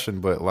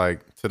discussion. But like,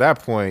 to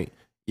that point,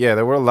 yeah,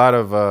 there were a lot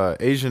of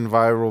Asian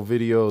viral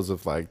videos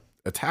of like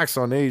attacks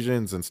on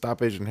Asians and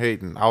Stop Asian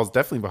Hate, and I was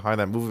definitely behind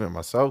that movement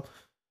myself.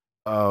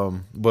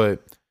 But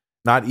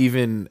not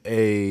even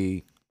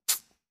the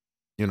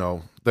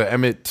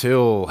Emmett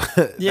Till,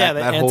 yeah,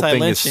 that whole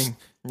thing anti-lynching.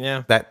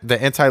 Yeah, that the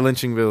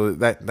anti-lynching bill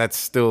that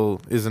still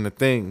isn't a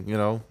thing.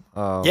 Yeah,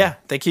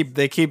 they keep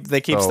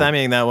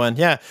stemming that one.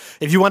 Yeah,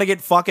 if you want to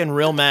get fucking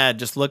real mad,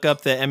 just look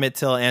up the Emmett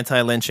Till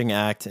Anti-Lynching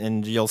Act,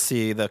 and you'll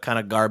see the kind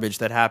of garbage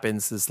that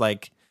happens. Is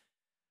like,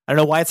 I don't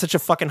know why it's such a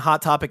fucking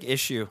hot topic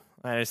issue.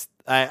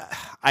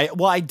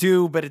 I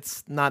do, but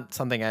it's not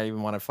something I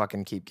even want to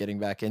fucking keep getting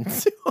back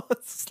into.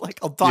 It's like,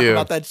 I'll talk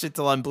about that shit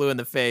till I'm blue in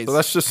the face. So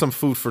that's just some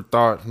food for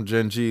thought from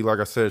Gen G. Like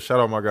I said, shout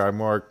out my guy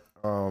Mark.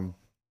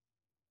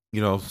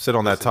 Sit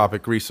on that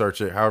topic, research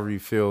it, however you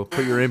feel.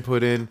 Put your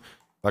input in.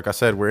 Like I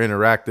said, we're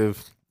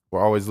interactive. We're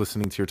always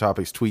listening to your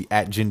topics. Tweet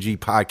at Gen G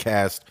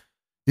Podcast.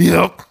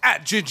 Yep.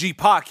 At Gen G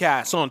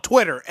Podcast on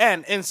Twitter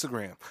and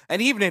Instagram.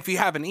 And even if you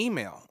have an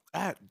email,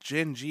 at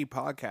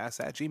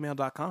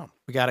gengpodcast@gmail.com.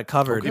 We got it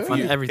covered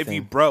on everything. If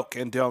you broke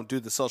and don't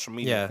do the social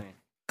media thing.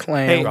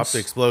 Claims. Drop the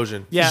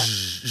explosion. Yeah.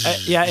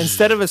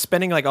 Instead of us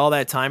spending like all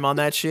that time on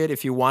that shit,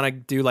 if you want to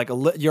do like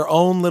your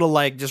own little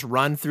like just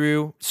run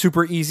through,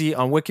 super easy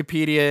on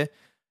Wikipedia,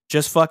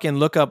 just fucking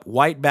look up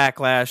white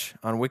backlash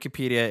on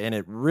Wikipedia, and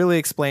it really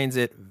explains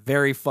it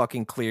very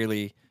fucking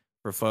clearly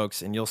for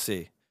folks, and you'll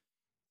see.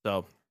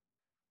 So,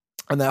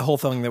 and that whole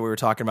thing that we were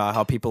talking about,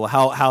 how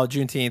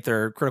Juneteenth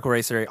or critical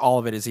race theory, all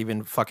of it is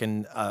even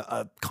fucking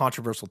a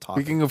controversial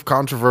topic. Speaking of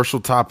controversial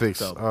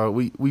topics,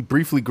 we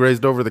briefly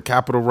grazed over the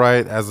Capitol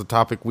riot as a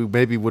topic we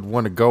maybe would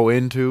want to go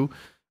into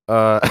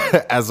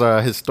as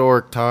a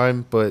historic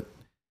time, but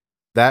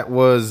that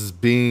was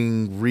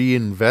being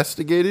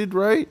reinvestigated,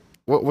 right?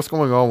 What's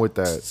going on with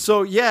that?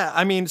 So yeah,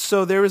 I mean,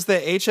 so there was the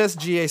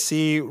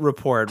HSGAC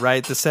report,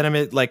 right? The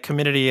Senate like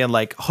committee and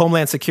like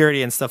Homeland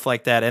Security and stuff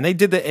like that, and they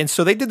did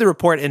the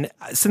report. And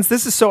since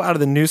this is so out of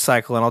the news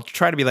cycle, and I'll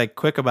try to be like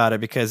quick about it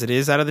because it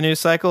is out of the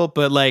news cycle,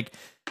 but like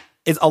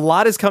a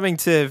lot is coming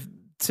to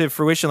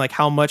fruition, like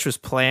how much was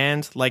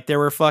planned. Like there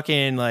were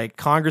fucking like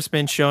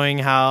congressmen showing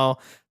how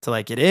to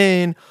like get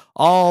in,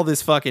 all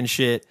this fucking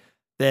shit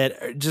and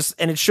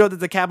it showed that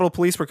the Capitol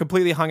Police were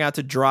completely hung out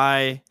to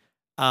dry.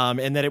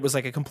 And that it was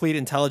like a complete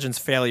intelligence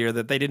failure,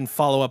 that they didn't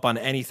follow up on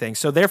anything.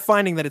 So they're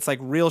finding that it's like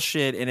real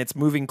shit, and it's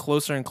moving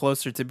closer and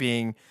closer to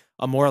being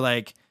a more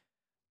like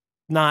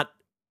not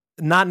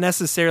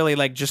necessarily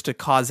like just a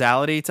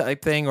causality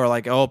type thing, or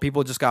like, oh,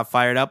 people just got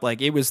fired up. Like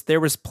there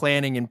was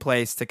planning in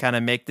place to kind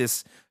of make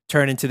this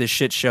turn into the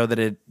shit show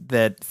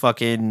that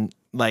fucking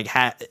like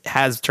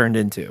has turned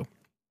into.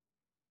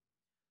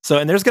 So,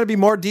 and there's going to be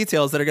more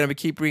details that are going to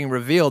keep being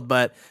revealed,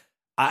 but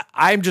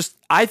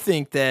I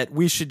think that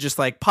we should just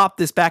like pop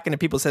this back into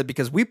people's head,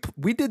 because we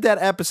did that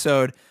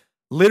episode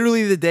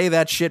literally the day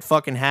that shit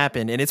fucking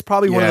happened, and it's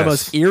probably one of the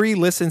most eerie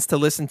listens to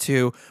listen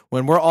to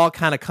when we're all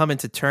kind of coming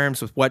to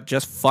terms with what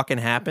just fucking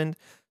happened.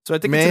 So I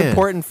think it's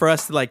important for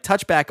us to like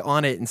touch back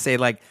on it and say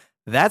like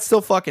that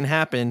still fucking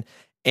happened,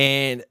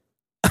 and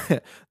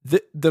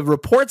the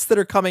reports that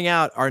are coming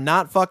out are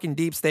not fucking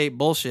deep state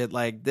bullshit.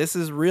 Like this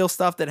is real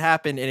stuff that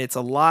happened, and it's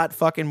a lot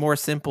fucking more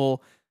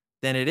simple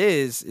than it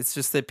is. It's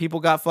just that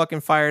people got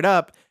fucking fired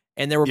up,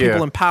 and there were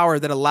people in power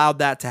that allowed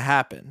that to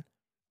happen.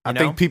 I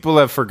think people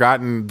have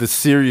forgotten the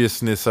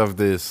seriousness of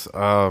this.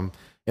 And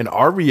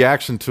our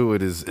reaction to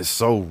it is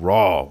so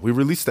raw. We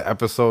released the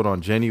episode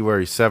on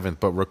January 7th,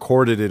 but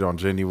recorded it on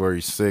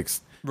January 6th.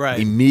 Right.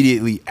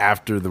 immediately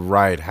after the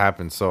riot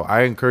happened. So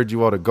I encourage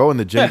you all to go in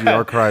the Gen V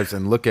archives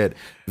and look at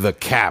the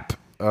cap.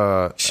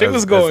 Shit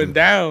was going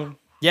down.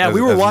 Yeah, As-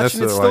 we were as watching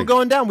it Nessa, still like-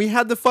 going down. We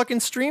had the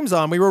fucking streams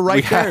on. We were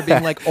right there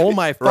being like, oh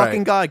my fucking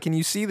Right. God, can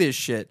you see this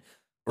shit?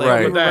 Like, Right.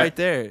 we were That- right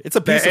there. It's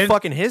a piece that of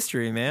fucking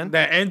history, man.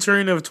 That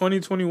entering of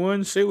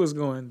 2021 shit was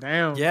going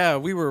down. Yeah,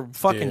 we were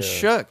fucking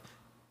shook.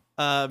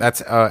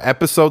 That's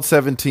episode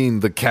 17,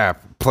 the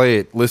cap. Play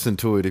it, listen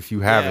to it if you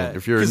haven't. Yeah,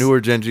 If you're a 'cause- newer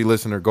Gen G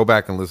listener, go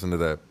back and listen to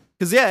that.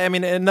 Because yeah, I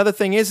mean, another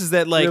thing is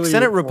that like Really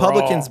Senate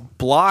Republicans raw.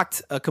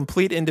 blocked a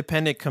complete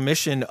independent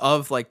commission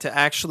of like to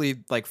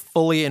actually like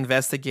fully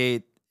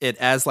investigate it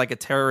as like a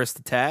terrorist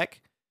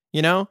attack,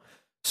 you know.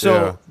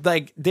 So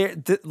like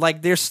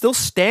they're still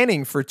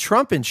standing for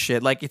Trump and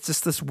shit. Like it's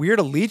just this weird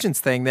allegiance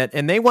thing that,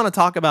 and they want to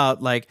talk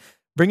about like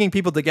bringing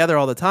people together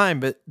all the time,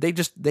 but they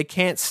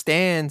can't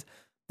stand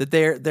that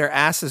their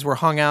asses were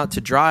hung out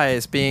to dry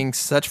as being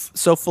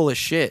so full of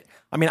shit.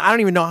 I mean, I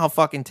don't even know how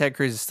fucking Ted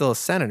Cruz is still a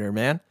senator,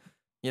 man.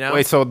 You know?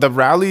 Wait, so the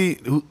rally,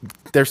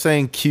 they're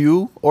saying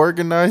Q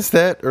organized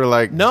that? Or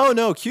like.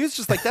 No, Q's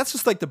just like, that's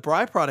just like the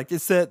byproduct.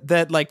 It's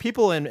that like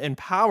people in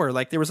power,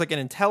 like there was like an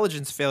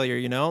intelligence failure,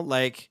 you know,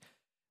 like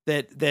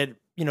that,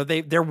 you know,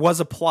 there was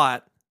a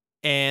plot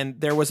and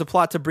there was a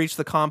plot to breach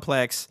the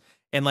complex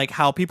and like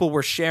how people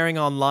were sharing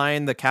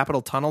online the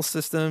Capitol tunnel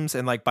systems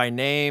and like by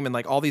name and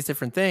like all these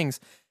different things.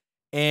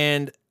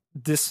 And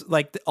this,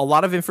 like a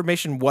lot of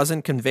information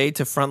wasn't conveyed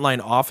to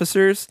frontline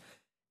officers.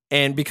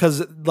 And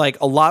because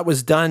like a lot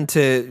was done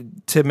to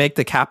make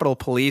the Capitol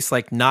Police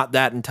like not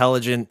that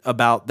intelligent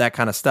about that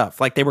kind of stuff.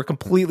 Like they were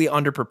completely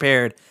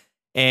underprepared,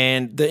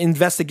 and the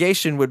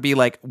investigation would be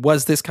like,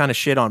 was this kind of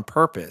shit on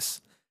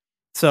purpose?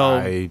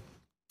 So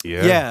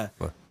yeah.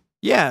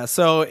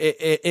 So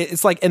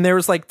it's like, and there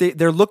was like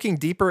they're looking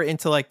deeper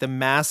into like the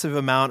massive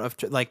amount of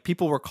like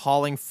people were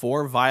calling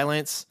for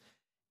violence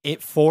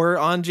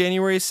on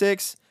January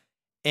 6th,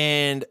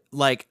 and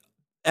like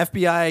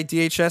FBI,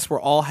 DHS were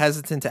all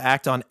hesitant to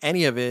act on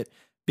any of it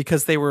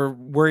because they were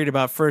worried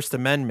about First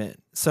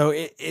Amendment. So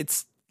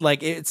it's like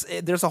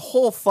there's a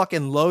whole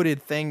fucking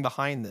loaded thing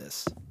behind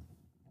this,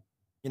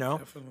 you know?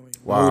 Definitely.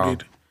 Wow.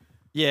 Loaded.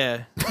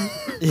 Yeah,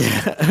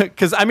 yeah.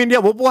 Because I mean, yeah,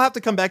 we'll have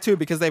to come back to it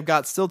because they've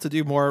got still to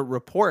do more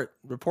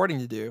reporting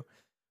to do.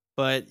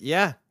 But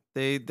yeah,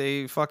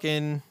 they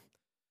fucking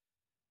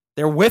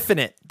they're whiffing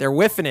it. They're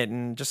whiffing it,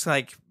 and just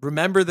like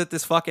remember that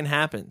this fucking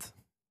happened,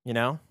 you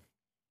know?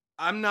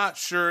 I'm not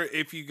sure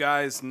if you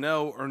guys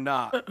know or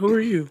not, Who are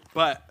you?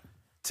 but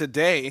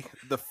today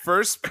the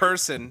first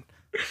person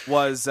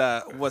was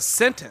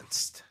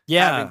sentenced.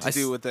 Yeah, having to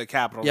do with the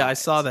Capitol. Yeah, I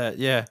riots. saw that.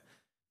 Yeah.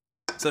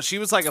 So she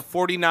was like a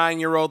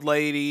 49-year-old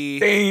lady.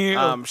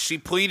 Damn. She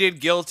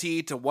pleaded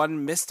guilty to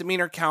one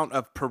misdemeanor count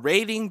of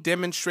parading,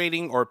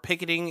 demonstrating, or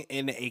picketing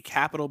in a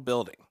Capitol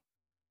building,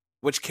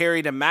 which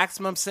carried a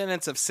maximum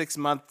sentence of 6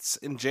 months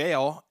in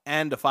jail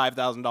and a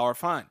 $5,000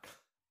 fine.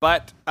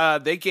 But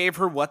they gave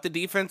her what the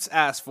defense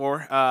asked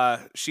for.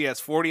 She has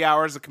 40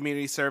 hours of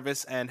community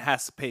service and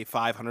has to pay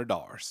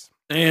 $500.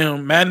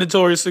 Damn.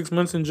 Mandatory 6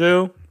 months in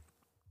jail.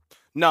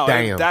 No,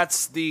 Damn.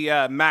 that's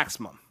the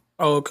maximum.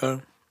 Oh,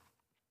 okay.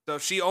 So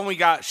she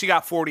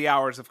got 40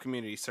 hours of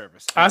community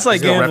service. That's like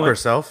She's gonna getting rep like,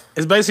 herself.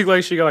 it's basically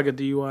like she got like a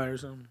DUI or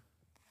something.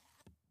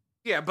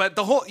 Yeah, but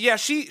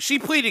she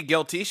pleaded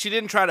guilty. She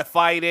didn't try to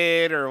fight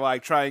it or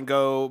like try and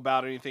go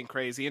about anything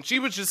crazy. And she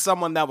was just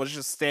someone that was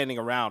just standing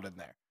around in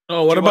there.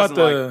 Oh, what She about wasn't,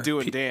 the like,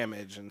 doing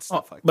damage and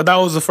stuff like that? But that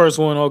was the first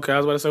one. Okay, I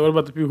was about to say, what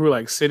about the people who are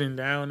like sitting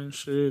down and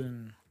shit?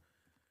 And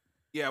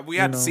Yeah, we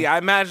had to know. see. I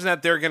imagine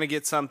that they're gonna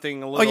get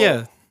something a little,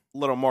 yeah.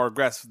 little more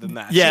aggressive than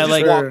that. Yeah, she just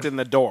like- walked in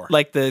the door.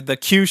 Like the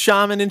Q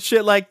shaman and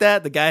shit like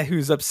that. The guy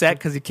who's upset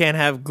because he can't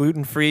have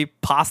gluten-free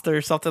pasta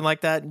or something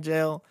like that in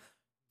jail.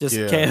 Just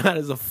Yeah. came out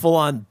as a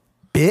full-on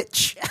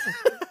bitch.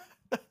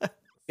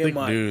 Thick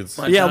dudes.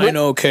 Yeah, I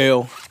know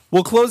Kale.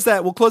 We'll close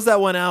that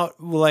one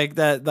out like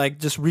that, like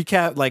just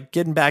recap, like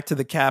getting back to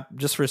the cap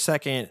just for a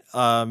second,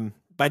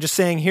 by just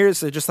saying,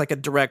 here's just like a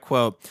direct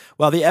quote.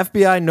 While the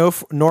FBI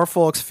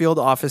Norfolk's field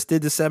office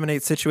did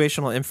disseminate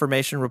situational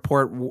information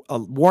report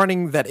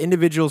warning that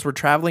individuals were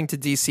traveling to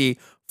DC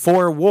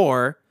for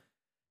war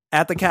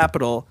at the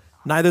Capitol,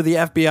 neither the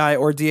FBI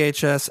or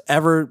DHS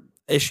ever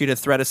issued a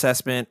threat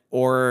assessment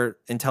or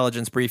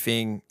intelligence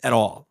briefing at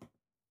all.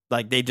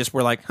 Like they just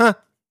were like, huh,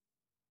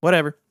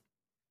 whatever.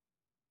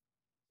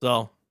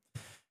 So,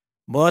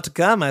 more to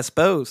come, I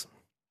suppose.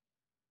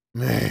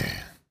 Man.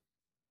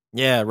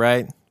 Yeah,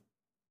 right.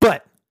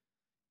 But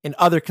in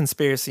other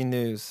conspiracy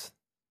news,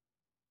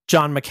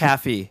 John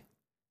McAfee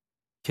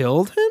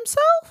killed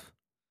himself?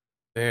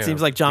 Damn.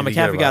 Seems like John Did he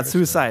get a McAfee got virus?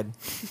 suicide.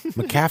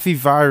 McAfee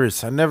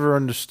virus. I never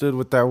understood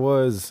what that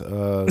was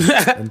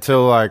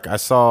until like I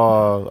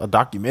saw a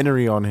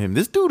documentary on him.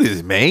 This dude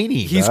is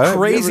many. He's dog.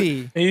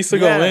 crazy. He used to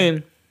Yeah. go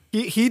in.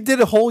 He did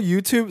a whole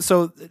YouTube.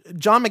 So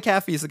John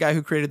McAfee is the guy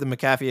who created the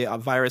McAfee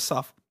virus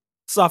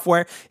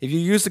software. If you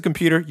use the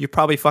computer, you've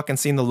probably fucking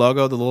seen the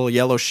logo, the little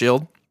yellow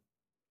shield.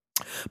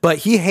 But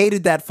he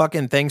hated that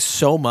fucking thing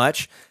so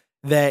much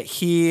that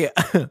he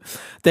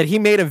that he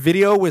made a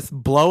video with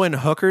blowing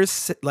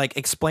hookers, like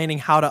explaining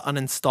how to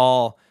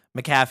uninstall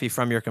McAfee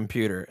from your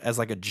computer as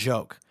like a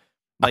joke.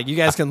 Like you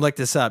guys can look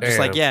this up. Just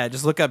like, Damn.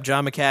 just look up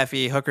John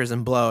McAfee hookers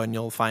and blow and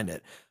you'll find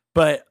it.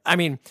 But I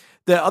mean,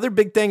 the other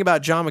big thing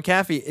about John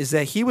McAfee is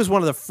that he was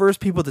one of the first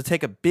people to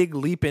take a big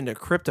leap into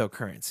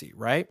cryptocurrency,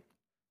 right?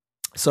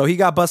 So he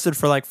got busted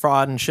for like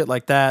fraud and shit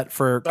like that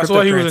for That's cryptocurrency.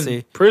 why he was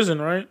in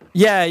prison, right?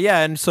 Yeah,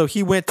 and so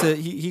he went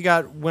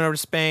over to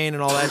Spain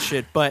and all that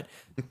shit. But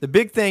the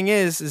big thing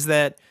is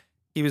that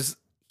he's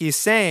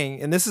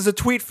saying, and this is a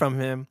tweet from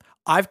him,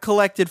 I've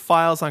collected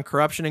files on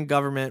corruption in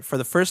government. For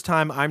the first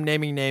time, I'm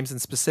naming names and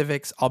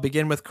specifics. I'll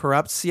begin with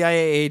corrupt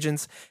CIA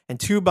agents and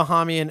 2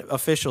 Bahamian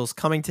officials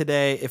coming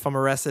today. If I'm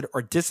arrested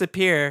or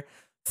disappear,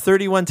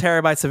 31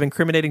 terabytes of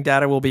incriminating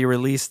data will be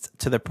released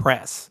to the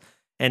press.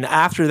 And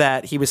after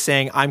that, he was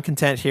saying, I'm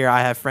content here.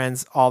 I have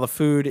friends. All the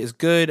food is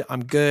good.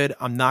 I'm good.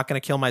 I'm not going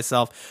to kill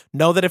myself.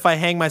 Know that if I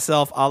hang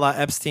myself a la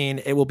Epstein,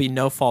 it will be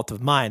no fault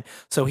of mine.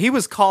 So he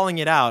was calling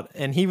it out,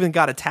 and he even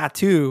got a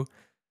tattoo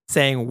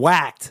saying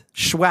whacked,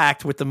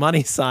 schwacked with the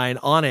money sign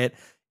on it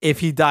if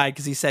he died,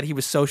 because he said he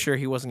was so sure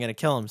he wasn't going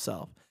to kill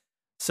himself.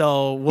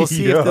 So we'll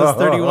see if those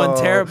 31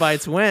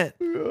 terabytes went.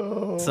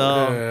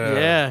 So,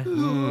 yeah.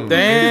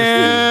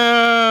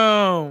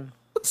 Damn.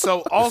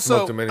 So also,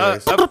 Smoked him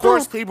anyways. of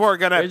course, people are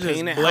gonna They just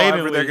paint it however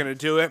blatantly- they're gonna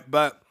do it.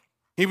 But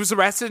he was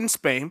arrested in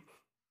Spain,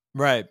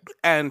 Right.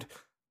 and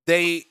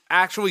they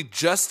actually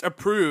just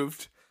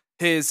approved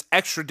his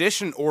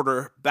extradition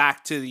order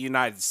back to the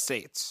United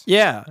States.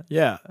 Yeah.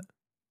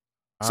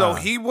 So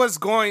he was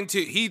going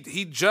to. He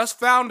just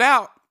found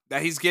out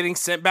that he's getting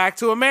sent back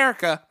to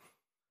America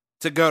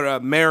to go to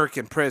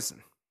American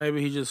prison.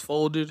 Maybe he just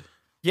folded.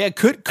 Yeah,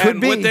 could And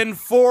be. within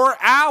 4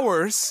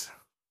 hours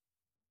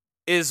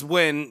is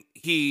when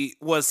he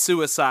was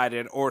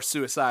suicided or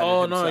suicided.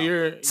 Oh himself. no,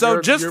 you're So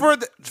you're- just you're-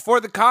 for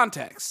the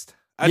context,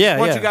 I Yeah, just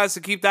want yeah. you guys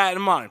to keep that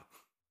in mind.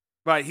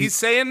 Right, he's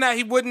saying that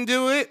he wouldn't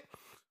do it,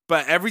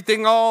 but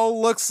everything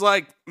all looks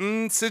like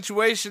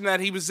situation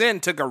that he was in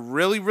took a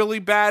really, really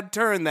bad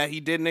turn that he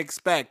didn't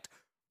expect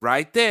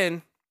right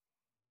then.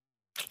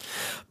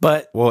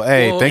 But Well,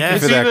 hey, Well, thank yeah, you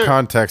for it's that either-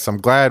 context. I'm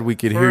glad we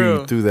could For hear real.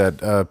 you through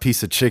that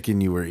piece of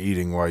chicken you were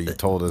eating while you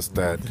told us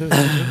that.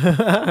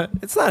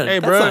 it's not, Hey,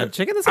 that's bro. not a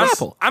chicken, it's an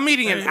apple. I'm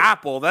eating an Hey,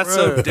 apple. That's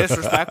so bro.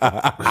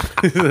 disrespectful.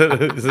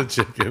 It's a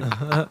chicken.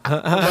 I'm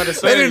about to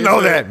say, They didn't know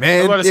it's a- that, man.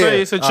 I'm about to say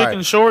Yeah. it's a All chicken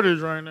right. shortage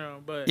right now,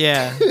 but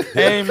Yeah.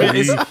 hey man,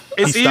 it's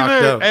He stocked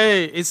either up.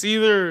 it's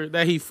either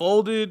that he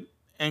folded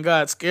and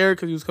got scared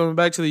because he was coming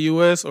back to the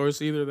U.S., or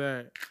it's either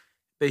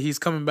that he's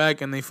coming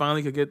back and they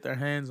finally could get their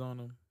hands on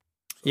him.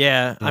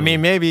 Yeah, I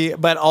mean, maybe,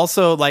 but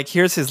also, like,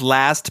 here's his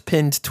last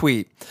pinned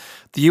tweet.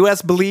 The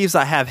U.S. believes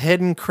I have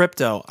hidden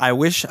crypto. I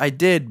wish I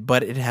did,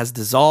 but it has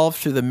dissolved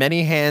through the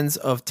many hands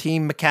of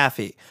Team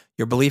McAfee.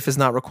 Your belief is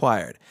not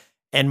required.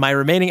 And my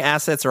remaining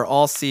assets are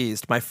all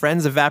seized. My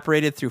friends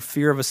evaporated through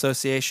fear of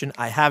association.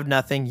 I have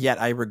nothing,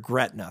 yet I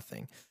regret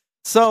nothing.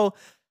 So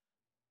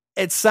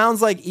it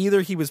sounds like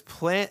either he was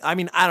playing. I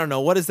mean, I don't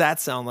know. What does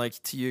that sound like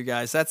to you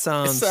guys? That It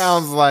sounds.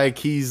 sounds like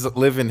he's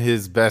living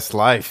his best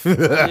life.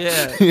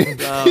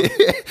 Yeah.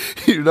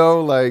 You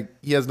know, like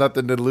he has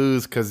nothing to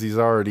lose because he's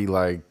already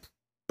like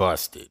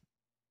busted.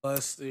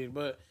 Busted,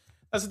 but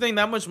that's the thing.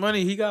 That much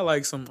money, he got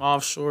like some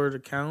offshore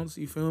accounts.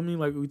 You feel me?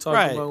 Like we talked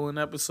Right. about one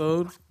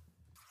episode.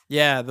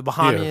 Yeah, the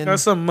Bahamian. Got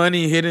some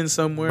money hidden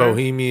somewhere.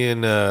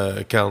 Bohemian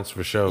accounts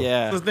for sure.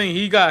 Yeah. That's the thing.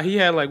 He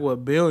had like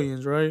what,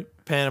 billions, right?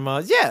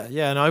 Panama.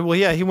 Yeah. No, well,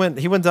 yeah, he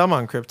went dumb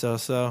on crypto,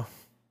 so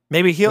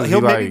maybe he'll Was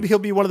he maybe like- he'll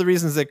be one of the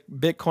reasons that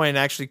Bitcoin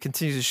actually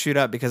continues to shoot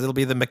up, because it'll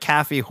be the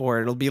McAfee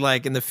horde. It'll be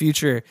like in the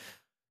future,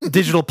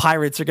 digital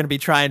pirates are going to be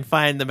trying to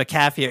find the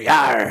McAfee.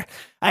 Yar,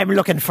 I'm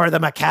looking for the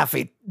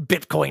McAfee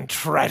Bitcoin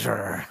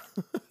treasure.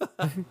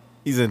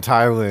 He's in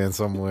Thailand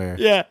somewhere.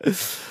 Yeah,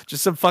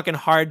 just some fucking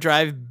hard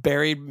drive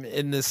buried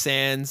in the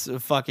sands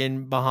of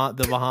fucking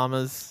the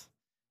Bahamas.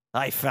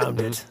 I found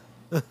it.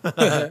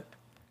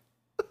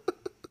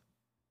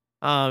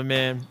 Oh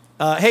man.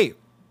 Hey,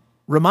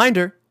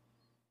 reminder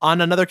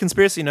on another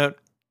conspiracy note,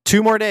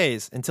 2 more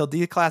days until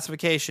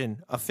declassification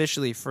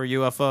officially for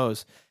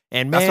UFOs.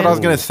 And man, That's what I was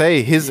gonna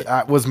say. His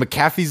was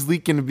McAfee's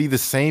leak gonna be the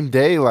same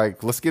day?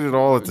 Like, let's get it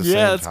all at the same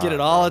time. yeah, let's get it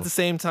all bro. at the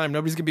same time.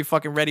 Nobody's gonna be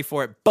fucking ready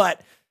for it. But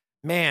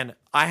man,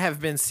 I have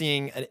been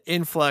seeing an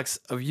influx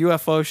of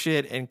UFO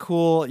shit and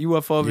cool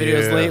UFO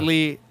videos Yeah.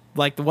 lately.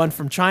 Like the one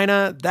from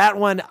China. That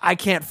one, I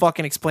can't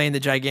fucking explain the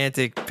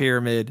gigantic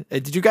pyramid.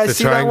 Did you guys The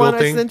see that triangle one I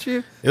thing? sent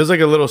you? It was like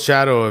a little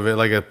shadow of it,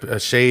 like a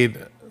shade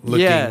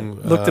looking. Yeah,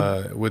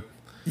 looked with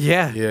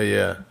Yeah.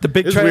 yeah. The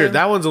big It's triangle. weird.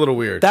 That one's a little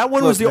weird. That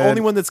one was the Look, man.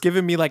 only one that's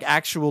given me like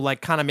actual,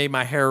 like, kind of made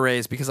my hair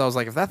raise, because I was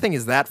like, if that thing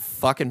is that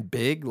fucking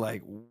big,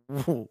 like,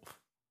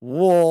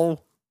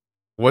 whoa.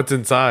 What's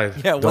inside?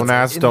 Yeah, Don't what's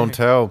ask, in don't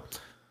there?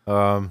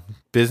 tell.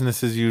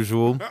 Business as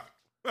usual.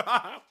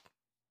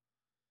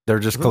 They're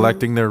just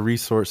collecting their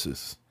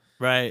resources.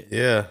 Right.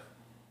 Yeah.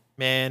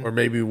 man. Or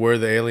maybe we're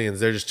the aliens.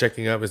 They're just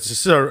checking up. It's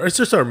just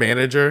our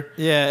manager.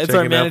 Yeah, it's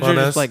our checking up manager on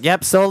just us. like,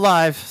 yep, still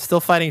alive, still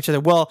fighting each other.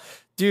 Well,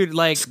 dude,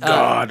 like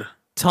God.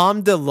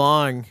 Tom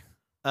DeLonge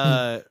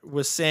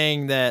was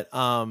saying that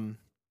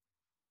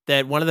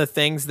that one of the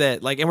things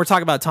that like, and we're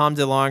talking about Tom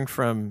DeLonge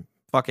from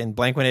fucking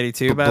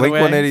Blink-182, by the way.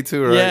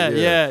 Blink-182, right?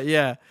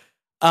 Yeah.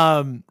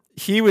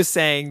 He was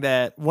saying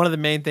that one of the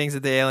main things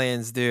that the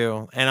aliens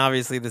do, and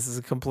obviously this is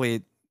a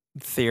complete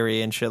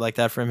theory and shit like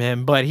that from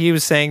him, but he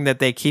was saying that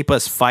they keep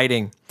us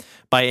fighting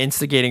by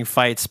instigating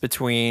fights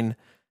between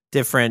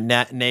different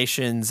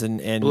nations and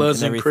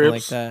Bloods and and everything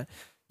Crips. like that.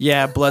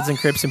 Yeah, Bloods and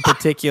Crips in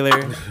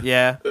particular.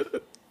 Yeah.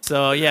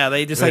 So yeah,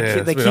 they just like Man,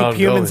 it's they been keep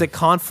humans ongoing. at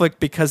conflict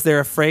because they're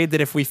afraid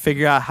that if we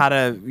figure out how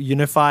to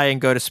unify and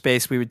go to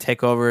space, we would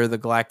take over the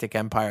galactic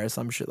empire or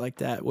some shit like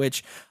that.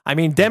 Which I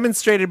mean,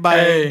 demonstrated by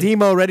Hey.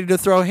 Demo ready to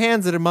throw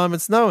hands at a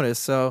moment's notice.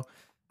 So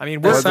I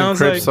mean, we're That Bloods and sounds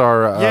Crips like-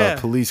 are Yeah.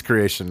 police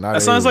creation. Not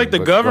That sounds alien, like the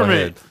but go government.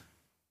 ahead.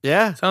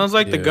 yeah. Sounds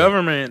like the Yeah.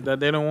 government that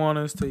they don't want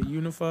us to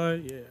unify.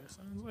 Yeah,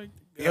 sounds like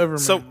the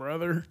government, so-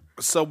 brother.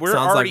 So we're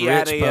Sounds already like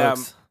at rich a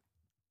folks.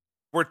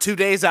 we're 2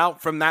 days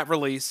out from that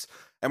release,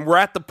 and we're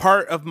at the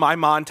part of my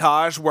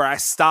montage where I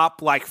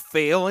stop like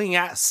failing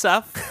at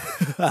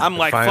stuff. I'm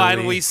like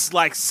Finally. finally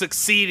like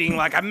succeeding,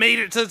 like I made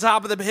it to the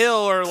top of the hill,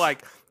 or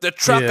like the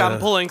truck Yeah. I'm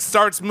pulling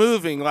starts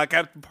moving, like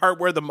at the part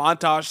where the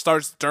montage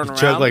starts to turn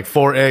Chug around. like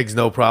 4 eggs,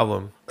 no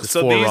problem. Just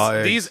so 4 raw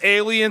eggs. these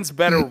aliens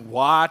better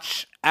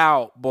watch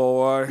out,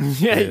 boy.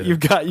 Yeah, you've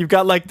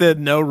got like the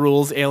no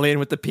rules alien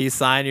with the peace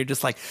sign. You're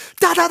just like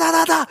da da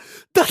da da da.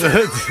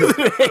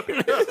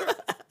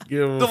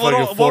 Give 'em a The fucking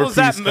little what was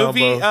that 4-piece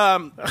movie?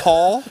 combo.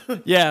 Paul.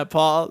 Yeah,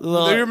 Paul.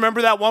 Do you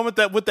remember that one with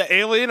the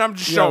alien? I'm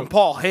just showing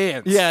Paul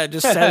hands. Yeah,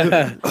 just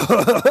Seth,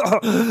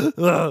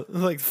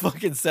 like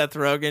fucking Seth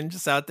Rogen,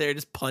 just out there,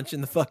 just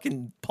punching the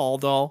fucking Paul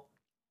doll.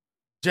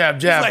 Jab,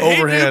 He's jab, like, hey,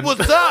 overhand. dude,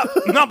 what's up?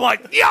 And I'm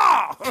like,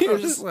 yeah. You're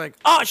just like,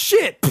 oh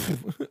shit,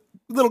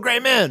 little gray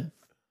man.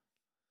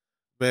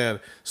 Man,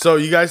 so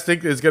you guys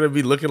think it's gonna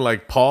be looking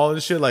like Paul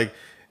and shit? Like,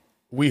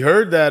 we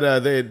heard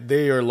that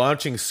they are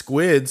launching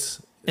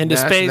squids Into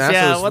space,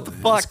 yeah, NASA's what the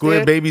fuck, squid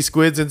dude? baby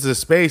squids into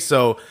space.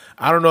 So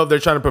I don't know if they're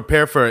trying to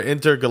prepare for an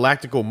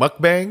intergalactical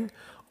mukbang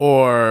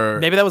or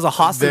Maybe that was a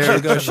hostage They're-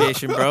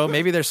 negotiation, bro.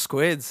 Maybe they're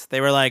squids. They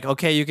were like,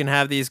 okay, you can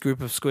have these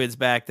group of squids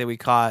back that we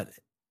caught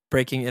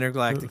breaking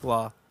intergalactic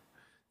law.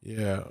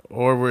 yeah,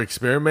 or we're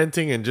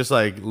experimenting and just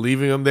like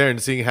leaving them there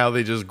and seeing how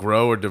they just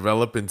grow or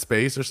develop in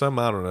space or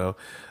something. I don't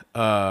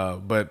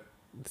know, but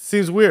it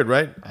seems weird,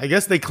 right? I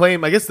guess they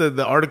claim. I guess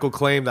the article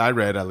claimed I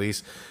read at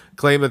least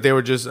claimed that they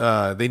were just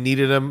they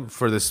needed them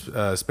for this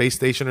space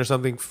station or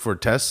something for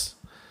tests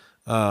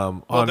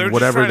on They're just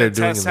whatever trying they're to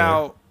doing. test in there.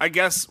 how, I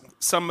guess,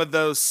 some of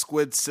those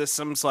squid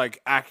systems like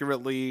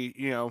accurately,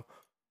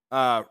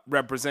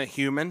 represent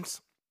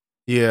humans.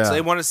 Yeah, So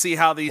they want to see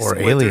how these Or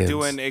squids aliens. are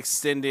doing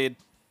extended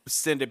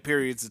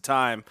periods of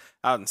time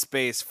out in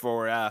space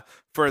for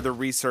further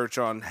research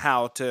on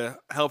how to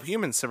help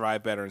humans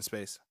survive better in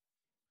space.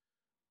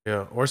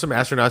 yeah. Or some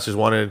astronauts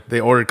just they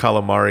ordered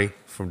calamari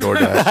from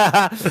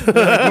DoorDash.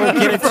 We'll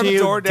get it From to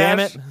you, DoorDash. damn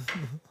it.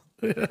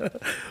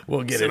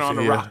 We'll get Sit it on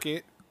to a you.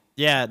 rocket.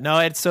 Yeah, no,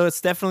 it's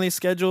definitely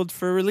scheduled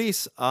for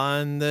release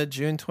on the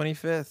June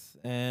 25th.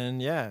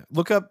 And yeah,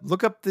 look up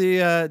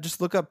the just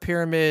look up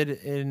Pyramid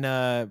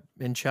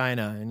in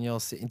China and you'll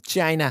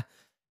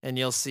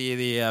see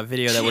the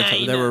video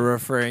that we're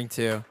referring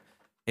to.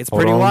 It's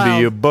Hold pretty on wild.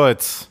 to your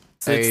butts.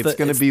 Hey, It's it's, the-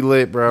 gonna it's- be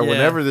lit, bro. yeah.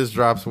 Whenever this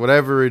drops,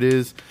 whatever it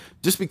is,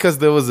 just because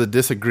there was a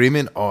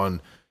disagreement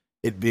on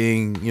it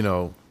being,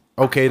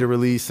 okay to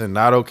release and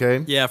not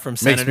okay, Yeah, from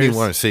makes senators. me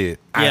want to see it.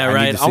 Yeah, I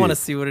right. need to I want to it.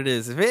 see what it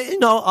is. If it,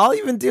 I'll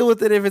even deal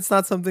with it if it's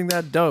not something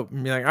that dope.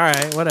 And be like, all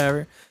right,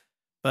 whatever.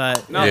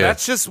 But No, Yeah.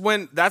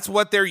 that's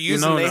what they're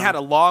using. know They now. had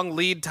a long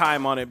lead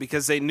time on it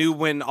because they knew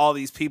when all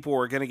these people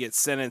were going to get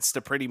sentenced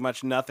to pretty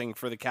much nothing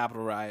for the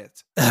Capitol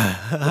riots.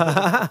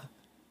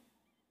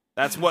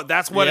 That's what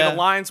Yeah. it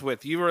aligns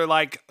with. You were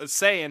like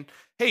saying,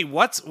 "Hey,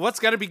 what's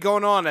going to be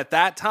going on at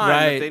that time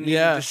Right, that they need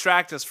yeah. to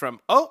distract us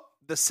from?" Oh,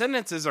 the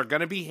sentences are going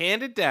to be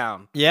handed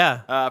down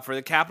yeah. for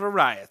the Capitol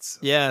riots.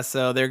 Yeah,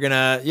 so they're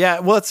gonna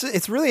well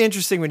it's really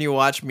interesting when you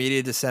watch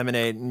media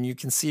disseminate and you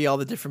can see all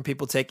the different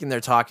people taking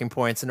their talking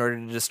points in order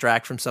to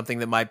distract from something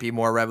that might be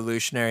more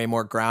revolutionary,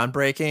 more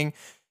groundbreaking.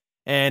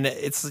 And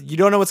you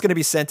don't know what's gonna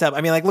be sent up. I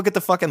mean, like look at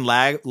the fucking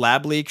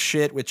lab leak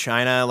shit with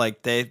China.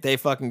 Like they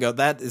fucking go,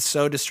 that is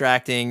so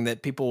distracting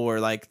that people were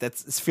like, it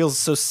feels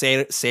so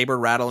saber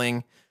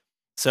rattling.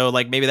 So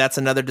like maybe that's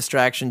another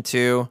distraction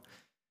too.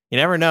 You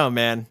never know,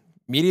 man.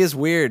 Media's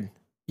weird.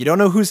 You don't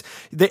know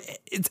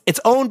it's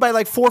owned by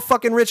like 4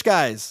 fucking rich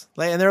guys.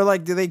 Like, and they're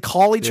like, do they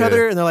call each Yeah.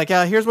 other? And they're like,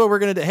 here's what we're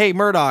going to do. Hey,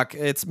 Murdoch,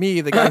 it's me,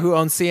 the guy who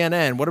owns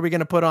CNN. What are we going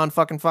to put on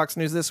fucking Fox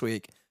News this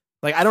week?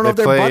 Like, I don't know if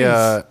they're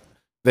buddies.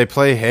 They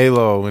play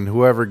Halo, and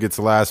whoever gets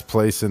last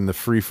place in the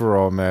free for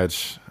all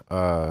match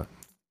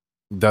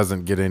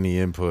doesn't get any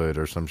input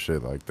or some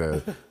shit like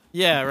that.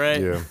 Yeah, right.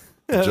 Yeah,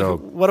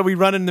 joke. What are we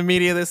running the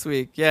media this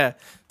week? Yeah.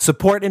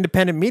 Support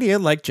independent media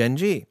like Gen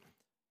G.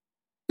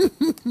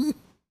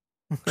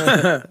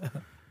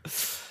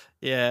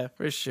 Yeah,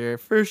 for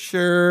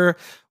sure.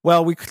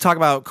 Well, we could talk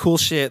about cool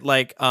shit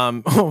like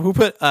who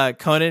put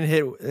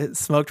Conan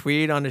smoked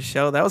weed on the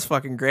show. That was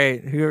fucking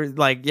great. Who were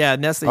like, yeah,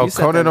 Nesta, you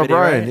said Conan that video,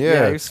 O'Brien, right?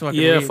 yeah. he was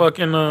smoking Yeah, weed.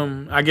 fucking.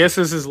 I guess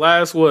this is his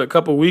last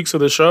couple weeks of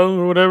the show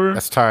or whatever.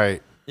 That's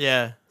tight.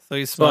 Yeah, so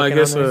he's So I smoking.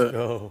 guess on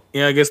there. Oh.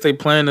 yeah, I guess they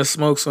plan to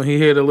smoke. So he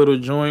hit a little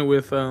joint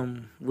with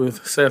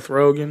Seth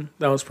Rogen.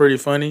 That was pretty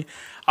funny.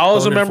 I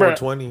always Conan remember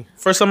 420.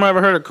 first time I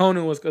ever heard of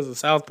Conan was because of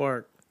South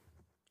Park,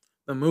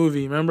 the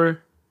movie.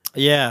 Remember?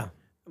 Yeah.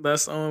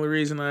 That's the only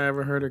reason I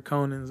ever heard of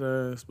Conan's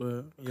ass.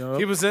 But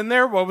He was in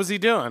there. What was he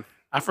doing?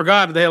 I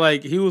forgot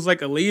that he was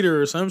like a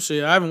leader or some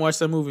shit. I haven't watched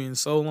that movie in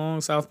so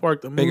long. South Park,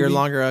 the movie. Bigger,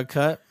 longer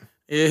uncut.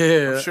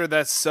 Yeah, I'm sure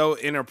that's so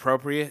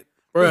inappropriate.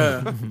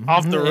 bruh,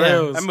 off the Yeah.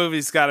 rails. That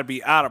movie's got to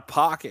be out of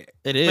pocket.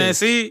 It is. Man,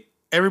 see,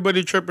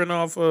 everybody tripping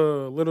off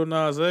Little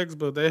Nas X,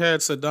 but they had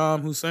Saddam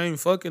Hussein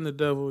fucking the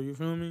devil. You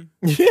feel me?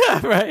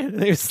 Yeah, right.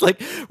 It was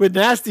like with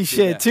nasty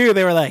shit too.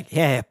 They were like,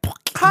 "Yeah,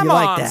 Come you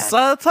on, like that?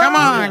 son. Come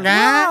on,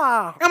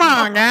 guy. Come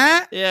on,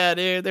 guy. Yeah,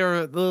 dude. They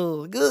were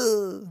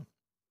good.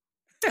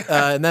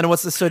 And then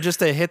so just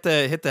to hit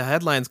the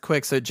headlines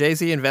quick. So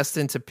Jay-Z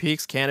invested into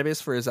Peaks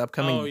Cannabis for his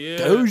upcoming Oh, yeah.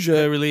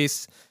 Doja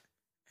release.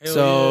 Hell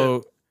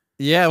So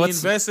yeah, he what's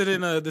invested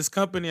in this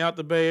company out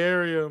the Bay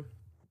Area.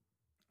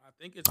 I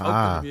think it's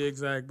Oakland to be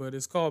exact, but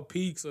it's called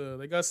Peaks.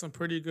 They got some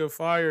pretty good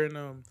fire,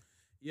 and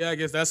yeah, I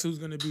guess that's who's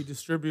gonna be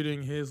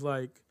distributing his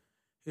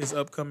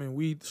upcoming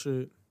weed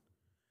shit.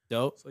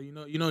 dope? So you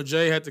know,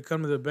 Jay had to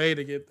come to the Bay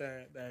to get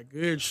that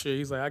good shit.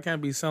 He's like, I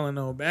can't be selling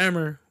no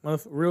Bammer.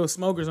 Real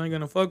smokers ain't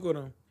gonna fuck with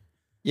him.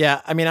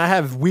 Yeah, I mean, I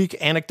have weak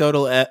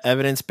anecdotal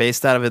evidence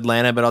based out of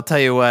Atlanta, but I'll tell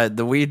you what,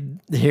 the weed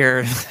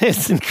here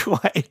isn't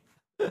quite.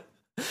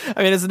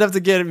 I mean, it's enough to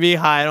get me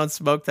high. I don't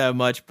smoke that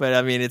much, but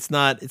I mean, it's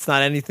not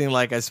anything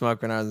like I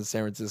smoked when I was in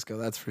San Francisco.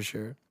 That's for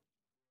sure.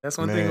 That's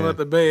one thing Man. about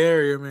the Bay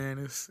Area, man.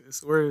 It's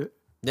where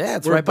Yeah,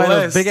 it's We're right by those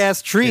blessed. big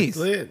ass trees. It's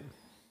lit.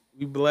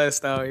 we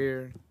blessed out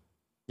here.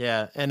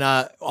 Yeah, and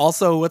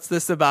also, what's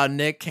this about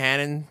Nick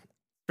Cannon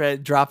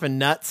dropping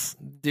nuts?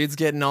 Dude's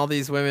getting all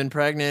these women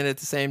pregnant at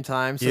the same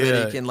time so that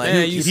Yeah. he can like.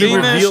 Yeah, you seen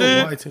that revealed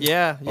shit? why, too.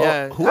 Yeah,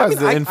 yeah. Who I has mean,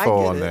 the I info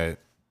get on it. that?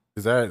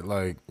 Is that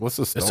like what's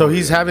the story? So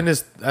he's having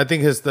I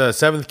think his the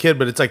 7th kid,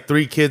 but it's like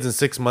 3 kids in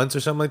 6 months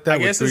or something like that I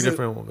with guess 3 it's a-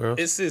 different girls.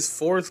 It's his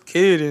 4th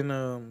kid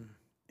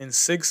in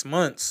 6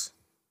 months.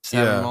 Just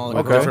have Yeah, them all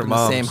with grow up different in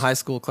the same moms. high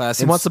school class.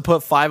 He It's- wants to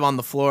put 5 on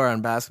the floor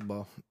on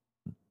basketball.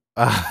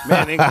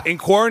 Man, in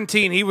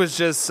quarantine, he was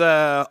just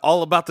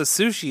all about the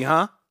sushi,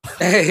 huh?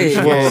 Hey,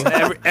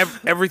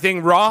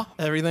 Everything raw.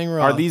 Everything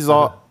wrong.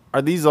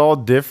 Are these all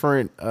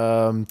different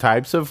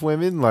types of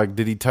women? Like,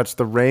 did he touch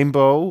the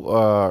rainbow,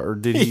 or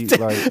did he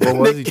like what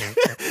was he?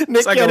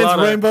 Nick like a Cannon's lot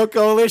of- Rainbow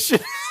Coalition.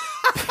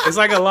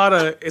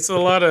 it's a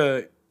lot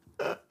of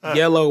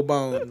yellow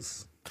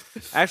bones.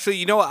 Actually,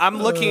 you know what? I'm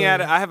looking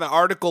at it. I have an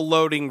article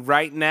loading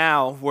right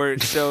now where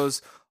it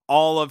shows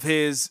all of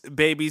his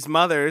baby's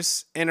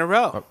mothers in a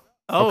row.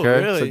 Oh,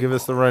 Okay, really? so give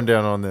us the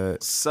rundown on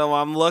that. So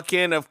I'm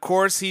looking. Of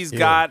course, he's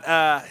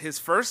got his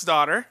first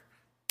daughter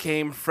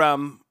came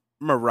from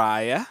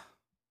Mariah.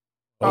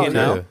 Oh, You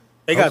know?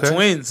 They got Okay.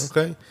 twins.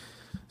 Okay.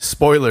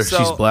 Spoiler, So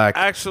she's black.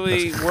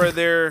 Actually, were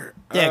there?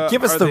 Yeah,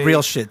 give us are the they-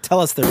 real shit. Tell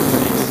us the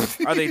real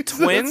shit. Are they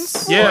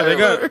twins? Yeah,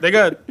 they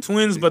got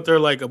twins, but they're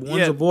like one's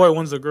Yeah. a boy,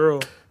 one's a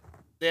girl.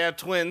 They have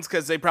twins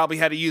because they probably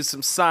had to use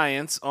some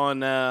science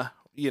on,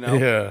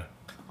 Yeah.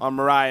 on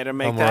Mariah to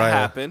make On that Mariah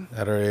happen.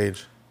 At her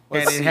age.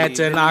 Let's And it had see.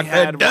 to Then knock he the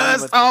had one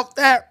dust with- off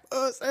that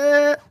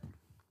pussy.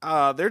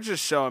 They're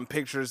just showing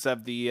pictures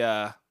of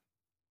the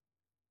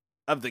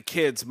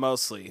kids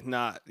mostly,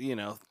 not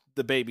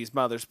the baby's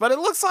mothers. But it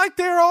looks like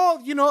they're all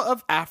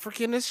of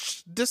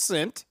Africanish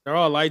descent. They're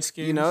all light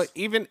skinned.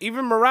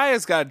 Even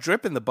Mariah's got a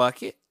drip in the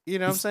bucket. You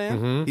know what I'm saying?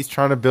 Mm-hmm. He's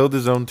trying to build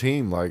his own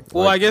team.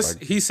 Well, I guess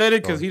he said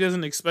it because he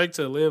doesn't expect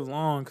to live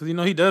long. Because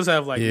he does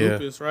have Yeah.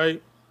 lupus,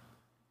 right?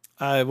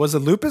 Was it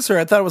lupus or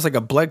I thought it was like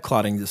a blood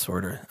clotting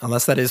disorder?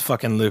 Unless that is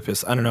fucking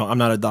lupus. I don't know. I'm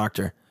not a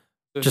doctor.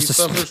 So Just he a-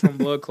 suffers from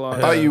blood clots.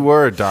 I thought you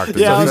were a doctor.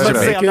 Yeah, I So was about to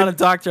he's say gonna- I'm not a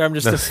doctor. I'm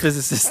just a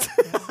physicist.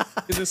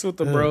 It's just with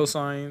the bro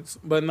science.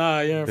 But nah,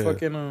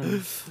 fucking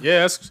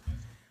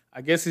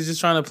I guess he's just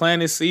trying to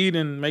plant his seed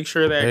and make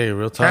sure that Hey,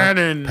 real talk.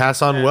 Cannon,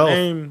 Pass on that wealth.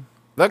 name-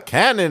 the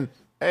cannon.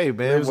 Hey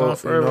man, Lives on well,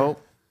 forever.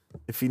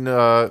 if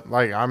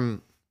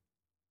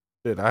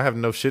I have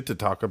no shit to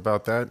talk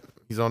about that.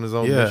 He's on his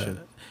own Yeah. mission.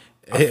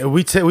 Hey,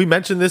 we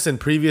mentioned this in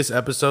previous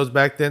episodes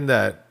back then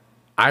that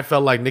I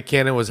felt like Nick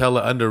Cannon was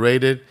hella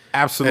underrated.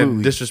 Absolutely.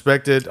 And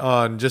disrespected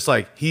on just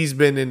like he's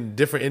been in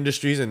different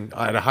industries and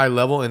at a high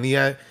level, and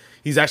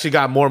he's actually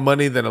got more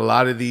money than a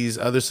lot of these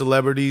other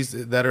celebrities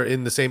that are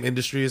in the same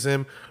industry as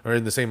him or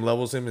in the same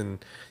level as him.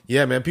 And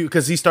yeah, man,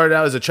 because he started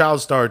out as a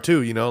child star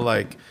too,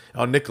 like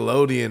on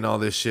Nickelodeon and all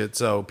this shit.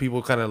 So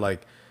people kind of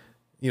like,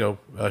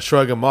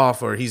 shrug him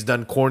off, or he's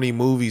done corny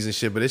movies and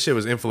shit. But this shit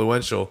was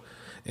influential,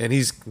 and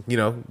he's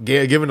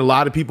given a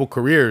lot of people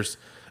careers.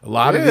 A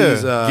lot of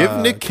these give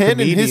Nick Cannon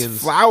his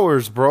comedians-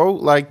 flowers, bro.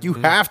 Like you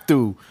have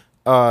to.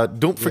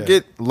 Don't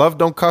forget, Love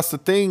Don't Cost a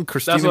Thing.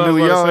 Christina That's what I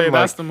was about to say. Milian.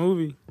 That's the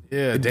movie.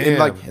 Yeah, And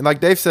damn.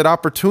 like Dave said,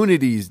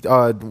 opportunities.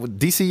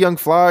 DC Young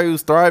Fly,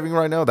 who's thriving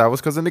right now, that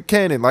was because of Nick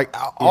Cannon. Like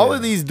all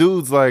of these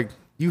dudes, like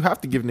you have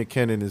to give Nick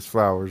Cannon his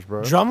flowers,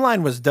 bro.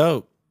 Drumline was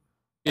dope.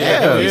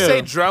 Yeah, if you yeah.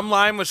 say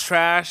Drumline was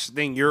trash,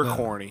 then you're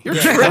corny.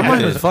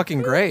 Drumline was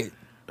fucking great.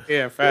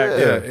 Yeah, fact.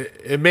 Yeah,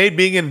 it made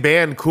being in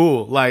band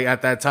cool. Like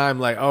at that time,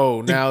 like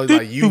now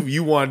like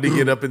you wanted to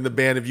get up in the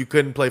band if you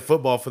couldn't play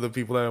football for the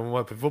people that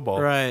want to play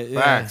football. Right.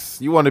 Yeah.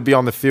 Facts. You want to be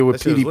on the field with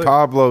That shit was Petey lit.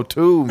 Pablo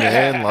too,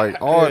 man.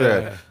 Like all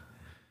that.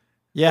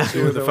 Yeah.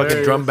 Doing the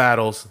fucking drum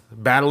battles,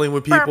 battling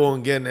with people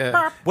and getting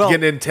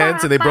getting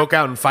intense, and they broke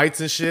out in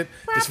fights and shit.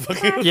 Just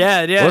fucking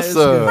Yeah. Yeah. What's it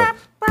was up?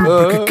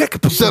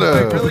 Shut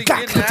up. Really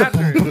getting after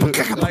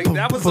it. Like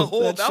that was the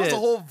whole That that was shit. the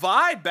whole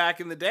vibe back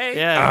in the day. good.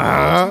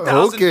 Yeah.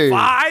 Okay.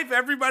 2005,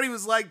 everybody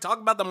was like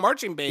talking about the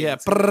marching bands. Yeah.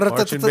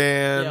 marching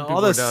band. Yeah, people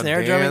all were the down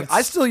snare drumming. dance.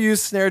 I still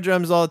use snare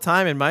drums all the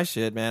time in my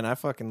shit, man. I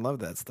fucking love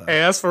that stuff. Hey,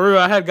 that's for real.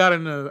 I had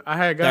gotten a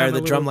the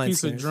little drumline piece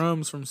snares. of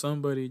drums from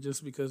somebody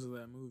just because of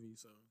that movie.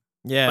 So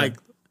Yeah. like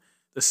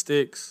the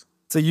sticks.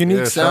 it's a unique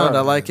Yeah, sound. shout I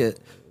out, like it.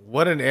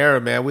 What an era,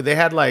 man. They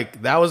had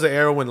like that was the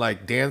era when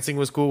like dancing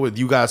was cool with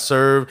You Got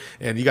Served,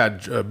 and you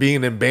got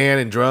being in band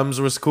and drums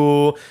was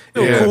cool.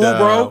 And, cool,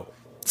 bro.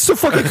 So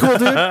fucking cool,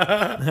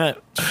 dude.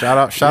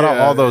 Shout out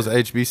all those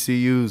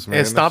HBCUs, man.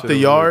 And That Stomp shit the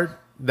was Yard.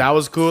 That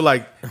was cool.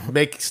 Like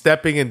make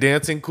stepping and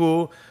dancing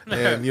cool,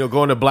 and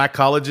going to black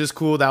colleges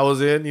cool. That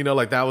was it.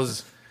 Like that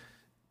was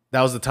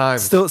the time.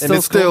 Still, And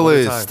it still cool.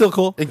 is. Still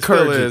cool. It still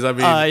encouraging. is. I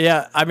mean,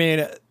 Yeah, I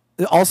mean,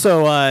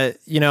 also,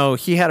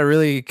 he had a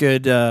really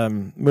good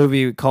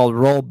movie called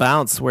Roll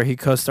Bounce where he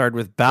co-starred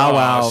with Bow Oh,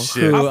 Wow,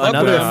 shit. who, I fuck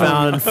another with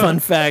that. fun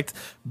fact,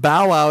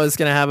 Bow Wow is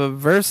going to have a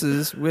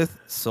versus with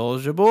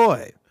Soulja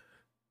Boy.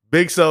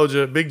 Big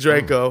Soldier, Big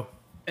Draco.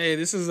 Hey,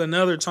 this is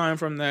another time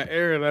from that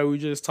era that we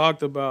just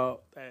talked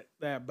about.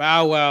 That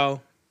Bow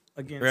Wow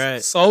against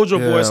Right. Soldier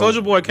Boy. Yeah.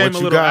 Soldier Boy came What a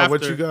you little got? after.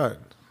 What you got?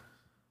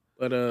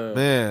 But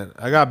Man,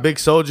 I got Big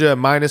Soldier at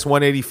minus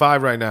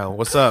 185 right now.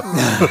 What's up?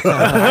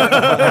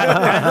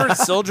 I heard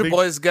Soldier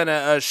Boy is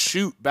gonna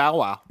shoot Bow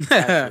Wow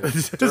during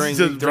Just during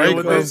the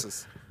Draco.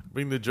 verses.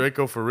 Bring the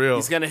Draco for real.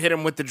 He's gonna hit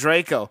him with the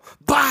Draco.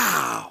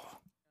 Bow!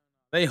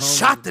 they home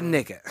Shot the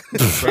nigga.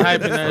 hyping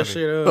that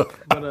shit up.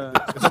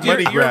 But It's a Do you,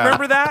 money you grab.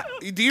 remember that?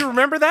 Do you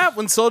remember that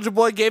when Soldier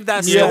Boy gave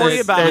that Yeah, story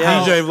that- about that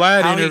how, DJ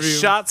Vlad how he interview.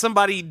 shot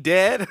somebody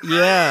dead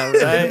Yeah,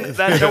 right.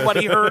 that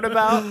nobody heard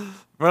about?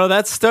 Bro,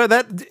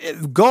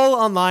 go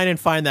online and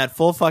find that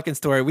full fucking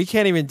story. We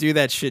can't even do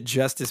that shit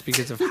justice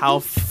because of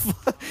how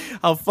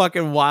how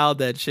fucking wild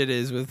that shit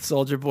is with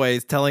Soldier Boy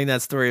telling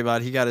that story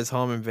about he got his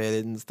home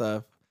invaded and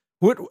stuff.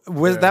 What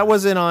was that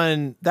wasn't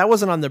on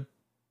the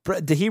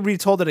he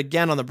retold it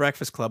again on the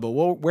Breakfast Club, but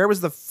where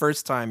was the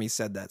first time he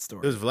said that It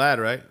story? was Vlad,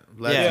 right?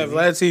 Vlad. Yeah. yeah,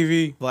 Vlad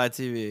TV. Vlad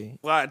TV.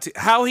 Vlad,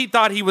 how he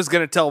thought he was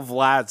gonna tell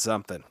Vlad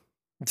something.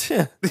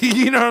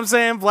 You know what I'm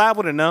saying? Vlad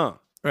would have known.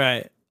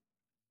 Right.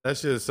 That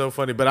shit is so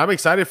funny. But I'm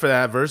excited for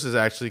that versus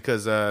actually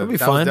because that be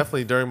was fun.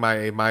 definitely during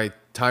my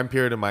time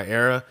period in my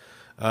era.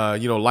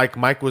 Like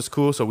Mike was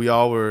cool, so we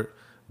all were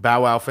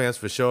Bow Wow fans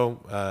for sure.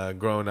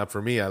 Growing up,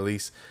 for me at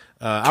least,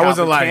 I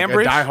wasn't like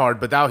Cambridge? a diehard,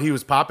 but he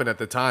was popping at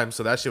the time,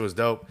 so that shit was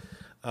dope.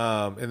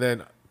 And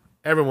then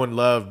everyone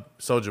loved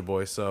Soldier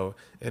Boy,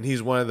 and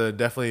he's one of the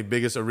definitely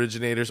biggest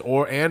originators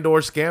or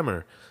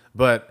scammer.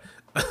 But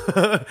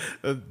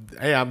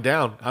hey, I'm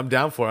down. I'm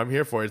down for it. I'm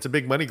here for it. It's a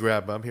big money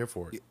grab, but I'm here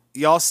for it.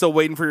 Y'all still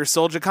waiting for your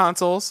Soldier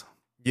consoles?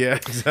 Yeah,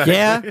 exactly.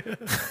 Yeah.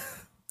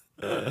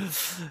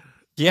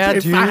 Yeah,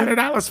 Paid dude.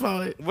 $500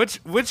 for it.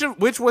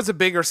 Which was a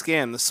bigger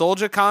scam, the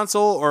Soldier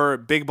console or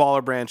Big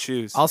Baller Brand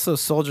shoes? Also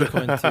Soldier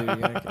Coin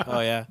too.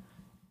 Oh yeah.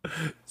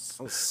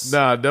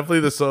 Nah, definitely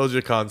the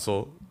Soldier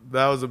console.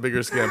 That was a bigger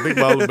scam. Big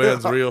Baller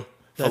Band's real for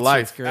That's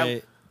life.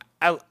 great.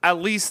 At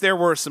least there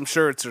were some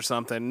shirts or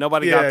something.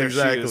 Nobody Yeah, got their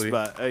exactly. shoes,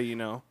 but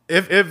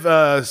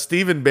If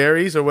Stephen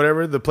Berries or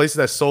whatever, the place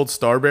that sold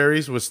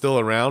Starberries was still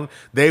around,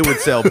 they would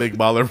sell Big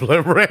Baller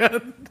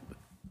Brand.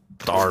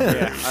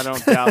 yeah, I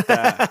don't doubt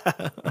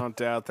that. I don't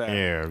doubt that.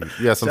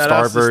 Yeah, some Shout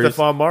out to Starburst.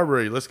 Stephon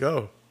Marbury. Let's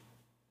go.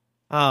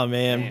 Oh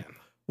man.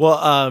 Well,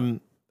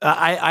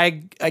 I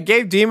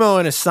gave Demo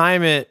an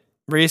assignment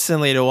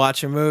recently to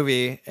watch a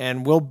movie,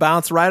 and we'll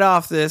bounce right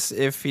off this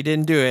if he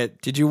didn't do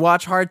it. Did you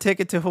watch Hard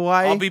Ticket to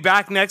Hawaii? I'll be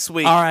back next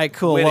week. All right,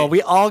 cool. With Well, it.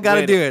 we all got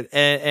to With do it,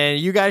 and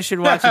you guys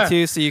should watch it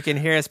too, so you can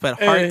hear us. But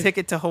Hard Hey.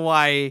 Ticket to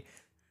Hawaii,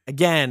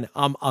 again,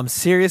 I'm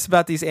serious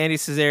about these Andy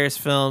Cazares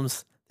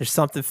films. There's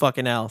something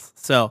fucking else,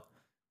 so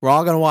we're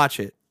all gonna watch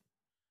it.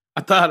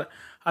 I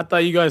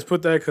thought you guys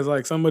put that because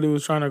like somebody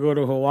was trying to go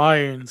to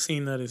Hawaii and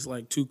seen that it's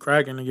like too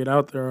cracking to get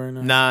out there right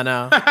now.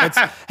 No.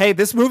 Hey,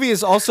 this movie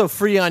is also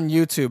free on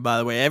YouTube, by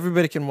the way.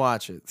 Everybody can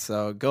watch it,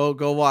 so go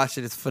watch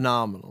it. It's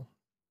phenomenal.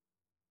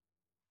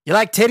 You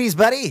like titties,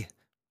 buddy?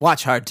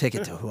 Watch Hard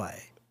Ticket to Hawaii.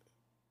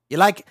 You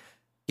like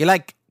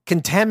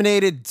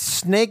contaminated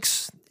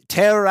snakes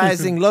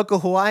terrorizing local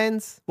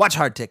Hawaiians? Watch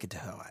Hard Ticket to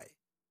Hawaii.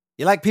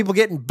 You like people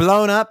getting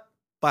blown up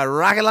by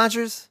rocket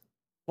launchers?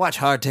 Watch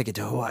Hard Ticket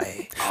to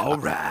Hawaii. All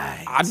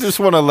right. I just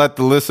want to let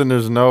the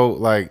listeners know,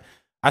 like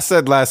I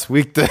said last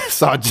week that I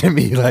saw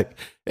Jimmy, like,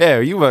 yeah,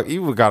 you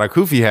got a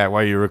Koofy hat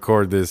while you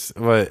record this,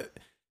 but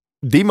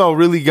Demo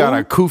really got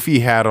a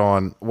Koofy hat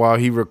on while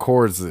he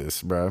records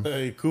this, bro.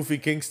 Hey,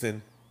 Kofi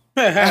Kingston.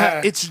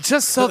 It's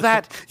just so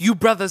that you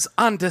brothers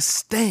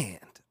understand,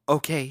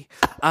 okay?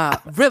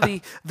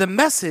 Really, the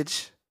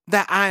message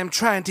that I am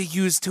trying to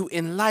use to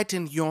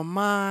enlighten your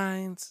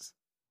minds.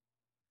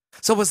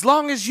 So as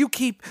long as you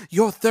keep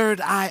your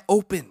third eye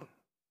open,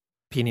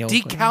 Pineal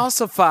gland.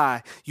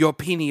 decalcify your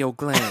pineal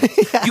gland,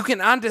 you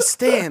can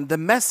understand the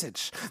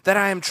message that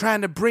I am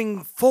trying to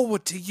bring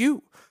forward to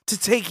you to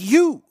take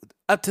you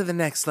up to the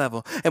next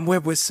level and where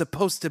we're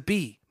supposed to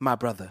be, my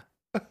brother.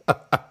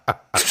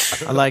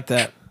 I like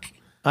that.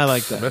 I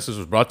like The that. message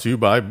was brought to you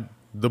by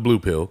the Blue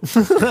Pill.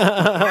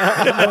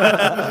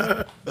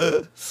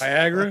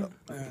 Viagra.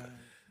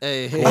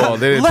 Hey, hey, Well,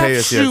 they didn't pay Left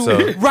us yet, shoe,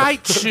 so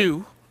right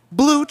shoe,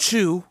 blue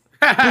chew,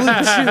 blue chew.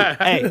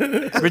 hey,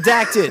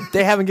 redacted.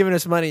 They haven't given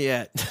us money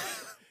yet.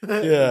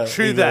 yeah,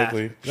 True that.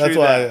 exactly. True That's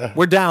why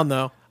We're down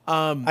though.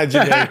 I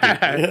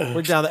generically.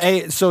 We're down.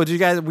 Hey, so did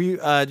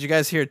you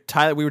guys hear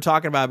Tyler? We were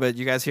talking about, but did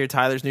you guys hear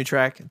Tyler's new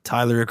track?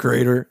 Tyler, a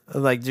creator.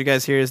 Like, did you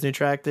guys hear his new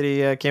track that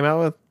he came out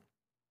with?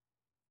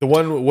 The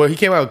one where he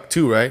came out with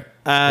 2, right?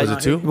 Was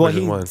it 2? Well, Or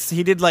just one?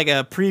 he did like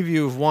a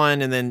preview of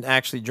one and then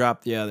actually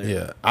dropped the other.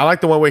 Yeah, I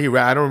like the one where he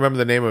I don't remember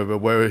the name of it, but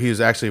where he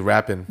was actually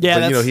rapping. Yeah, but,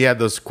 that's- he had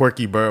those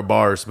quirky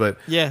bars, but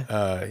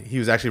Yeah. he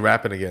was actually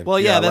rapping again. Well,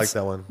 yeah, I that's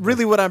like that one.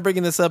 really what I'm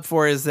bringing this up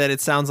for is that it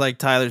sounds like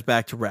Tyler's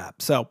back to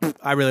rap. So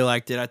I really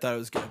liked it. I thought it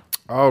was good.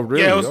 Oh,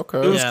 really? Yeah, it was,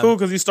 Okay. it was Yeah. cool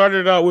because he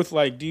started out with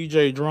like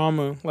DJ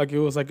Drama, like it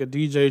was like a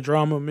DJ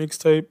Drama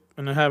mixtape,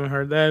 and I haven't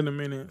heard that in a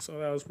minute, so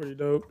that was pretty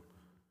dope.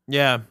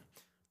 Yeah.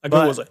 Like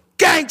But- it was like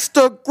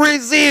Gangsta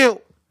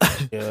Grizzle.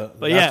 Yeah,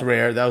 But that's yeah.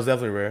 rare. That was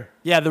definitely rare.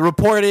 Yeah,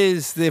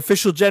 the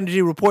official Gen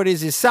G report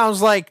is it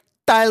sounds like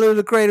Tyler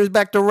the Creator's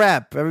back to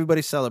rap.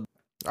 Everybody celebrate.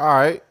 All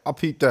right, I'll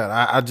peep that.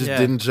 I just Yeah.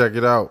 didn't check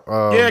it out.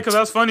 Yeah, because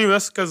that's funny.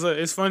 That's because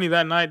it's funny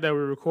that night that we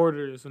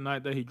recorded is the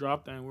night that he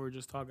dropped that, and we were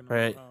just talking about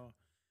Right. how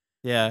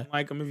Yeah. I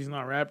like him if he's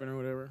not rapping or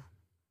whatever.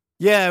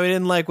 Yeah, we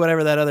didn't like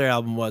whatever that other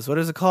album was. What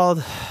is it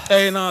called?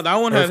 Hey, no, that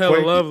one had hella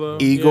Earthquake? love though.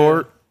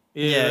 Igor.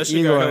 Yeah, Yeah, that shit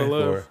Igor. got hella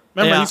love.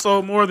 Remember, Yeah. he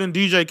sold more than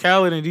DJ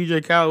Khaled, and DJ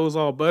Khaled was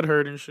all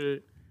butthurt and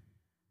shit.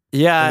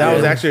 Yeah. That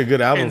was yeah. actually a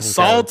good album. And from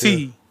Khaled, too.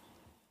 salty.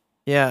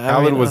 Yeah. I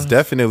Khaled mean, was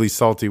definitely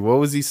salty. What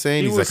was he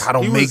saying? He He's was- like, I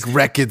don't he make was-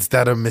 records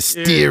that are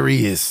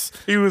mysterious.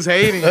 He was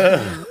hating.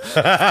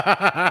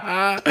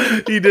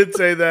 He did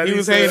say that. He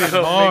was said, hating "I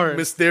don't make hard."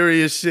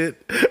 mysterious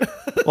shit.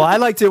 Well, I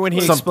liked it when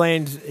he Some-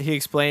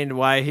 explained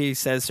why he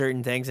says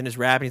certain things in his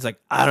rap. And he's like,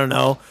 I don't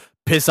know,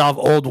 piss off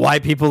old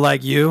white people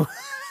like you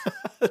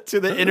to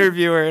the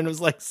interviewer, and it was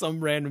like some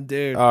random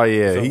dude. Oh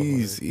yeah,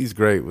 he's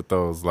great with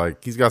those.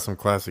 Like he's got some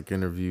classic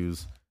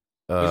interviews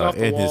off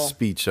the in his wall.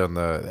 speech on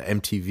the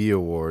MTV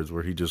Awards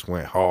where he just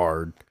went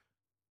hard.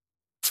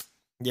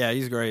 Yeah,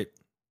 he's great.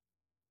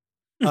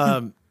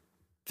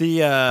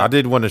 The I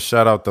did want to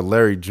shout out the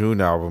Larry June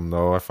album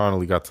though. I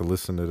finally got to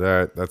listen to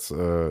that. That's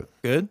good.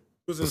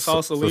 He was in it's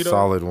Sausalito. a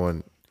solid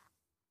one.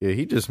 Yeah,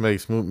 he just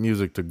makes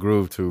music to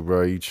groove to,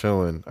 bro. You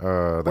chilling?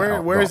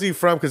 Where is he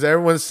from? Because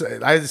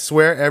I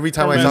swear, every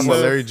time I talk about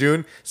Larry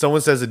June,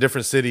 someone says a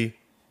different city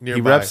nearby.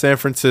 He reps San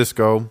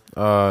Francisco.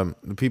 The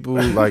people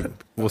like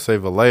will say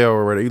Vallejo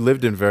or whatever. He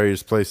lived in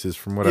various places,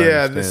 from what I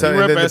Yeah, understand.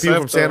 and then the rep people SF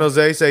from San though.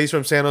 Jose say he's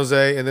from San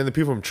Jose, and then the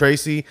people from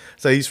Tracy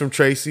say he's from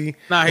Tracy,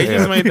 Nah, he Yeah.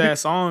 just made that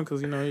song because,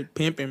 he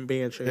pimping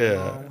bitch. You Yeah.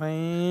 know what I'm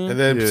saying? and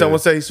then Yeah. someone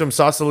say he's from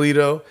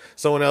Sausalito,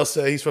 someone else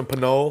say he's from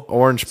Pinole.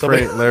 Orange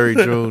print, Larry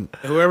June.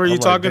 Whoever you're I'm like,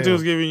 talking to damn.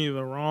 is giving you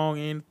the wrong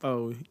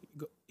info.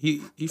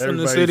 He's from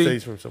the Everybody city. say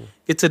he's from somewhere.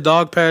 Get to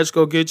Dog Patch,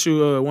 go get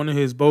you one of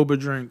his boba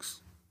drinks.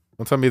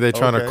 Don't tell me they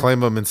trying to Okay.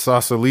 claim him in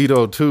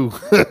Sausalito too,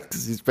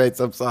 because he's made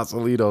some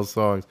Sausalito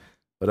songs.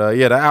 But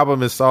yeah, the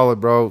album is solid,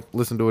 bro.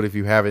 Listen to it if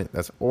you haven't.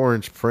 That's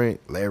Orange Print,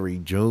 Larry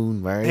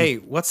June, man. Hey,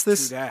 what's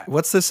this? Do that.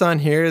 What's this on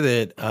here?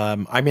 That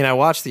I mean, I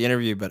watched the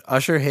interview, but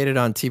Usher hated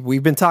on T.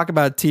 We've been talking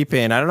about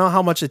T-Pain. I don't know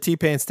how much of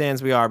T-Pain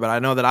stands we are, but I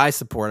know that I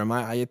support him.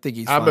 I think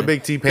he's. I'm a fine.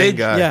 big T-Pain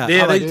guy. yeah.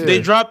 Yeah, I like they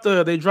dropped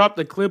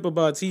the clip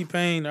about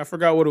T-Pain. I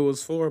forgot what it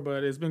was for,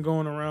 but it's been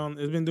going around.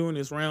 It's been doing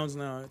its rounds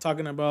now,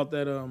 talking about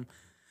that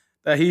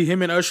that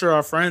him and Usher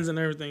are friends and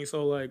everything.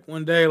 So like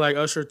one day, like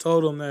Usher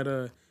told him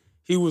that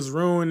he was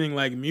ruining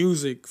like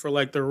music for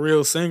like the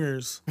real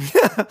singers.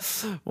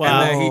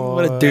 Wow, And that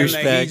what a and that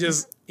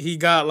douchebag. he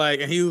got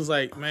like, and he was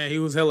like, man, he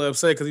was hella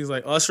upset because he's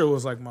like, Usher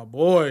was like my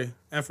boy,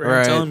 and for him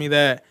Right. telling me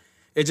that,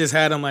 it just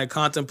had him like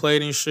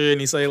contemplating shit, and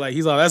he's like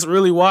that's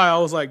really why I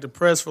was like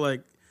depressed for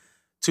like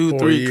 2, 4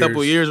 3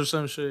 couple years. years or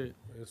some shit.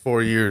 It's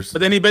 4 years. But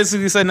then he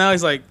basically said now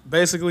he's like,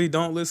 basically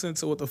don't listen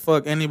to what the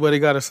fuck anybody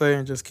got to say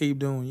and just keep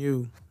doing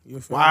you. You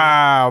feel me?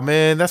 Wow,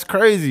 man, that's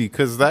crazy.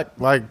 Because that,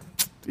 like,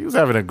 he was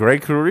having a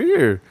great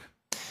career.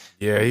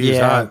 Yeah, he was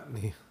Yeah. hot.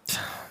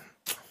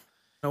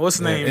 What's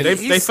his name? and They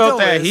He felt still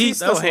that is. heat. He's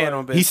still That's why.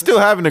 handling business. He's still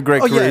having a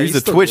great Oh, yeah, career. he's He's a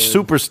still Twitch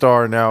good.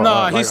 superstar now.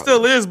 No, he like,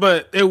 still is,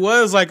 but it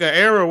was like an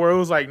era where it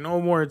was like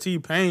no more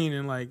T-Pain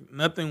and like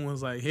nothing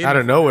was like hitting. Out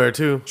of nowhere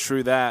too.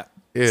 True that.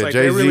 Yeah, It's like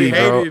Jay they really Z,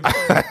 bro. hated. I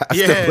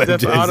still Yeah, blame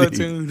that's Jay-Z. auto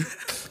tune.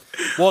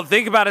 Well,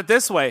 think about it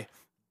this way.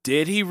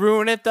 Did he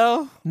ruin it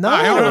though? No,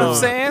 You know what I'm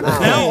saying?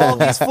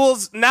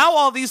 Now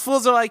all these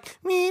fools are like,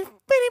 me.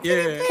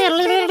 Yeah,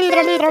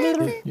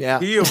 Yeah.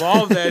 he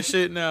evolved that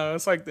shit now.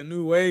 It's like the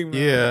new wave. Now.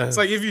 Yeah. It's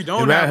like if you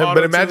don't Ima- have but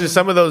auto-tune, imagine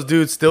some of those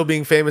dudes still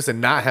being famous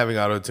and not having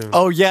auto tune.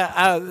 Oh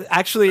yeah,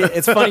 actually,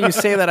 it's funny you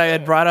say that. I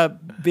had brought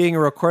up being a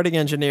recording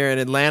engineer in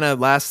Atlanta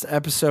last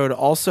episode.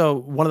 Also,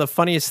 one of the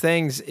funniest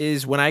things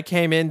is when I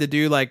came in to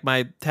do like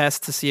my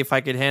test to see if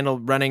I could handle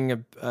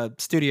running a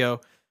studio.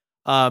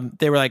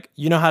 They were like,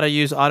 "You know how to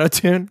use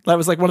auto-tune?" That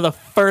was like one of the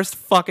first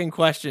fucking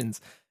questions,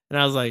 and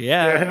I was like,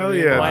 "Yeah, Yeah, I hell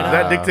mean, yeah. why not?"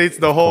 That dictates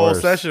the Of whole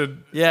course.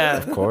 session. Yeah,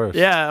 Of course.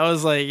 yeah. I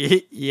was like,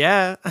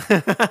 "Yeah."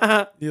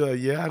 You're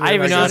like, yeah. I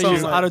even know how guess to I'm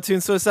use like-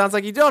 auto-tune, so it sounds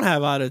like you don't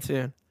have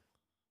auto-tune.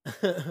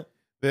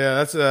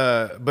 Yeah, that's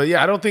but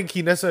yeah, I don't think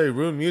he necessarily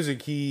ruined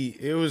music.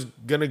 It was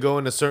gonna go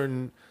in a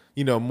certain,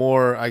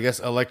 more I guess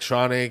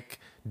electronic,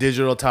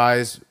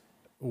 digitalized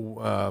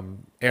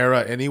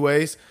era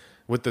anyways,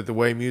 with the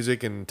way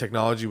music and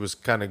technology was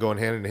kind of going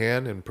hand in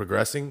hand and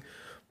progressing.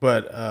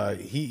 But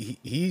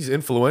he's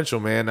influential,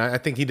 man. I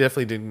think he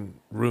definitely didn't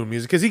ruin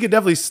music because he could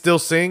definitely still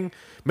sing.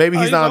 Maybe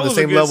he's he's not on the always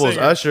a same good level as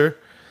singer. Usher.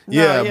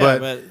 No, Yeah,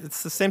 but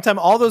it's the same time.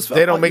 All those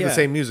they don't make the yeah.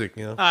 same music,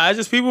 you know. I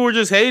just people were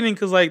just hating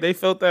because like they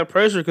felt that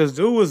pressure because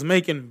dude was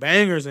making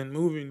bangers and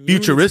moving units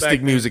Futuristic back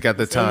then. music at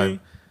the You feel time. me?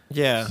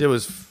 Yeah, It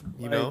was,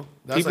 Like,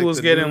 that's people like was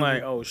the getting new-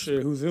 like, oh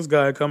shit, who's this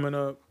guy coming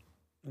up,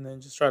 and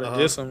then just try to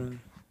diss him.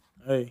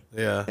 And, hey,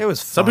 yeah. it was.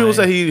 Some people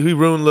fine. say he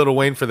ruined Lil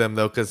Wayne for them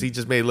though, because he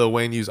just made Lil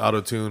Wayne use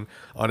auto tune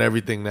on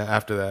everything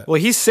after that.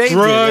 Well, he saved it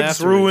drugs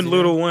afterwards, ruined you know?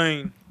 Little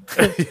Wayne.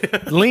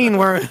 Lean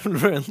weren't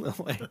ruined Lil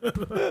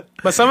Wayne.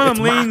 But some of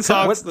them lean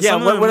songs, Yeah,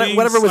 some of them lean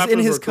whatever was in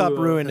slappers his were cup cool,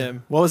 though. ruined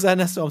him. What was that,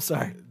 Nesto? I'm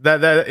sorry.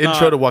 That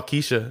intro to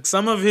Waukesha.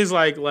 Some of his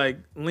like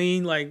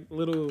lean like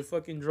little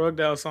fucking drugged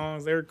out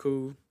songs, they're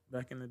cool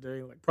back in the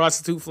day, like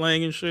Prostitute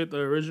Flang and shit, the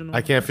original.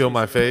 I can't feel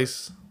my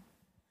face.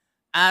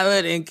 I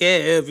wouldn't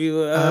care if you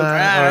were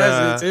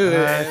I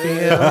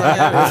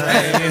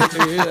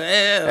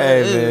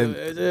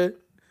Hey,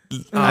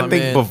 I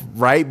think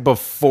right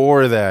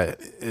before that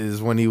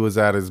is when he was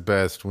at his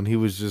best, when he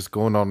was just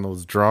going on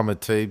those drama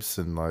tapes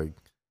and like,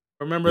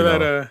 Remember You that?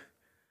 know.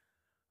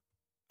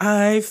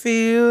 I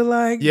feel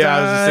like Yeah,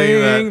 I was just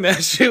saying dying.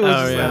 That shit was.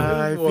 Oh, just yeah.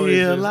 like, this boy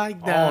is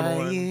just on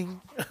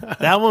one.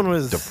 That one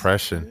was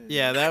depression.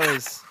 Yeah,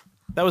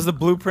 that was the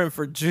blueprint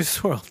for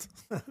Juice World.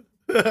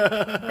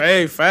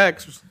 Hey,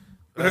 facts.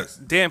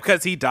 Damn,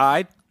 because he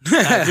died.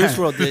 Juice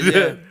World did,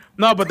 yeah.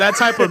 No, but that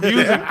type of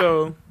music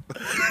though.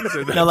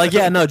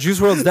 No, Juice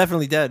World's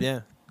definitely dead.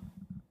 Yeah.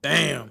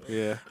 Damn.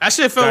 Yeah. That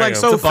shit felt like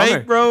Damn. so It's a bummer.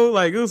 fake, bro.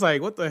 Like it was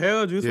like, what the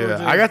hell? Juice WRLD Yeah,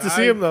 just I got to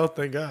see died? him though.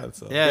 Thank God.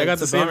 So. Yeah, I got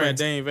it's to a see him bummer. at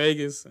Dane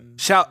Vegas. And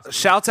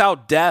Shouts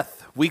out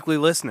Death, weekly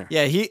listener.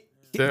 Yeah,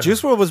 Yeah.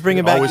 Juice WRLD was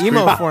bringing back Always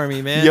emo creepy. for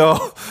me, man. Yo,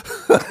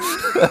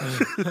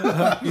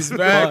 he's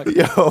back.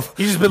 yo,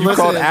 He's just been you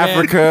called listening, man.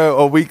 Africa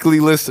a weekly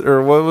list,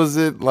 or what was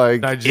it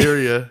like?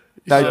 Nigeria.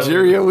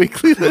 Nigeria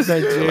weekly list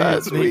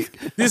last week.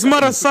 This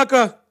mother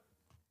sucker.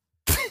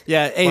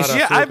 Yeah, hey,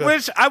 Yeah,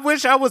 I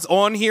wish I was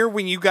on here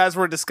when you guys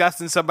were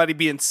discussing somebody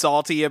being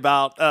salty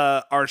about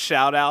our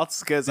shout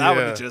outs because I would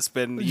have Yeah. just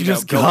been you know,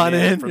 just going gone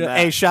in. from that.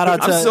 Hey, shout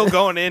out I'm to still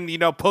going in,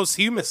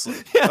 posthumously.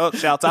 Oh,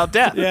 shouts out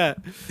Death. Yeah.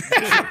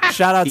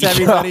 Shout out to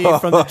everybody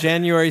from the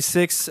January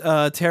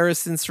 6th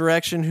terrorist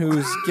insurrection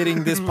who's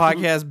getting this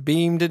podcast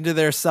beamed into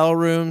their cell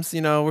rooms.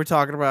 You know, we're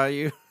talking about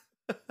you.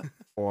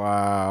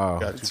 Wow.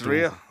 It's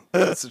real.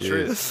 That's the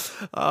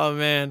truth. Oh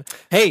man.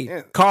 Hey,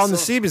 Yeah, Carl so-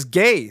 Nassib is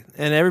gay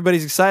and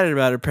everybody's excited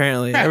about it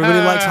apparently.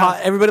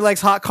 Everybody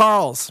likes hot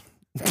Carls.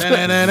 I'm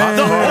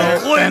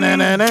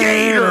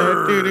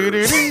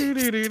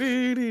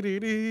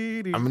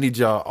gonna need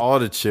y'all all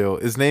to chill.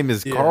 His name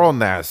is Carl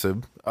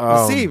Nassib.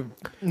 Nassib.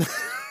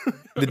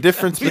 The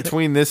difference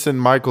between this and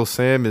Michael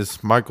Sam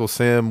is Michael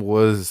Sam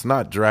was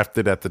not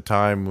drafted at the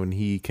time when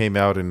he came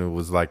out and it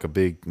was like a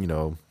big,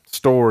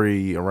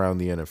 story around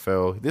the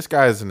NFL. This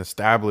guy is an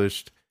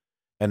established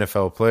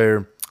NFL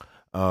player.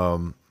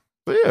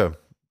 But yeah,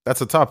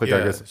 that's a topic,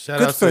 I guess. Shout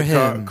Good out for to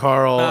him.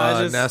 Carl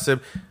Nah, just-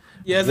 Nassib.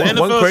 Yeah, the One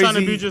NFL trying to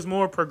crazy- be just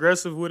more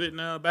progressive with it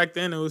now. Back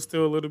then, it was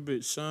still a little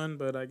bit shunned,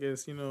 but I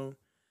guess you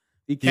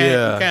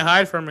can't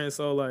hide from it.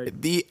 So like,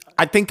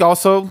 I think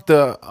also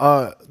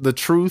the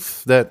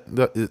truth that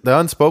the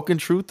unspoken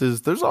truth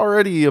is there's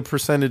already a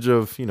percentage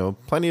of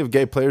plenty of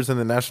gay players in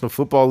the National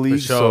Football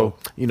League. sure.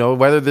 So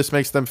whether this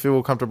makes them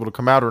feel comfortable to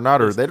come out or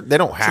not, or they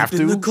don't have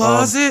to. in the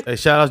closet. Hey,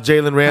 shout out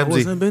Jalen I Ramsey.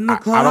 wasn't in the I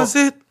don't-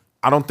 closet.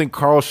 I don't think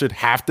Carl should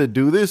have to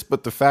do this,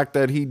 but the fact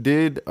that he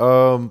did,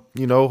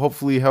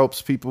 hopefully helps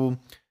people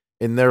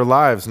in their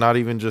lives, not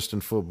even just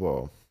in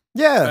football.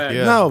 Yeah,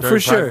 Yeah, no, very for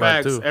sure.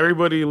 pragmatic. Facts. too.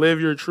 Everybody live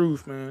your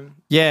truth, man.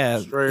 Yeah,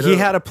 Straight he up.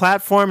 had a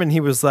platform and he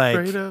was like,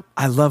 Straight up.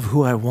 I love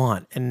who I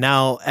want. And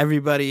now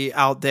everybody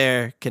out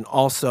there can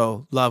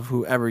also love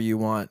whoever you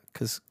want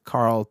because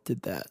Carl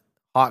did that.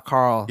 Hot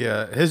Carl.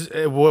 Yeah,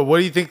 what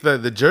do you think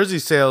the jersey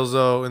sales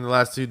though in the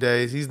last 2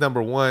 days? He's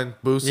number one,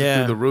 boosted Yeah.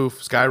 through the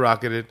roof,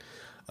 skyrocketed.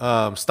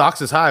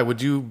 Stocks is high.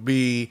 Would you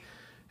be?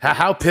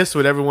 How pissed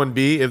would everyone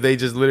be if they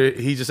just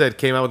literally? He just said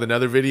came out with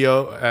another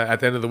video at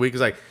the end of the week.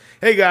 It's like,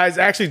 hey guys,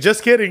 actually,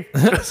 just kidding.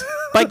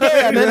 Like,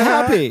 yeah, and then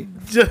happy.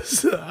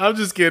 I'm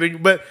just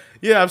kidding, but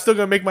yeah, I'm still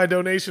gonna make my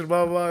donation.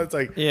 Blah blah. It's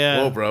like,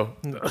 Yeah. whoa, bro.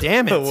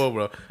 Damn it. Whoa,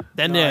 bro.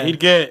 Then Nah, he'd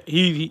get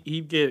canceled.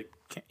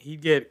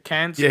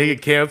 Yeah, he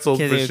get canceled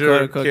for Can't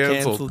sure. quote-unquote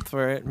Canceled.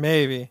 for it.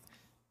 Maybe.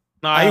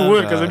 Nah, he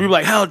would because they'd be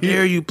like, "How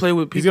dare you play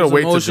with he's gonna people's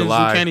wait till emotions?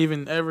 July. You can't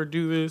even ever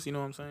do this." You know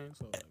what I'm saying?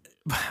 So,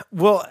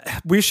 Well,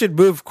 we should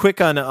move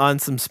quick on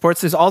some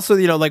sports. There's also,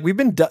 like we've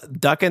been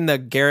ducking the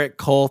Garrett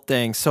Cole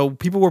thing. So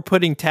people were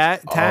putting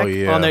tag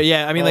yeah. on there.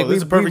 Yeah, I mean, Oh, like this we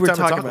is a perfect were time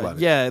to talking talk about about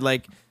it. it. Yeah,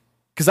 like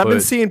because I've been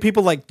But- seeing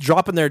people like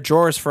dropping their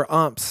drawers for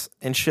umps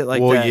and shit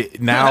like Well, that.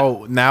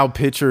 now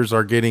pitchers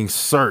are getting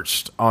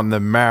searched on the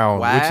mound,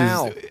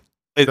 Wow. which is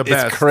The it's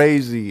best.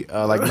 crazy.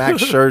 Like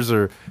Max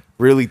Scherzer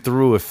really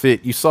threw a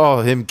fit. You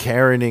saw him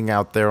carrying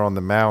out there on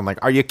the mound. Like,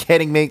 are you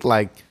kidding me?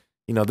 Like,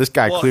 this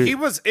guy Well, clearly.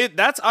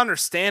 that's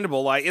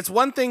understandable. Like, it's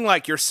one thing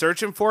like you're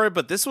searching for it,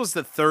 but this was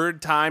the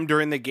third time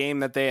during the game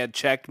that they had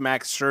checked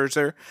Max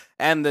Scherzer,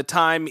 and the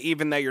time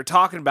even that you're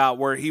talking about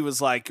where he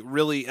was like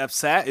really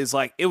upset is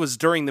like it was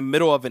during the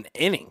middle of an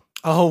inning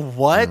Oh,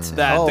 what?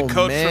 that Oh, the coach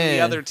from the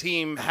man. other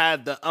team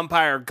had the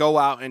umpire go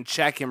out and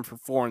check him for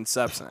foreign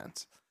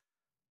substance.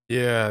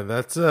 Yeah,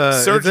 that's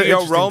Sergio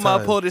interesting Roma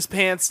time. pulled his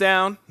pants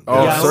down.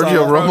 Oh, I saw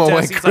Sergio a Roma protest.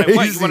 went He's like, "What? You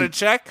crazy." want to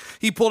check?"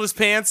 He pulled his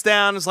pants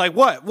down. It's like,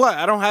 "What? What?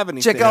 I don't have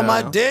anything." Check out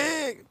my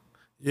dick.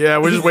 Yeah,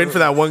 we're just waiting for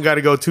that one guy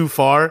to go too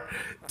far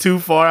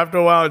after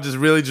a while, and just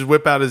really just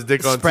whip out his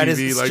dick on Spread TV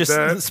his like just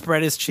that.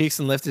 spread his cheeks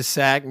and lift his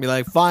sack and be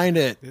like, "Find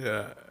it."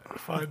 Yeah,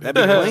 fine.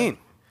 That'd be clean.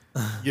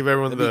 Give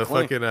everyone That'd the be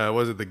clean. fucking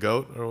was it the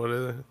goat or what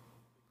is it?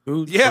 Yeah.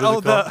 What is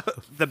it Oh,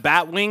 the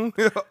bat wing.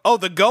 Oh,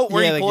 the goat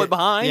where Yeah, you pull like it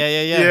behind.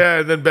 Yeah. Yeah,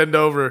 and then bend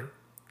over.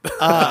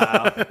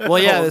 Well,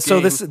 yeah. whole So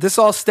game. this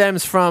all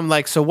stems from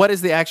like, so what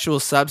is the actual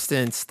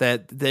substance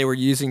that they were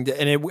using,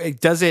 and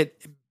it does it.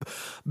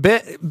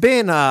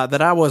 Being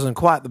that I wasn't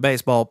quite the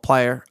baseball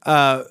player,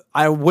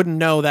 I wouldn't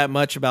know that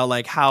much about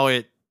like how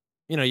it,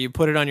 you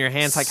put it on your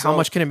hands. Like, how So-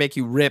 much can it make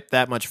you rip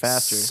that much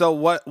faster? So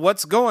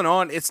what's going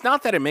on? It's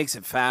not that it makes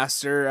it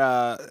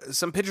faster.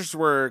 Some pitchers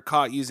were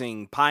caught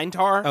using pine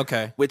tar.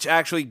 Okay. Which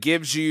actually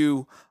gives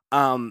you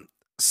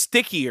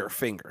stickier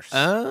fingers.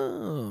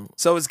 Oh,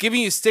 So it's giving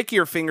you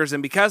stickier fingers,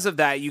 and because of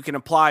that, you can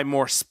apply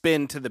more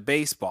spin to the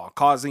baseball,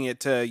 causing it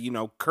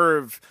to,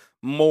 curve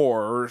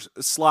more or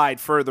slide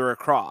further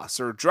across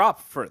or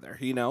drop further,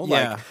 Yeah.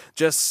 like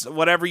just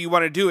whatever you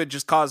want to do, it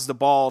just causes the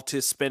ball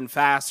to spin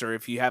faster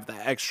if you have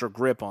that extra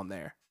grip on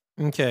there.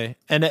 okay.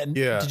 And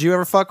Yeah. did you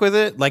ever fuck with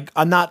it? Like,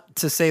 I'm not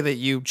to say that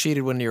you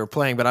cheated when you were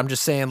playing, but I'm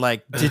just saying,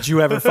 like, did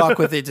you ever fuck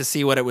with it to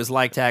see what it was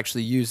like to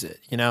actually use it?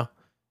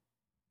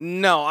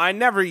 No, I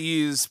never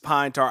used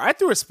pine tar. I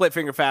threw a split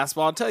finger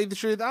fastball. I'll tell you the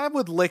truth, I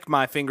would lick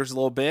my fingers a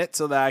little bit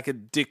so that I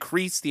could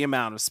decrease the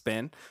amount of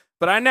spin,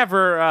 but I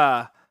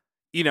never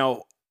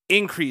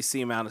increase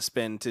the amount of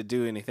spin to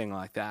do anything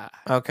like that.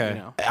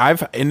 Okay.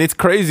 And it's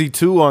crazy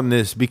too on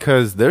this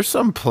because there's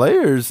some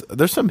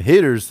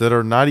hitters that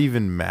are not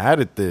even mad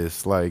at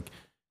this. Like,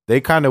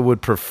 they kind of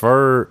would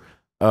prefer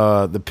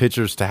the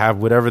pitchers to have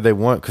whatever they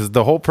want because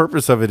the whole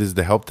purpose of it is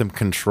to help them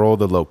control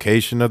the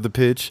location of the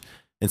pitch.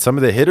 And some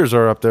of the hitters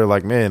are up there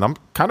like, man, I'm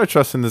kind of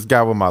trusting this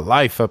guy with my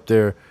life up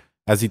there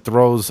as he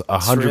throws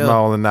 100 real.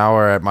 mile an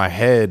hour at my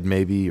head,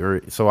 maybe.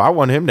 Or so I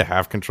want him to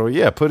have control.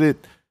 Yeah, put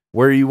it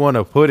where you want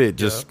to put it.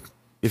 Just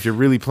if you're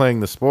really playing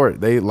the sport,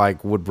 they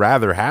would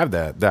rather have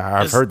that.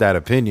 I've heard that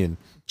opinion.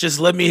 just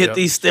let me hit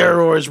these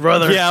steroids,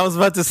 brother. Yeah, I was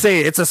about to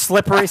say it's a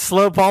slippery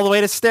slope all the way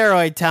to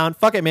steroid town.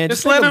 Fuck it, man.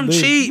 Just make let them them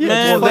cheat, Yeah,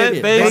 man. just Let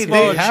it.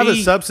 baseball They have a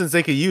cheat. substance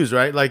they could use,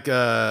 right? Like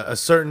a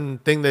certain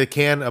thing they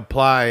can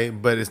apply,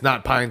 but it's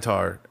not pine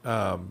tar.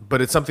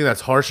 But it's something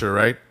that's harsher,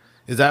 right?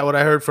 Is that what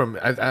I heard from?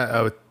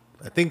 I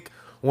think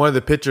one of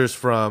the pitchers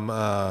from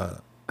I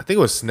think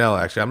it was Snell.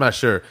 Actually, I'm not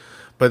sure.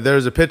 But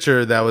there's a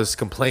pitcher that was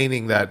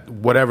complaining that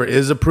whatever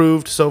is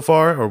approved so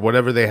far, or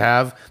whatever they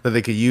have that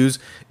they could use,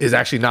 is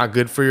actually not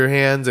good for your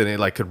hands, and it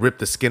could rip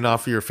the skin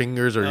off of your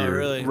fingers or your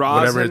really?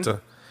 whatever. Rosin, It's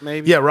a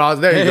maybe. yeah,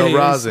 rosin. There you go, Hey,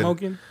 rosin.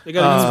 Smoking. They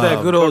gotta use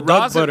that good old But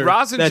duck rosin, butter.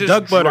 rosin that just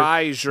duck butter.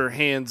 dries your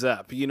hands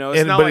up. It's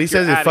And not but like he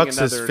says you're it adding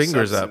fucks his another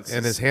fingers up substances.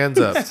 and his hands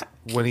up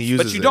when he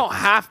uses But you it. don't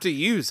have to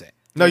use it.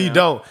 No, you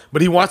don't.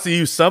 But he wants to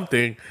use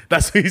something.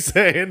 That's what he's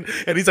saying.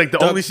 And he's like, the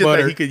Duck only shit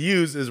butter. that he could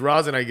use is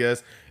rosin, I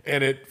guess.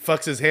 And it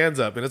fucks his hands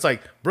up. And it's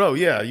like, bro,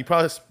 yeah, you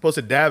probably supposed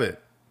to dab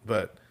it,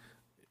 but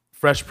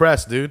fresh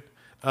press, dude.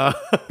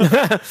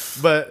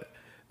 But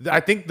I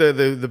think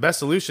the best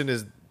solution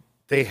is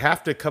they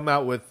have to come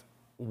out with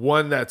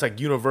one that's like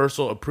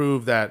universal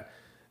approved that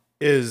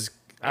is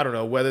I don't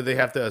know whether they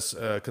have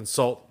to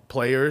consult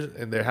players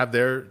and they have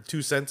their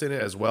 2 cents in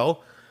it as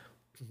well.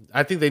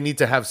 I think they need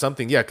to have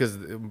something. Yeah, because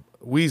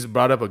Weez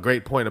brought up a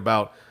great point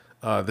about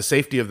the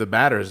safety of the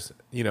batters.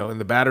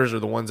 And the batters are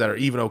the ones that are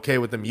even okay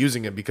with them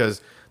using it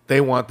because they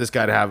want this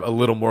guy to have a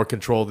little more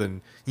control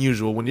than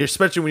usual.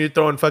 Especially when you're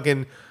throwing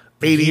fucking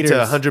 80 to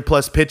 100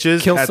 plus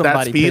pitches Kill at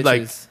that speed,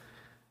 pitches.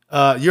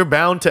 You're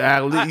bound to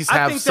at least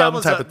have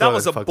some type of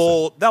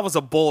throw. That was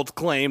a bold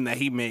claim that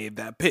he made.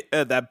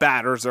 That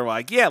batters are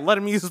like, yeah, let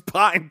him use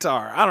pine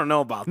tar. I don't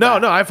know about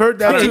that. No, I've heard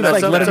that. Seems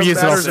like let him use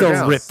it, I'll batters are still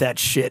down. rip that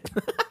shit.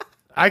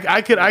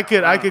 I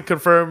could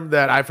confirm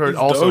that. I've heard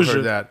Doja.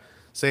 heard that.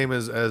 Same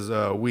as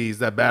Weez,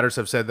 that batters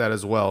have said that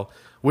as well,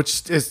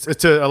 which is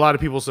to a lot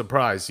of people's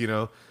surprise,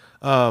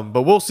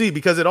 But we'll see,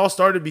 because it all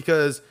started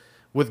because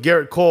with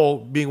Garrett Cole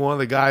being one of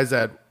the guys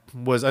that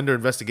was under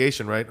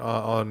investigation, right,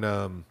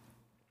 on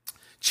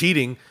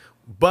cheating,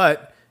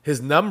 but his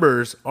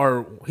numbers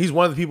he's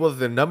one of the people that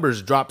the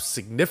numbers dropped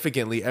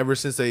significantly ever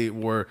since they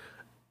were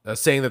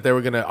saying that they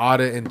were going to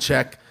audit and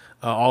check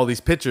all these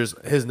pitchers.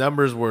 His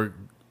numbers were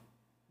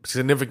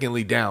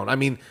significantly down. I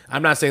mean,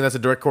 I'm not saying that's a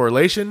direct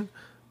correlation,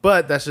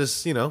 but that's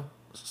just,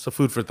 it's a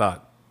food for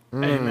thought. Hey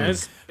man,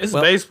 it's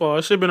baseball.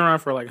 It should have been around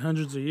for like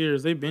hundreds of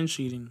years. They've been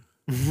cheating.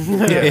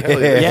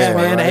 Yeah,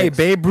 man. Hey,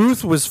 Babe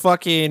Ruth was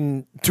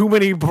fucking too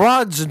many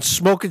broads and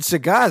smoking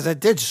cigars.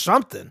 That did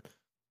something.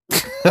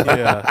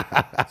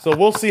 Yeah. So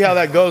we'll see how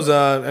that goes.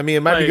 I mean,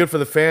 it might be good for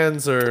the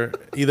fans, or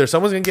either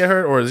someone's going to get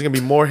hurt or there's going to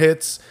be more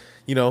hits,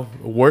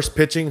 worse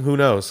pitching. Who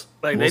knows?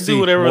 Like, We'll they see. do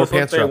whatever More the fuck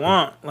pants they dropping.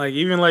 want. Like,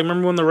 even like,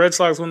 remember when the Red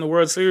Sox won the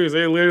World Series?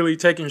 They're literally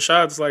taking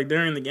shots like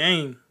during the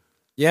game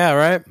Yeah,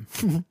 right.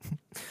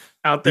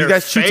 out there. These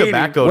guys chew fading.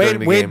 tobacco during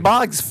the Wade game.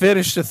 Boggs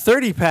finished a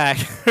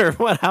 30-pack. Or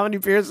what? How many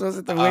beers was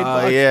it that Wade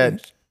Boggs Yeah,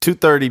 finished?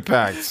 230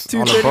 packs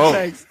Two on a 30 boat.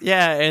 packs.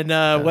 Yeah,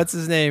 and what's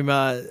his name?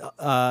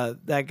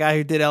 That guy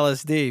who did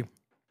LSD.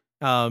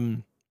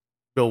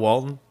 Bill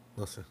Walton.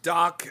 Listen.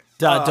 Doc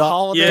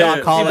Holiday. Yeah, Doc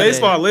see, Holliday.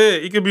 baseball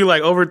lit. You could be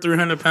like over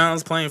 300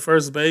 pounds playing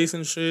first base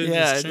and shit.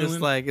 Yeah, just just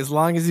chilling. like as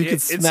long as you can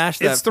smash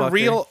that.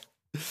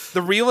 It's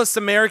the realest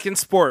American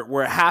sport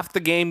where half the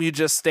game you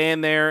just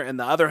stand there and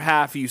the other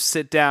half you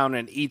sit down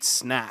and eat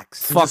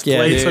snacks. Fuck yeah,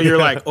 play dude. till you're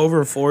like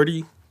over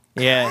 40.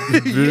 Yeah.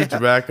 Chew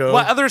tobacco.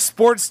 What other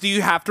sports do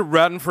you have to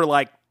run for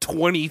like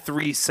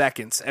 23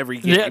 seconds every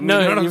game? Yeah, no,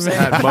 you know what I'm you saying?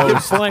 At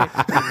most.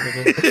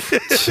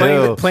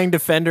 playing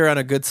defender on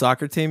a good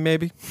soccer team,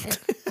 maybe.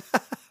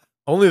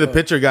 Only the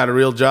pitcher got a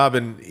real job,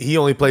 and he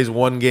only plays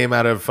one game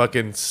out of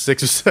fucking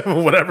 6 or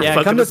 7, whatever. Yeah,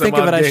 fucking come to think of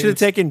it, some odd I should have games.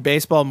 taken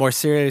baseball more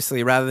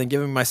seriously rather than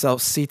giving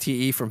myself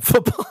CTE from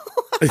football.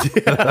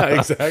 Yeah,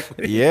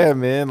 exactly. Yeah,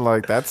 man.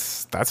 Like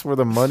that's where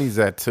the money's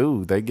at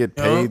too. They get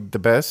paid the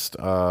best.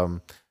 The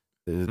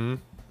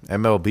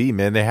MLB,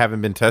 man, they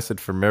haven't been tested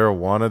for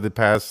marijuana the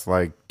past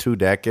like 2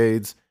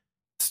 decades.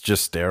 It's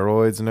just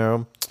steroids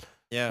now.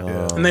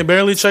 Yeah. And they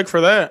barely check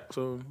for that.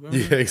 So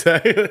Yeah,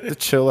 exactly. It's a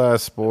chill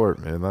ass sport,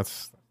 man.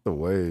 That's the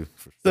way.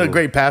 For It's a sure.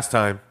 great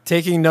pastime.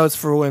 Taking notes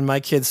for when my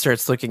kid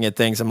starts looking at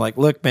things. I'm like,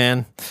 look,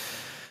 man,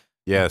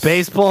 Yes.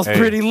 baseball's Hey.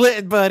 pretty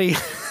lit, buddy.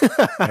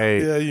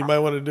 Hey, Yeah, you might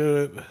want to do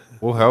it.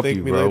 we'll help Thank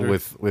you, me bro, later.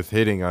 with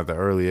hitting at the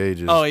early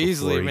ages. Oh, before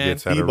easily, he man.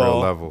 gets at a real E-ball.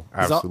 level.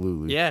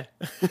 Absolutely. Yeah.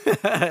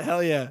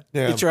 Hell yeah.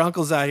 Yeah. Get your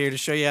uncles out here to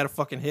show you how to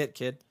fucking hit,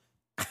 kid.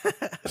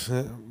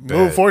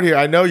 Moving forward here,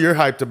 I know you're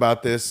hyped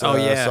about this. Oh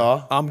yeah.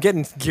 Saw. I'm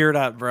getting geared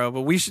up, bro.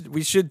 But we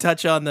should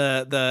touch on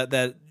the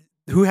that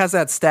who has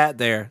that stat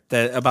there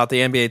that about the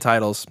NBA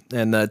titles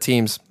and the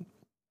teams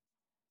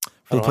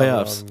for the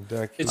playoffs.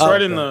 it's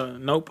right in the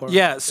note part.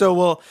 Yeah, so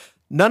well,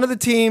 none of the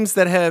teams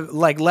that have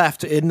like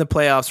left in the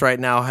playoffs right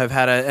now have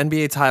had an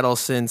NBA title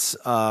since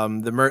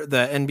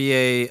the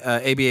NBA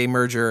ABA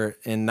merger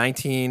in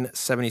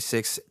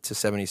 1976 to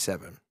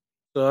 77.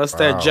 So that's Wow.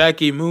 that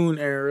Jackie Moon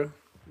era.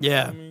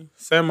 Yeah.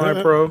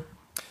 Semi-pro.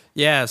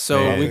 Yeah, so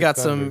Man, we got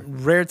some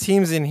rare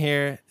teams in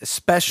here,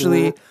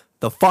 especially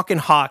the fucking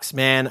Hawks,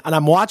 man. And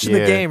I'm watching the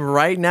Yeah. game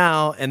right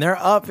now, and they're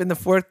up in the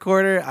fourth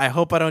quarter. I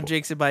hope I don't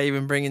jinx it by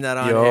even bringing that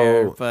on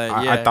air.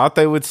 But yeah, I thought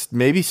they would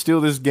maybe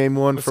steal this game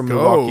one from go.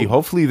 Milwaukee.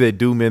 Hopefully they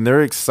do, man.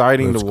 They're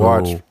exciting Let's to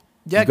watch. go.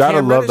 Yeah, You gotta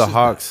Cam love Reddish the is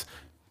Hawks.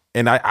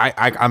 And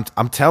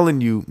I'm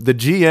telling you, the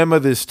GM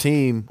of this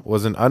team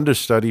was an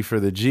understudy for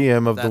the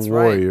GM of That's the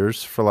right.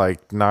 Warriors for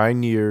like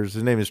 9 years.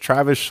 His name is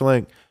Travis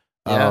Schlenk.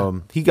 Yeah.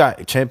 He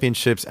got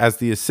championships as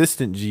the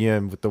assistant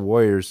GM with the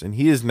Warriors, and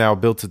he has now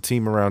built a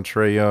team around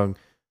Trae Young,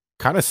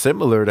 kind of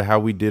similar to how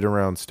we did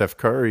around Steph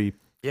Curry.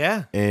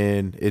 yeah.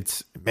 And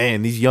it's,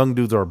 man, these young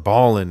dudes are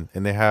balling,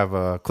 and they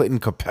have Clinton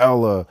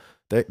Capella.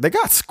 They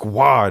got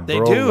squad, They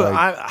bro. do.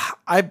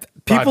 Like,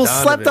 People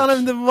slept on Bogdanovich.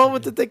 him the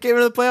moment that they came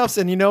into the playoffs,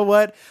 and you know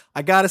what?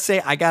 I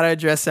gotta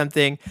address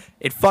something.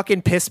 It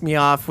fucking pissed me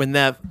off when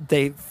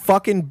they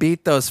fucking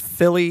beat those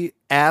Philly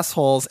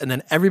assholes, and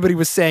then everybody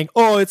was saying,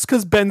 "Oh, it's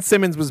because Ben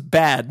Simmons was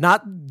bad."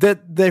 Not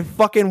that they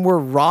fucking were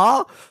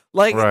raw.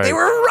 Like Right. they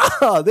were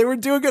raw. They were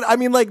doing good. I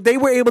mean, like they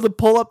were able to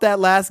pull up that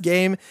last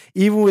game,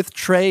 even with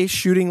Trey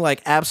shooting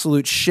like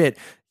absolute shit.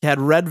 You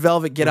had Red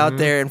Velvet get out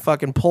there and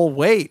fucking pull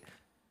weight.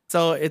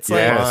 So it's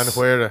Yes. like,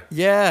 Huerta.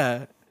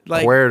 yeah,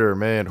 like Huerter,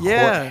 man.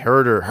 Yeah.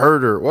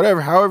 Herder,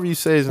 whatever, however you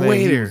say his name.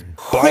 He was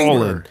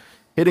balling,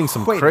 hitting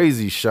some Huerter.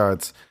 crazy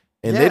shots.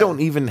 And Yeah. they don't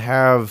even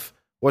have,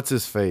 what's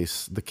his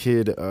face? The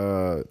kid,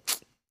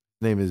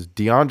 name is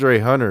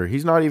DeAndre Hunter.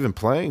 He's not even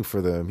playing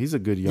for them. He's a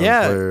good young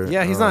player.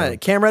 Yeah, he's not.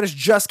 Cam Reddish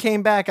just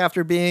came back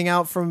after being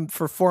out for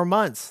 4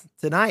 months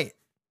tonight.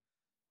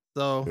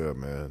 So Yeah,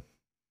 man.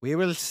 we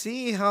will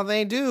see how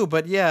they do.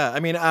 But yeah, I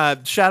mean,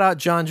 shout out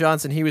John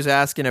Johnson. He was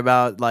asking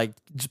about like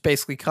just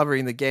basically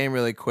covering the game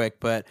really quick.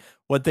 But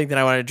one thing that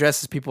I want to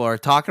address is people are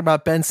talking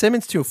about Ben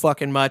Simmons too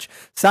fucking much.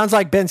 Sounds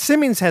like Ben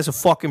Simmons has a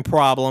fucking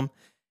problem.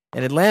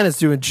 And Atlanta's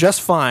doing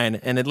just fine.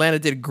 And Atlanta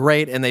did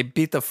great. And they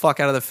beat the fuck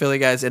out of the Philly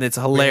guys. And it's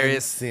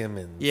hilarious.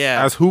 Simmons.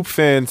 Yeah. As hoop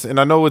fans, and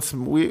I know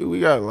we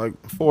got like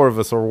 4 of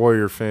us are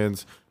Warrior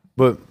fans,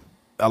 but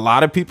a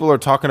lot of people are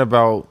talking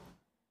about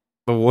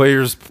the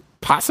Warriors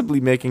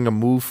possibly making a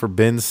move for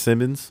Ben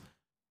Simmons.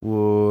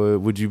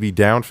 Would you be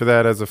down for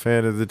that as a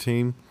fan of the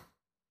team?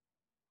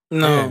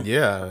 No. Man,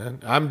 yeah,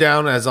 I'm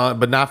down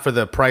but not for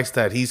the price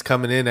that he's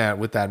coming in at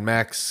with that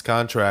max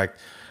contract.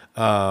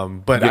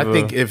 But I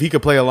think if he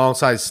could play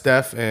alongside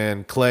Steph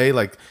and Clay,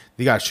 like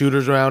he got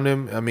shooters around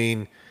him. I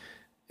mean,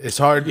 it's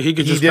hard. He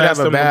could just did pass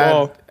them the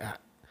ball.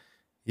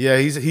 Yeah,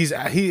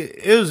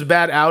 it was a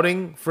bad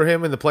outing for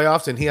him in the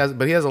playoffs, and he has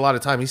a lot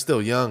of time. He's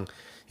still young.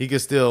 He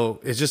could still.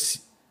 It's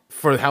just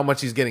for how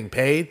much he's getting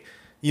paid.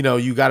 You know,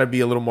 you got to be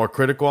a little more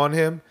critical on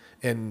him.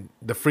 And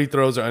the free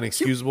throws are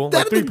unexcusable.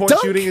 Like that the 3-point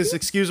dunk? shooting is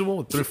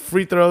excusable. The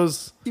free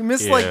throws. He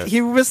missed Yeah.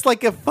 he missed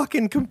like a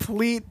fucking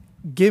complete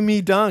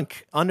gimme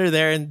dunk under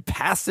there and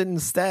passed it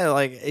instead.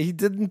 Like he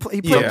didn't play.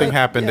 He played Something that-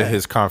 happened to yeah.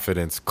 his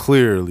confidence,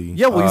 clearly.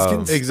 Yeah, well, he's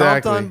getting stomped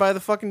Exactly. on by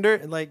the fucking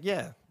dirt. Like,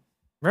 yeah.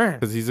 Right.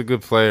 Because he's a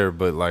good player,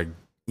 but like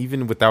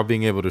even without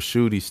being able to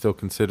shoot, he's still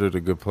considered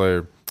a good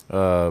player.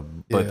 But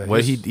Yeah,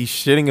 what he's- he's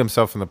shitting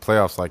himself in the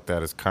playoffs like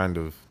that is kind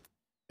of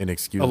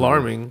inexcusable.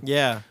 Alarming.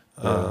 Yeah.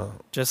 Uh,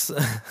 Just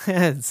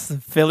it's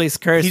Philly's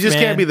curse. he just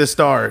man. can't be the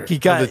star He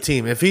got- of the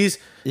team. If he's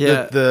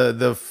Yeah.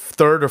 the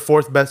third or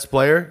fourth best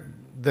player,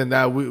 then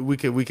that we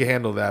could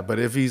handle that. But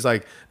if he's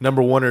like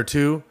number 1 or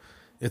 2,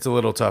 it's a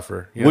little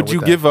tougher. Would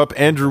you give up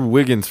Andrew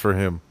Wiggins for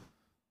him?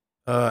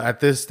 at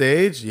this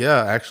stage?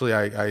 Yeah, actually,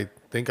 I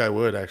think I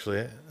would.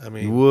 Actually, I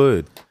mean, You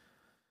would.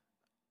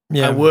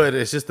 Yeah. I would.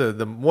 It's just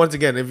the once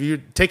again, if you're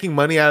taking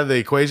money out of the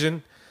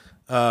equation,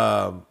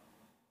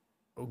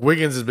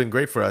 Wiggins has been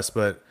great for us,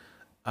 but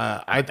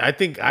I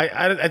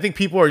think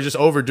people are just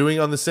overdoing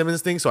on the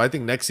Simmons thing. So I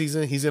think next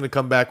season he's going to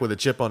come back with a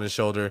chip on his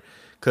shoulder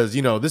because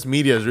this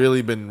media has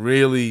really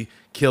been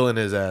killing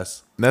his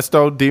ass.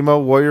 Nesto, Demo,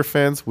 Warrior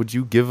fans, would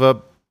you give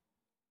up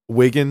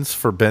Wiggins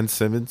for Ben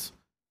Simmons?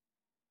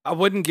 I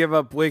wouldn't give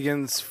up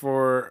Wiggins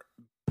for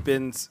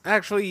Ben's.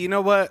 Actually, you know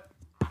what?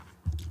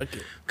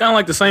 Kind of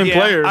like the same Yeah,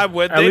 player. I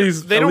would. At They-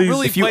 least, they at don't least-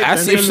 really If you play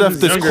ask Ben yourself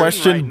Simmons this younger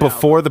question right now.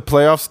 before the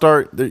playoffs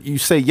start, you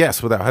say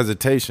yes without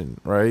hesitation,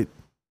 right?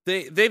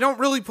 They don't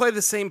really play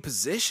the same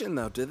position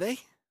though, do they?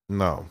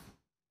 No.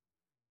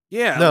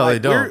 Yeah, No,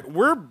 like, they don't.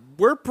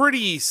 We're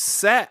pretty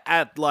set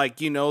at like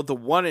the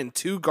 1 and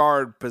 2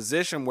 guard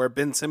position where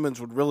Ben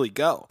Simmons would really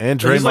go.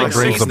 And He's Draymond like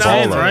brings the 6'10",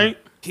 ball up. right?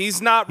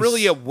 He's not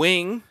really a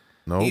wing.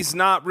 Nope. He's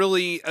not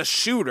really a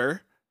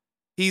shooter.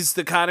 He's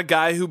the kind of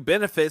guy who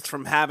benefits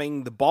from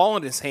having the ball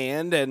in his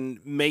hand and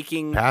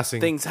making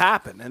Passing. things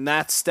happen, and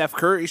that's Steph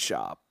Curry's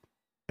job.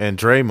 And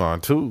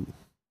Draymond, too.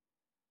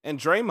 And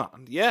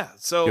Draymond, yeah.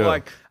 So Yeah.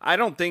 like, I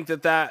don't think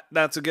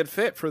that's a good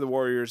fit for the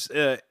Warriors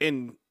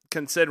in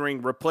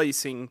considering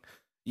replacing,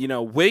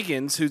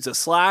 Wiggins, who's a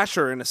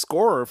slasher and a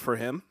scorer for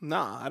him.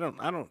 No, I don't.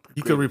 You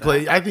agree could with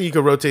replace. that. I think you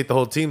could rotate the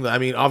whole team. I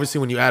mean, obviously,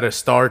 when you add a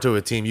star to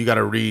a team, you got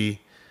to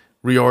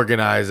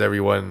reorganize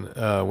everyone.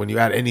 When you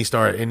add any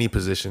star at any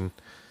position,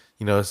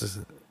 it's just,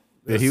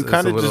 Yeah, he would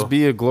kind of just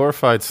be a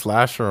glorified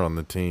slasher on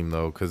the team,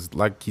 though, because,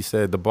 like he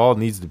said, the ball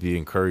needs to be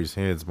in Curry's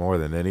hands more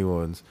than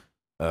anyone's.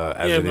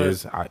 As Yeah, it but-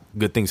 is,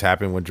 good things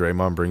happen when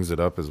Draymond brings it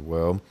up as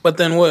well. But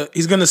then what?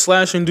 He's gonna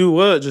slash and do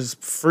what? Just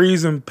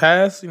freeze and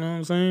pass? You know what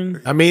I'm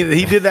saying? I mean,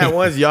 he did that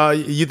once, y'all.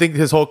 You think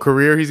his whole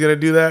career he's gonna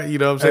do that? You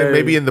know what I'm saying? Hey.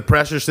 Maybe in the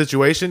pressure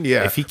situation,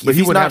 yeah. If but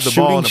he he's wouldn't not have the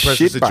ball in shooting a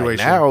pressure shit by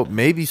situation. now,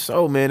 maybe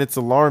so, man. It's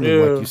alarming,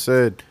 Yeah. like you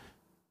said.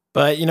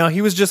 But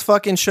he was just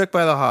fucking shook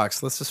by the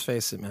Hawks. Let's just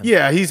face it, man.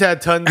 Yeah, he's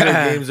had tons of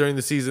games during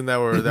the season that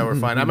were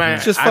fine. I mean,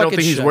 Just I don't fucking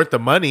think he's shut. worth the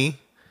money.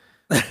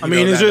 I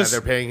mean, it's that just they're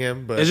paying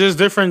him, but it's just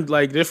different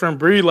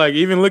breed. Like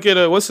even look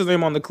at what's his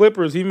name on the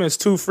Clippers. He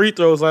missed 2 free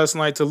throws last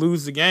night to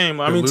lose the game.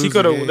 I To mean, lose he the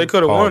could have game. they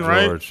could have Paul won,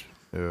 right? George.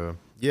 Yeah.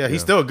 yeah,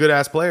 he's still a good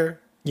ass player.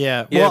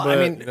 Yeah. Yeah, Well, I but-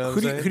 mean, You know what who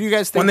I'm do saying? who do you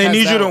guys think When they has need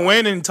you that- to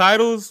win in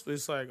titles,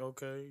 it's like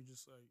okay, you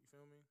just like you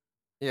feel me?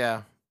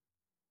 Yeah.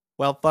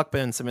 Well, fuck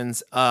Ben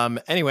Simmons.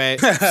 Anyway,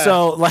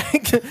 so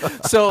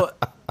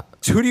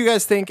who do you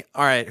guys think?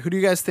 All right, who do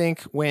you guys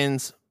think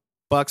wins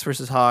Bucks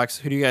versus Hawks?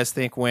 Who do you guys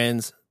think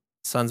wins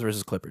Suns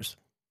versus Clippers?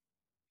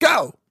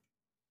 Go.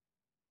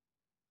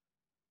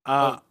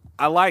 I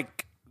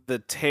like the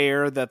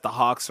tear that the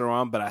Hawks are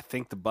on, but I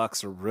think the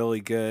Bucks are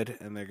really good,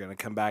 and they're going to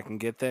come back and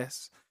get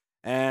this.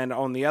 And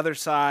on the other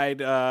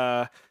side,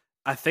 I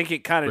think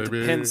it kind of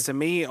Baby. depends to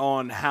me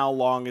on how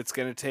long it's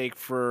going to take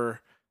for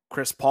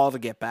Chris Paul to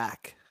get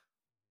back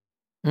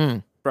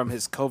from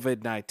his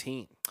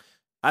COVID-19.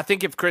 I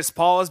think if Chris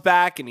Paul is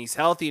back and he's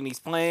healthy and he's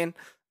playing,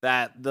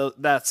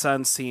 that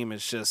Suns team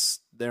is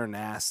just, they're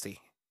nasty.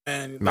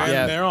 And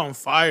Yeah. they're on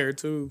fire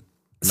too.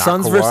 Not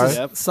Suns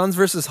Kawhi.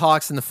 versus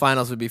Hawks in the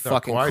finals would be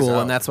fucking Kawhi's cool,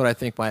 out. and that's what I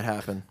think might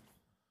happen.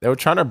 They were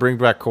trying to bring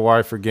back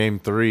Kawhi for Game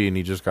 3, and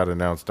he just got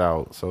announced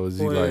out. So is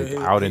he Well, like yeah,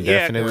 out yeah,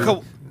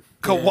 indefinitely?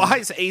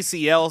 Kawhi's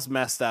ACL's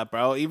messed up,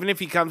 bro. Even if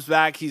he comes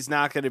back, he's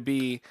not going to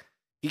be.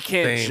 He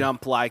can't Same.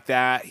 jump like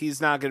that. He's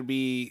not going to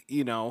be,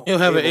 He'll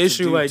have an able to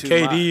issue do like too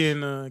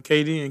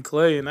KD and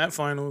Clay in that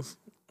finals,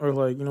 or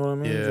like you know what I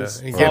mean? Yeah,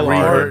 Just and fall get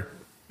apart.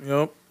 rehurt.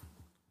 Yep.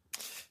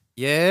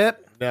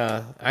 Yep.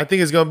 Yeah, I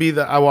think it's gonna be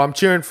well, I'm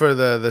cheering for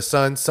the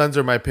Suns. Suns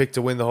are my pick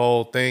to win the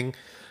whole thing,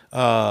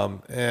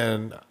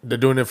 and they're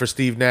doing it for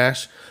Steve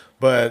Nash.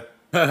 But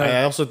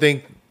I also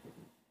think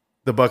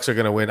the Bucks are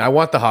gonna win. I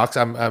want the Hawks.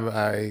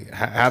 I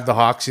have the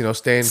Hawks.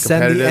 staying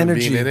Send the competitive, and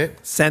energy. being in it.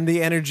 Send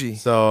the energy.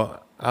 So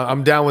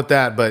I'm down with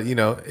that. But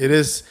it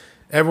is.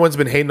 Everyone's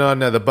been hating on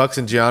the Bucks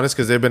and Giannis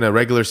because they've been a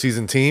regular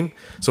season team.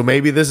 So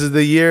maybe this is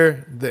the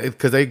year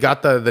because they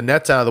got the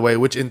Nets out of the way,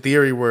 which in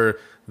theory were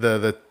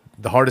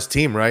the hardest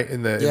team, right,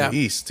 in the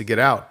East to get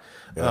out.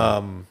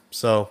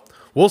 So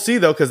we'll see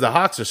though, because the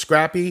Hawks are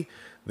scrappy.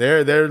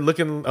 They're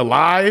looking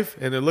alive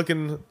and they're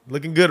looking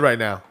good right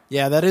now.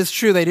 Yeah, that is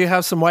true. They do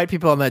have some white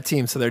people on that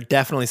team, so they're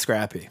definitely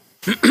scrappy.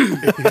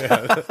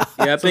 Yeah,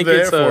 I think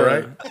they're it's for,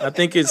 right? I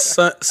think it's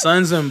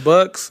Suns and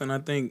Bucks, and I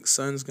think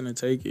Suns gonna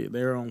take it.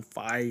 They're on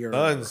fire.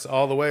 Suns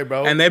all the way,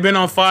 bro. And they've been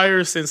on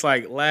fire since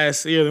like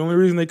last year. The only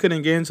reason they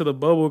couldn't get into the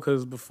bubble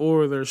because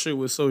before their shit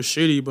was so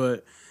shitty,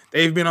 but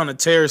they've been on a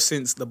tear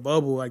since the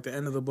bubble, like the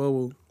end of the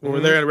bubble. Or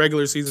they're in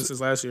regular season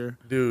since last year.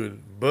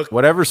 Dude,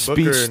 Whatever Booker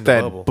speech in the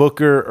that bubble.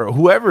 Booker or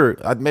whoever,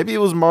 maybe it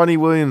was Monty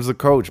Williams, the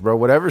coach, bro.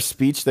 Whatever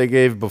speech they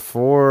gave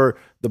before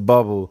the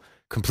bubble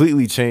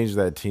completely changed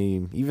that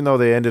team. Even though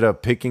they ended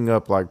up picking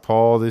up like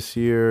Paul this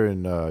year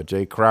and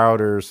Jay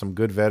Crowder, some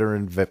good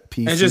veteran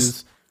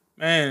pieces.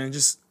 And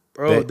just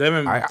bro, They-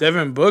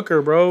 Devin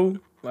Booker, bro.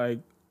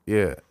 Like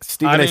Yeah,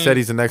 Stephen A. said didn't-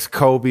 he's the next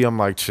Kobe. I'm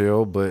like,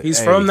 chill, but he's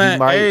hey, from he that.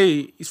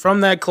 might- He's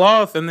from that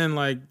cloth. And then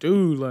like,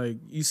 dude, like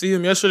you see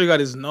him yesterday, got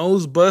his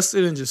nose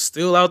busted and just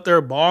still out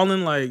there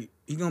balling. Like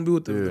he gonna be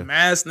with the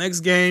mask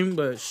next game.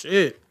 But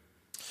shit,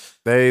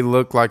 They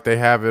look like they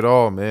have it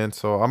all, man.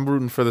 So I'm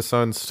rooting for the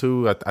Suns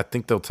too. I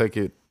think they'll take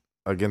it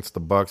against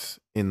the Bucks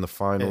in the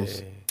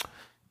finals.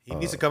 He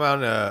needs to come out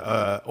in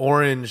a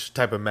orange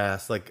type of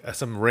mask, like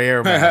some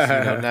rare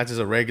mask, not just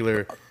a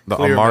regular. The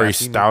clear Amari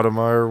mask.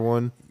 Stoudemire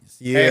one.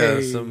 Yeah,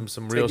 Hey,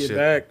 some real take it shit.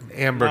 back.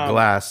 Amber Nah.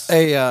 glass.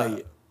 Hey,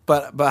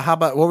 but how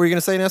about what were you gonna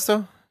say,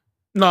 Nesto?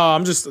 no,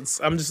 I'm just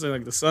saying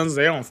like the Suns,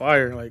 they on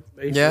fire. Like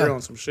they Yeah. for real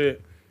on some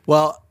shit.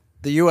 Well,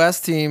 the USA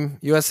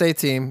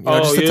team, Oh,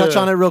 just to touch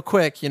yeah. on it real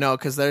quick,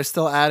 because they're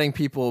still adding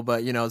people,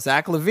 but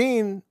Zach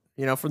LaVine,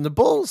 from the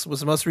Bulls was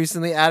the most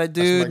recently added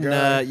dude.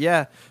 guy.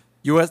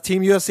 And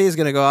Team USA is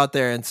gonna go out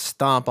there and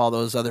stomp all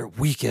those other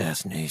weak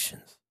ass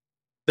nations.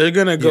 They're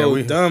gonna go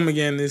we- dumb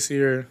again this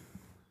year.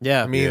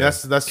 Yeah, I mean, Yeah.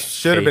 that's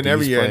should have been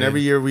every KD's year, and playing.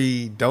 every year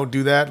we don't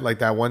do that. Like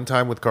that one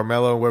time with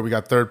Carmelo, where we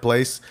got third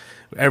place.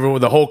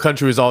 The whole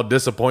country was all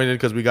disappointed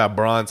because we got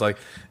bronze. Like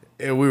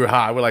we were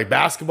hot. We're like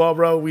basketball,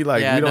 bro. We don't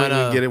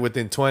even get it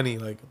within 20.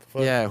 Like what the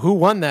fuck? yeah. Who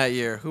won that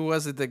year? Who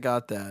was it that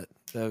got that?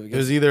 It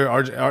was either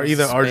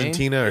Spain?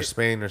 Argentina or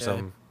Spain or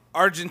something.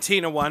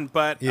 Argentina won,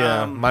 but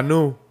Yeah,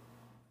 Manu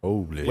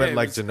Holy. went it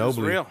like was- it was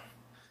Ginobili. real.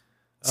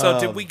 So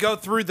did we go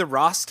through the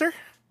roster?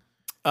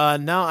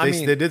 No, I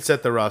mean, They did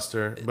set the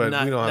roster, but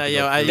Not- we don't have to. yeah,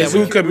 go I- through yeah, It's it.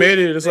 who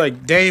committed. It's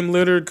like Dame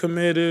Lillard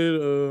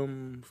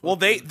committed. Well,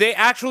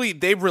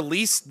 they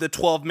released the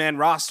 12-man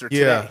roster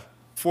today Yeah.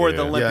 for the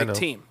Yeah. Yeah, I Olympic know.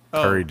 team.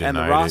 Curry And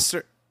denied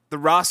the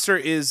roster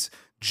is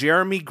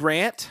Jeremy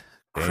Grant,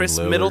 Chris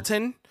Lillard.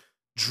 Middleton,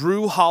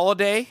 Drew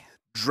Holiday,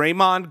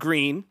 Draymond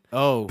Green,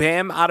 oh,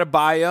 Bam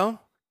Adebayo,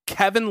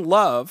 Kevin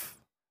Love,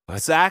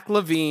 Zach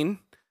LaVine,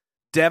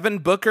 Devin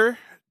Booker,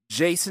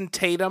 Jason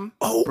Tatum,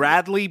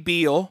 Bradley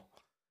Beal,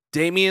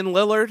 Damian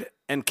Lillard,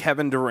 and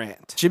Kevin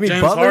Durant. Jimmy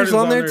James Butler's Harden's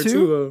on there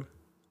too.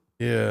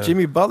 though. Yeah,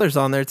 Jimmy Butler's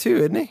on there too,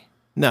 isn't he?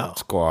 No,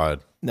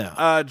 Squad.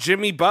 no.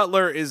 Jimmy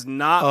Butler is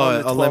not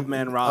on the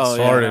 12-man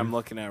roster yeah. that I'm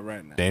looking at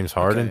right now. James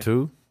Harden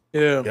too.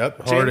 Yeah.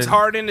 Yep. James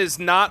Harden is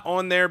not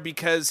on there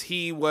because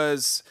he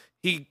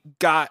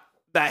got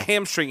that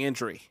hamstring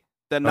injury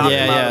that knocked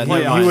him out of the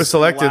Yeah, playoffs He was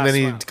selected, in and the then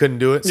he last round. couldn't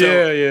do it. So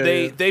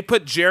Yeah. They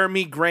put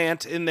Jeremy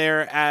Grant in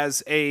there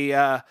as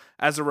a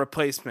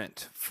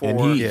replacement for. And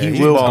he he's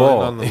will balling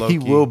ball. on the low He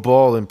key. will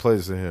ball in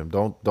place of him.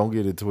 Don't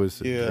get it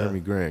twisted. Yeah. Jeremy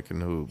Grant can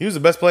hoop. He was the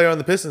best player on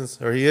the Pistons,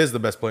 or he is the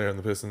best player on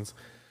the Pistons.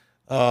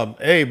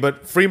 Hey,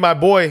 but free my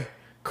boy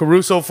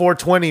Caruso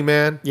 420,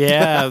 man.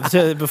 Yeah,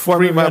 before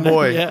Free we my run-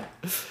 boy. Yeah,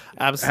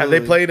 absolutely.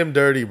 They played him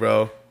dirty,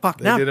 bro. Fuck,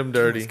 They now did him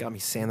dirty. He's got me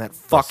saying that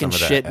fucking some of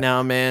that. shit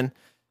now, man.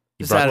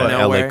 He Just brought out of the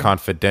nowhere. LA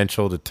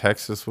Confidential to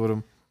Texas with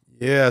him.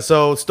 Yeah,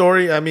 so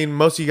story, I mean,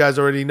 most of you guys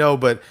already know,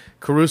 but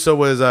Caruso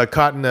was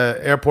caught in an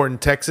airport in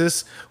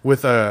Texas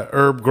with a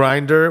herb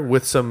grinder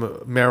with some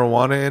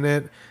marijuana in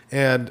it.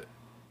 And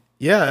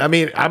yeah, I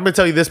mean, I'm going to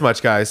tell you this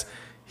much, guys.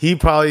 He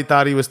probably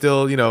thought he was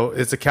still,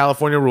 it's the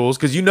California rules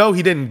because he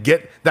didn't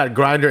get that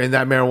grinder and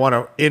that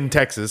marijuana in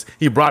Texas.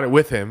 He brought it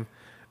with him,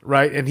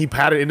 right? And he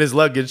had it in his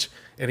luggage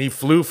and he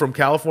flew from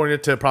California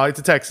to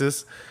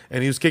Texas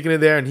and he was kicking it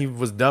there and he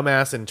was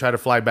dumbass and tried to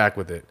fly back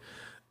with it.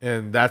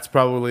 And that's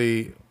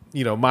probably,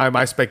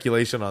 my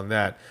speculation on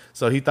that.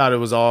 So he thought it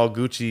was all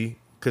Gucci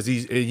because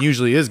it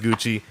usually is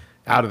Gucci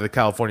out of the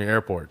California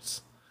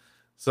airports.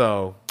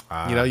 So,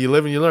 you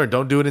live and you learn.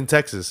 Don't do it in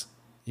Texas.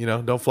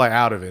 Don't fly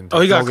out of it. Oh,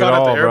 he got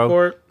caught at the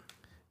airport?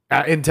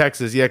 In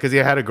Texas, yeah, because he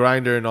had a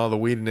grinder and all the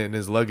weed in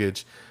his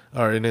luggage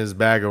or in his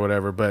bag or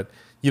whatever. But,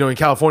 in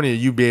California,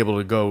 you'd be able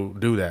to go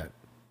do that.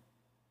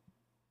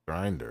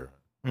 Grinder.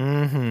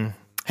 Mm-hmm.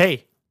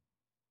 Hey,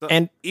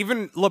 and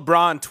even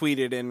LeBron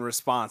tweeted in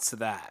response to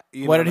that.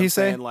 What did he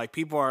say? Like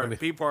people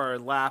are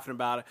laughing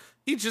about it.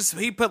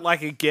 He put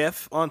like a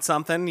GIF on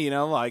something.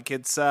 Like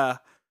it's a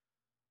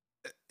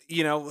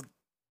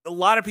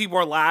lot of people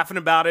are laughing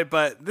about it,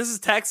 but this is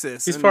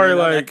Texas. He's probably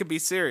like that could be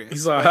serious.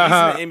 He's like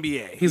he's in the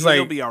NBA. He's like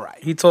he'll be all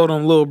right. He told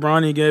him Lil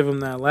Bronny gave him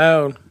that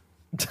loud.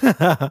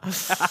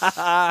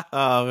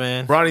 Oh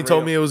man, Bronny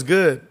told me it was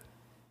good.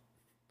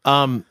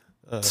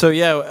 So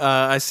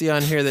yeah, I see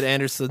on here that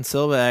Anderson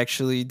Silva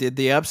actually did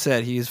the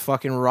upset. He's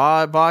fucking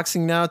raw at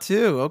boxing now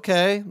too.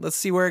 Okay, let's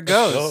see where it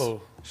goes.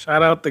 Oh.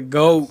 Shout out the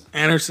GOAT,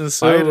 Anderson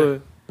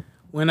Silva.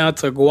 Went out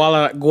to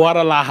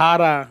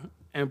Guadalajara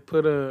and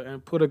put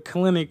a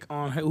clinic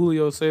on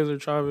Julio Cesar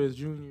Chavez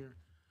Jr.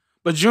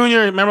 But Jr.,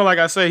 remember, like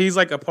I said, he's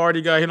like a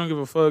party guy. He don't give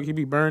a fuck. He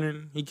be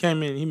burning. He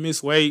came in, he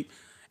missed weight,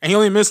 and he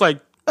only missed like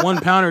 1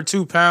 pound or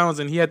 2 pounds,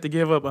 and he had to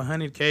give up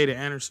 $100K to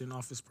Anderson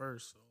off his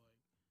purse.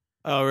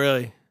 Oh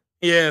really?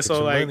 Yeah,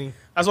 so like money.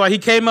 That's why he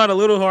came out a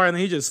little hard, and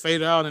then he just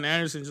faded out. And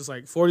Anderson, just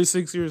like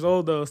 46 years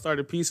old though,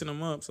 started piecing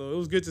him up. So it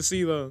was good to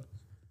see though.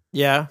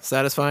 Yeah,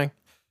 satisfying.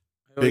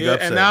 Big yeah,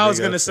 upset, and now big it's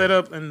gonna upset. set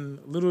up. And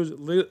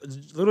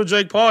little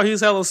Jake Paul,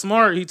 he's hella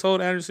smart. He told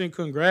Anderson,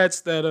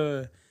 "Congrats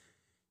that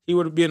he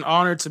would be an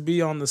honor to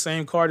be on the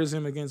same card as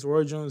him against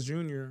Roy Jones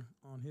Jr.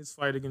 on his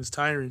fight against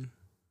Tyron."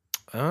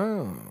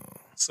 Oh,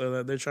 So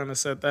that they're trying to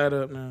set that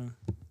up now.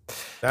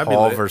 That'd be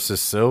Paul lit.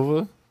 versus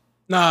Silva.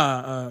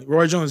 Nah,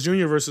 Roy Jones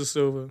Jr. versus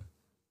Silva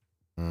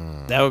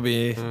that would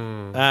be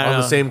on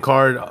the same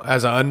card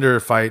as an under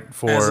fight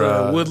for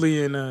as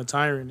Woodley and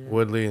Tyron. Yeah.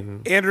 Woodley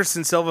and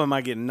Anderson Silva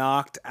might get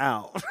knocked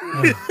out.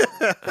 I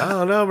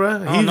don't know, bro.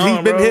 don't know,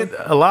 He's been bro. hit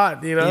a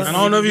lot, I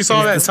don't know if you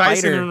saw that the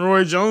Tyson spider. and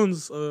Roy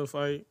Jones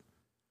fight.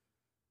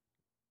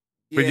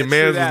 But your true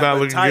man's was that, not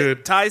but looking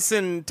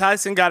good.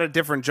 Tyson got a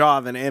different jaw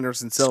than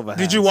Anderson Silva.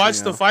 Did you watch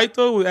the fight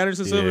though with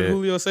Anderson Silva and Yeah.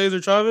 Julio Cesar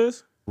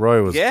Chavez?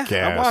 Roy was Yeah,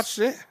 gassed. I watched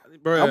it.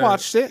 Bro, I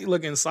watched it. He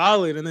looking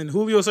solid, and then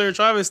Julio Cesar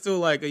Chavez still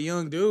like a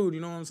young dude.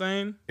 You know what I'm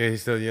saying? Yeah,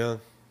 he's still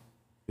young.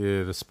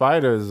 Yeah, the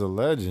Spider is a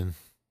legend.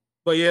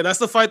 But yeah, that's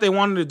the fight they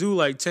wanted to do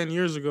like 10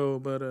 years ago,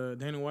 but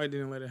Dana White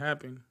didn't let it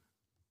happen.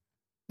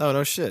 Oh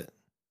no shit.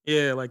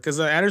 Yeah, like because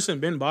Anderson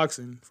been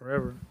boxing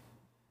forever.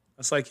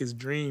 That's like his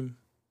dream.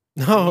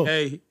 No.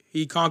 Hey,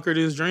 he conquered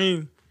his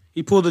dream.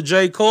 He pulled a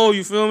J. Cole.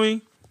 You feel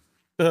me?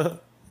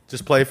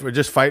 Just fight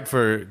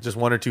for just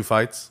 1 or 2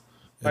 fights.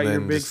 and Fight your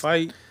then big just-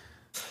 fight.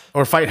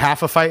 Or fight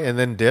half a fight and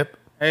then dip.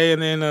 Hey,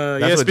 and then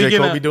That's what J. speaking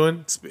Cole of be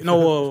doing. no,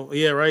 well,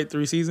 yeah, right.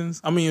 3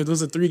 seasons. I mean, it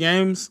was 3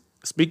 games.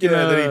 Speaking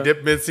Yeah, of then he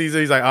dipped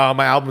mid-season. He's like, "Oh,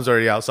 my album's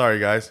already out. Sorry,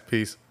 guys.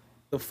 Peace."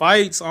 the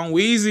fights on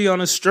Wheezy on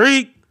the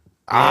streak.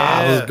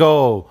 Let's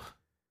go.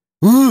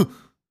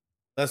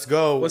 Let's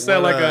go. What's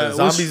that, like a-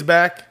 zombies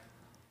back?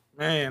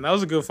 Man, that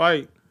was a good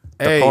fight.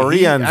 Hey,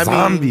 Korean I mean,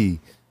 zombie.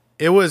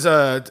 it was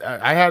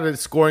I had it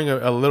scoring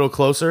a little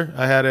closer.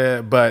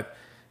 But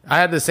I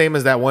had the same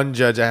as that one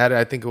judge.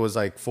 I think it was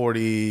like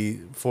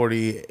 40,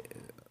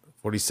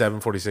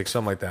 47, 46,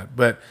 something like that.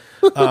 But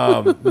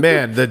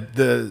man,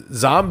 the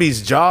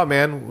zombie's jaw,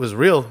 man, was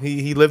real.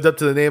 He lived up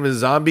to the name of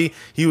zombie.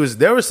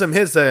 There were some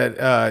hits that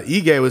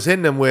Ige was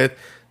hitting him with,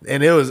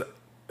 and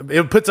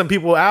it put some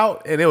people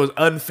out, and it was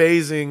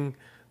unfazing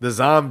the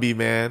zombie,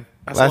 man.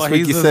 That's Last why week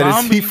he's you the said,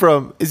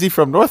 zombie. is he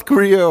from North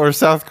Korea or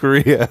South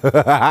Korea?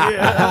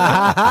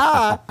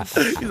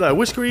 He's like,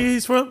 which Korea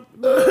he's from?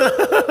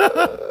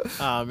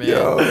 Oh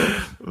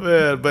man.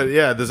 Man, but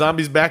yeah, the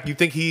zombie's back. You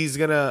think he's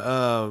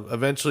gonna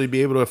eventually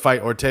be able to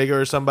fight Ortega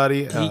or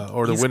somebody,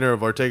 or the he's- winner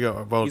of Ortega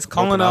or He's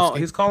calling out. Volkanovski?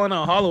 He's calling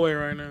out Holloway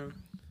right now.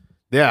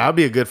 Yeah, that'll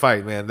be a good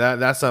fight, man.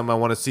 That's something I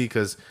want to see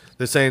because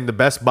they're saying the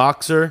best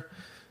boxer.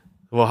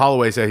 Well,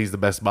 Holloway said he's the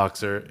best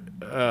boxer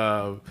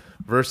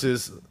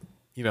versus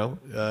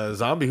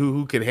zombie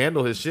who can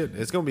handle his shit.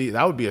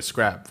 That would be a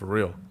scrap for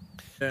real.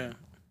 Yeah.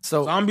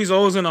 So Zombie's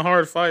always in a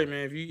hard fight,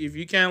 man. If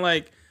you can't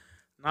like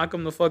knock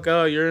him the fuck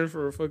out, you're in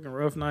for a fucking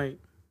rough night.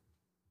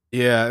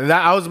 Yeah, and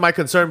that was my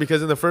concern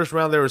because in the first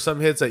round there were some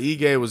hits that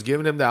Ige was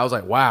giving him that I was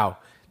like, wow,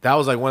 that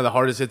was like one of the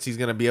hardest hits he's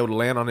gonna be able to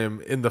land on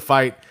him in the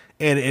fight.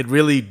 And it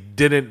really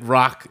didn't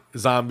rock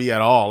Zombie at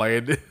all.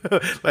 Like it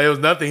was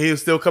nothing. He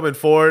was still coming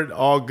forward,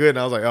 all good. And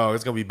I was like, oh,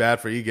 it's gonna be bad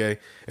for Ige.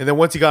 And then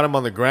once he got him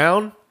on the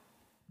ground,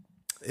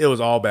 it was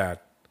all bad,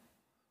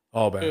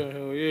 all bad. Yeah,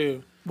 hell yeah.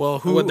 Well,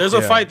 There's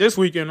a fight this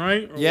weekend,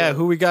 right? Or Yeah, what?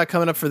 who we got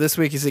coming up for this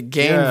week? Is it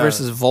Gain Yeah.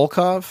 versus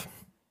Volkov?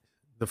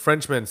 The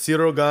Frenchman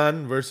Cyril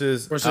Gane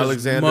versus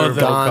Alexander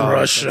Mother Volkov.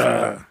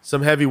 Russia.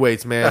 Some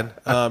heavyweights, man.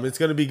 It's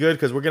gonna be good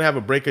because we're gonna have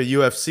a break of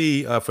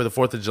UFC for the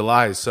 4th of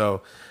July.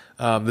 So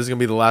this is gonna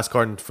be the last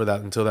card for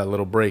that until that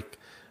little break,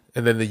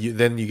 and then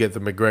then you get the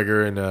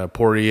McGregor and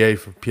Poirier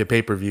for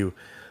pay per view.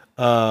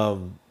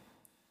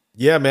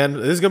 Yeah, man,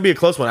 this is gonna be a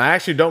close one. I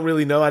actually don't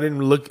really know. I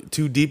didn't look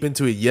too deep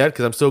into it yet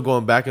because I'm still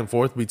going back and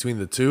forth between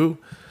the two.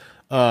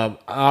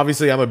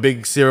 Obviously, I'm a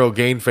big Cyril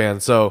Gane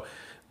fan, so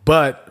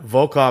but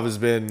Volkov has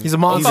been He's a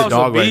monster. He's a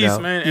dog right now.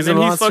 man. He's and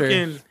a then monster.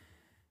 he's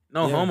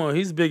fucking homo.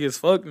 He's big as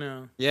fuck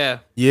now. Yeah.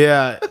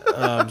 Yeah.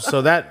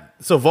 So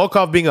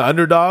Volkov being an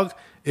underdog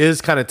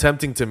is kind of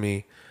tempting to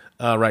me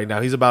right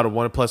now. He's about a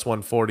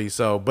 1+140.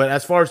 So, but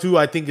as far as who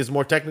I think is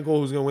more technical,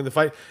 who's going to win the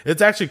fight,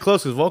 it's actually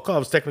close because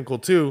Volkov's technical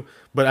too.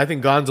 But I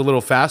think Gane's a little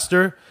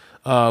faster,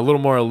 a little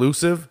more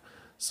elusive.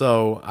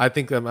 So I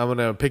think I'm going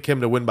to pick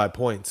him to win by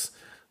points.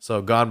 So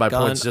Gane by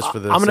points just for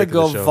the. I'm going to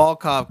go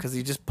Volkov because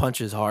he just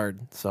punches hard.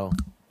 So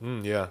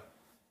Yeah,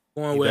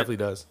 Going he with definitely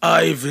does.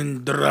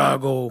 Ivan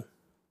Drago.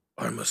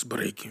 I must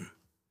break him.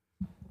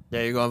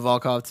 yeah, you're going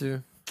Volkov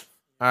too.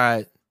 All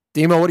right,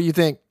 Demo, what do you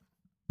think?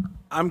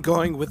 I'm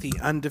going with the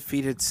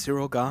undefeated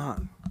Cyril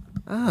Gane.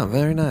 Oh,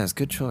 very nice.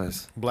 Good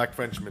choice. Black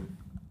Frenchman.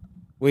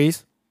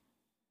 Weez?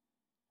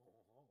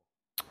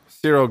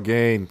 Cyril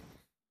Gane.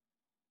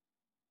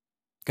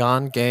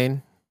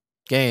 Gain.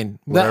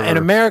 Whatever. In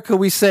America,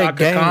 we say Shaka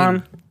Gain.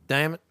 Khan.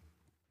 Damn it.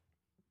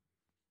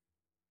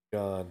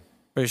 Gane.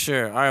 For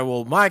sure. All right,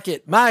 well, mark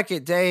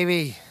it,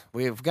 Davey.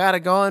 We've got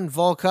it going.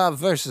 Volkov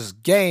versus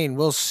Gain.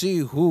 We'll see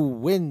who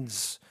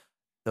wins.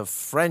 The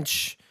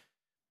French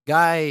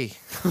guy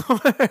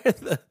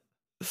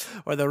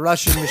or the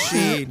Russian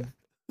machine.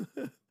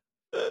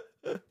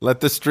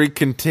 Let the streak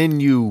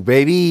continue,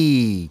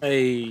 baby.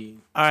 Hey.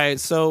 All right,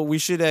 so we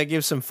should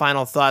give some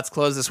final thoughts.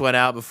 Close this one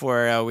out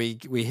before we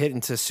hit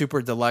into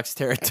super deluxe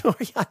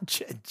territory.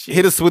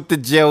 Hit us with the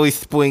Jerry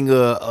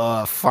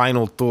Springer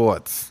final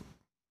thoughts.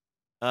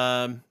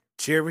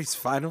 Jerry's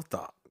final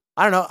thought.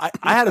 I don't know.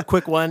 I had a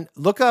quick one.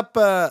 Look up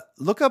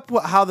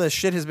how the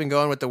shit has been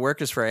going with the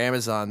workers for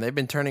Amazon. They've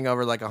been turning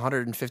over like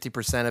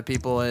 150% of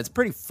people, and it's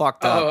pretty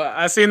fucked up. Oh,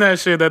 I seen that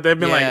shit that they've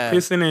been Yeah. like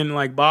pissing in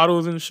like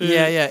bottles and shit.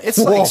 Yeah. It's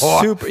like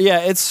super. Yeah,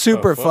 it's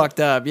super fucked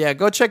up. Yeah,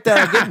 go check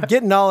that out.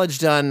 Get knowledge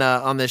done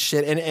on this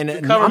shit. And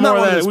Cover I'm more not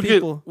one of of that. those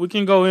people. We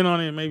can go in on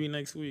it maybe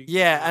next week.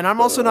 Yeah, and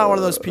I'm also not one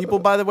of those people,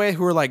 by the way,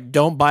 who are like,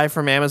 don't buy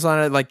from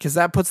Amazon, like, because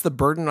that puts the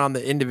burden on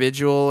the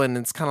individual, and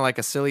it's kind of like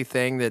a silly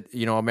thing that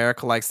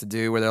America likes to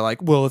do, where they're like,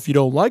 well, if you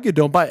don't like it,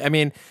 don't buy it. I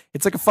mean,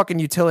 it's like a fucking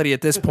utility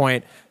at this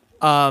point.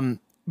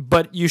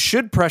 But you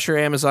should pressure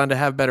Amazon to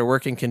have better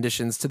working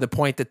conditions to the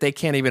point that they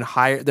can't even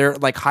hire. They're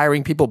like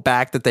hiring people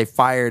back that they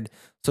fired,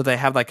 so they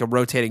have like a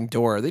rotating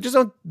door. They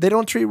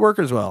don't treat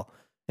workers well,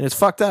 and it's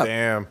fucked up.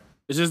 Damn.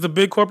 It's just the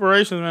big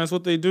corporations, man. That's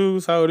what they do.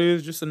 It's how it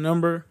is. Just a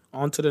number.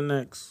 On to the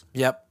next.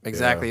 Yep,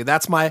 exactly. Yeah.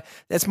 That's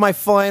my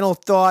final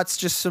thoughts.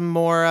 Just some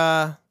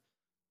more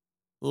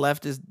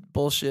leftist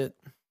bullshit.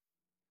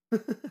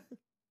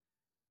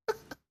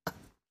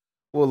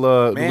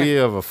 Well, Man. we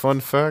have a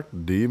fun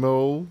fact,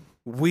 Demo.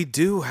 We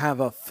do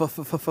have a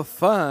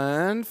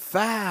fun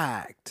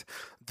fact.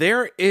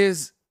 There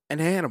is an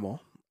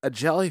animal, a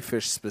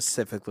jellyfish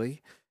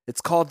specifically. It's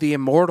called the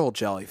immortal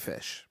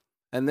jellyfish.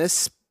 And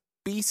this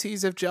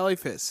species of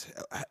jellyfish,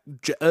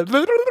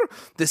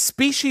 the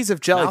species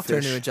of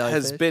jellyfish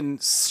has been,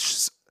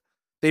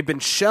 they've been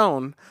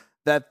shown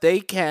that they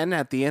can,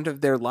 at the end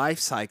of their life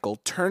cycle,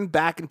 turn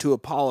back into a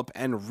polyp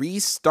and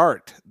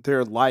restart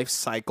their life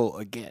cycle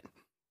again.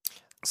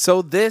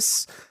 So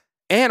this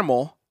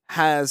animal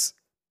has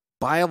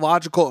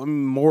biological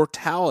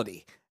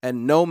immortality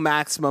and no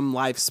maximum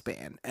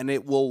lifespan, and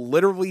it will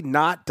literally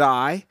not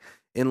die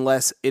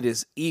unless it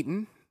is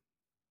eaten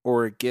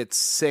or it gets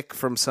sick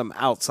from some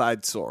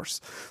outside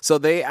source. So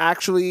they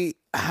actually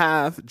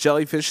have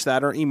jellyfish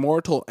that are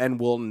immortal and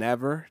will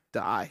never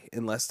die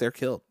unless they're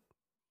killed.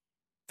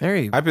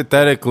 Very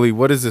Hypothetically,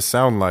 what does it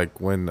sound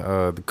like when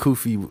the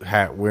Koofy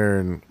hat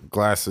wearing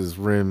glasses,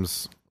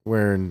 rims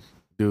wearing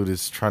dude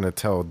is trying to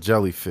tell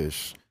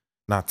jellyfish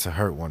not to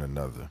hurt one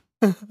another?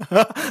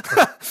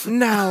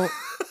 Now,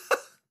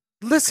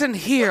 listen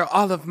here,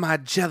 all of my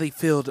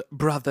jelly-filled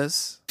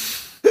brothers.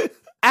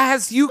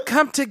 As you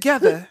come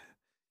together,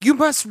 you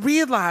must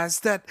realize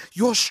that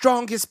your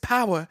strongest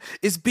power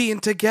is being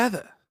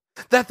together.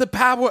 That the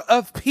power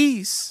of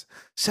peace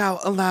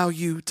shall allow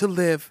you to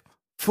live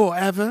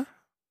forever.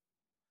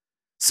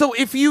 So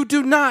if you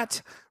do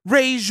not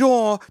raise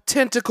your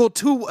tentacle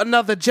to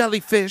another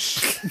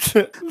jellyfish,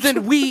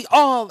 then we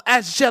all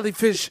as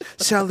jellyfish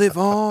shall live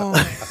on.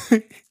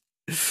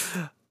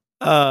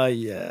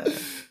 yeah.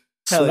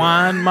 Hell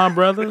Swine, my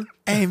brother.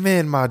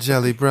 Amen, my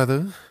jelly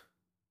brother.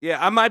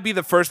 Yeah, I might be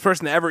the first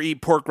person to ever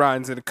eat pork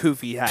rinds in a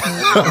kufi hat.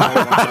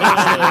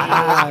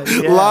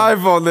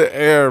 Live on the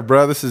air,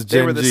 bro. This is They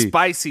Gen were the G.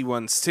 spicy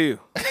ones too.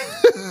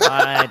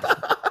 Right.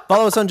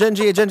 Follow us on Gen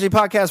G at Gen G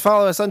Podcast.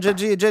 Follow us on Gen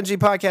G at Gen G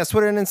Podcast,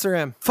 Twitter and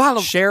Instagram.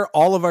 Share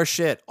all all of our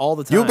shit all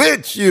the time. You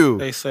bitch, you.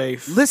 Stay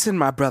safe. Listen,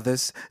 my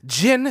brothers,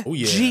 Gen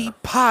yeah. G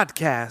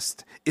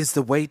Podcast is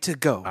the way to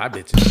go. I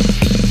bet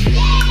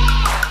you.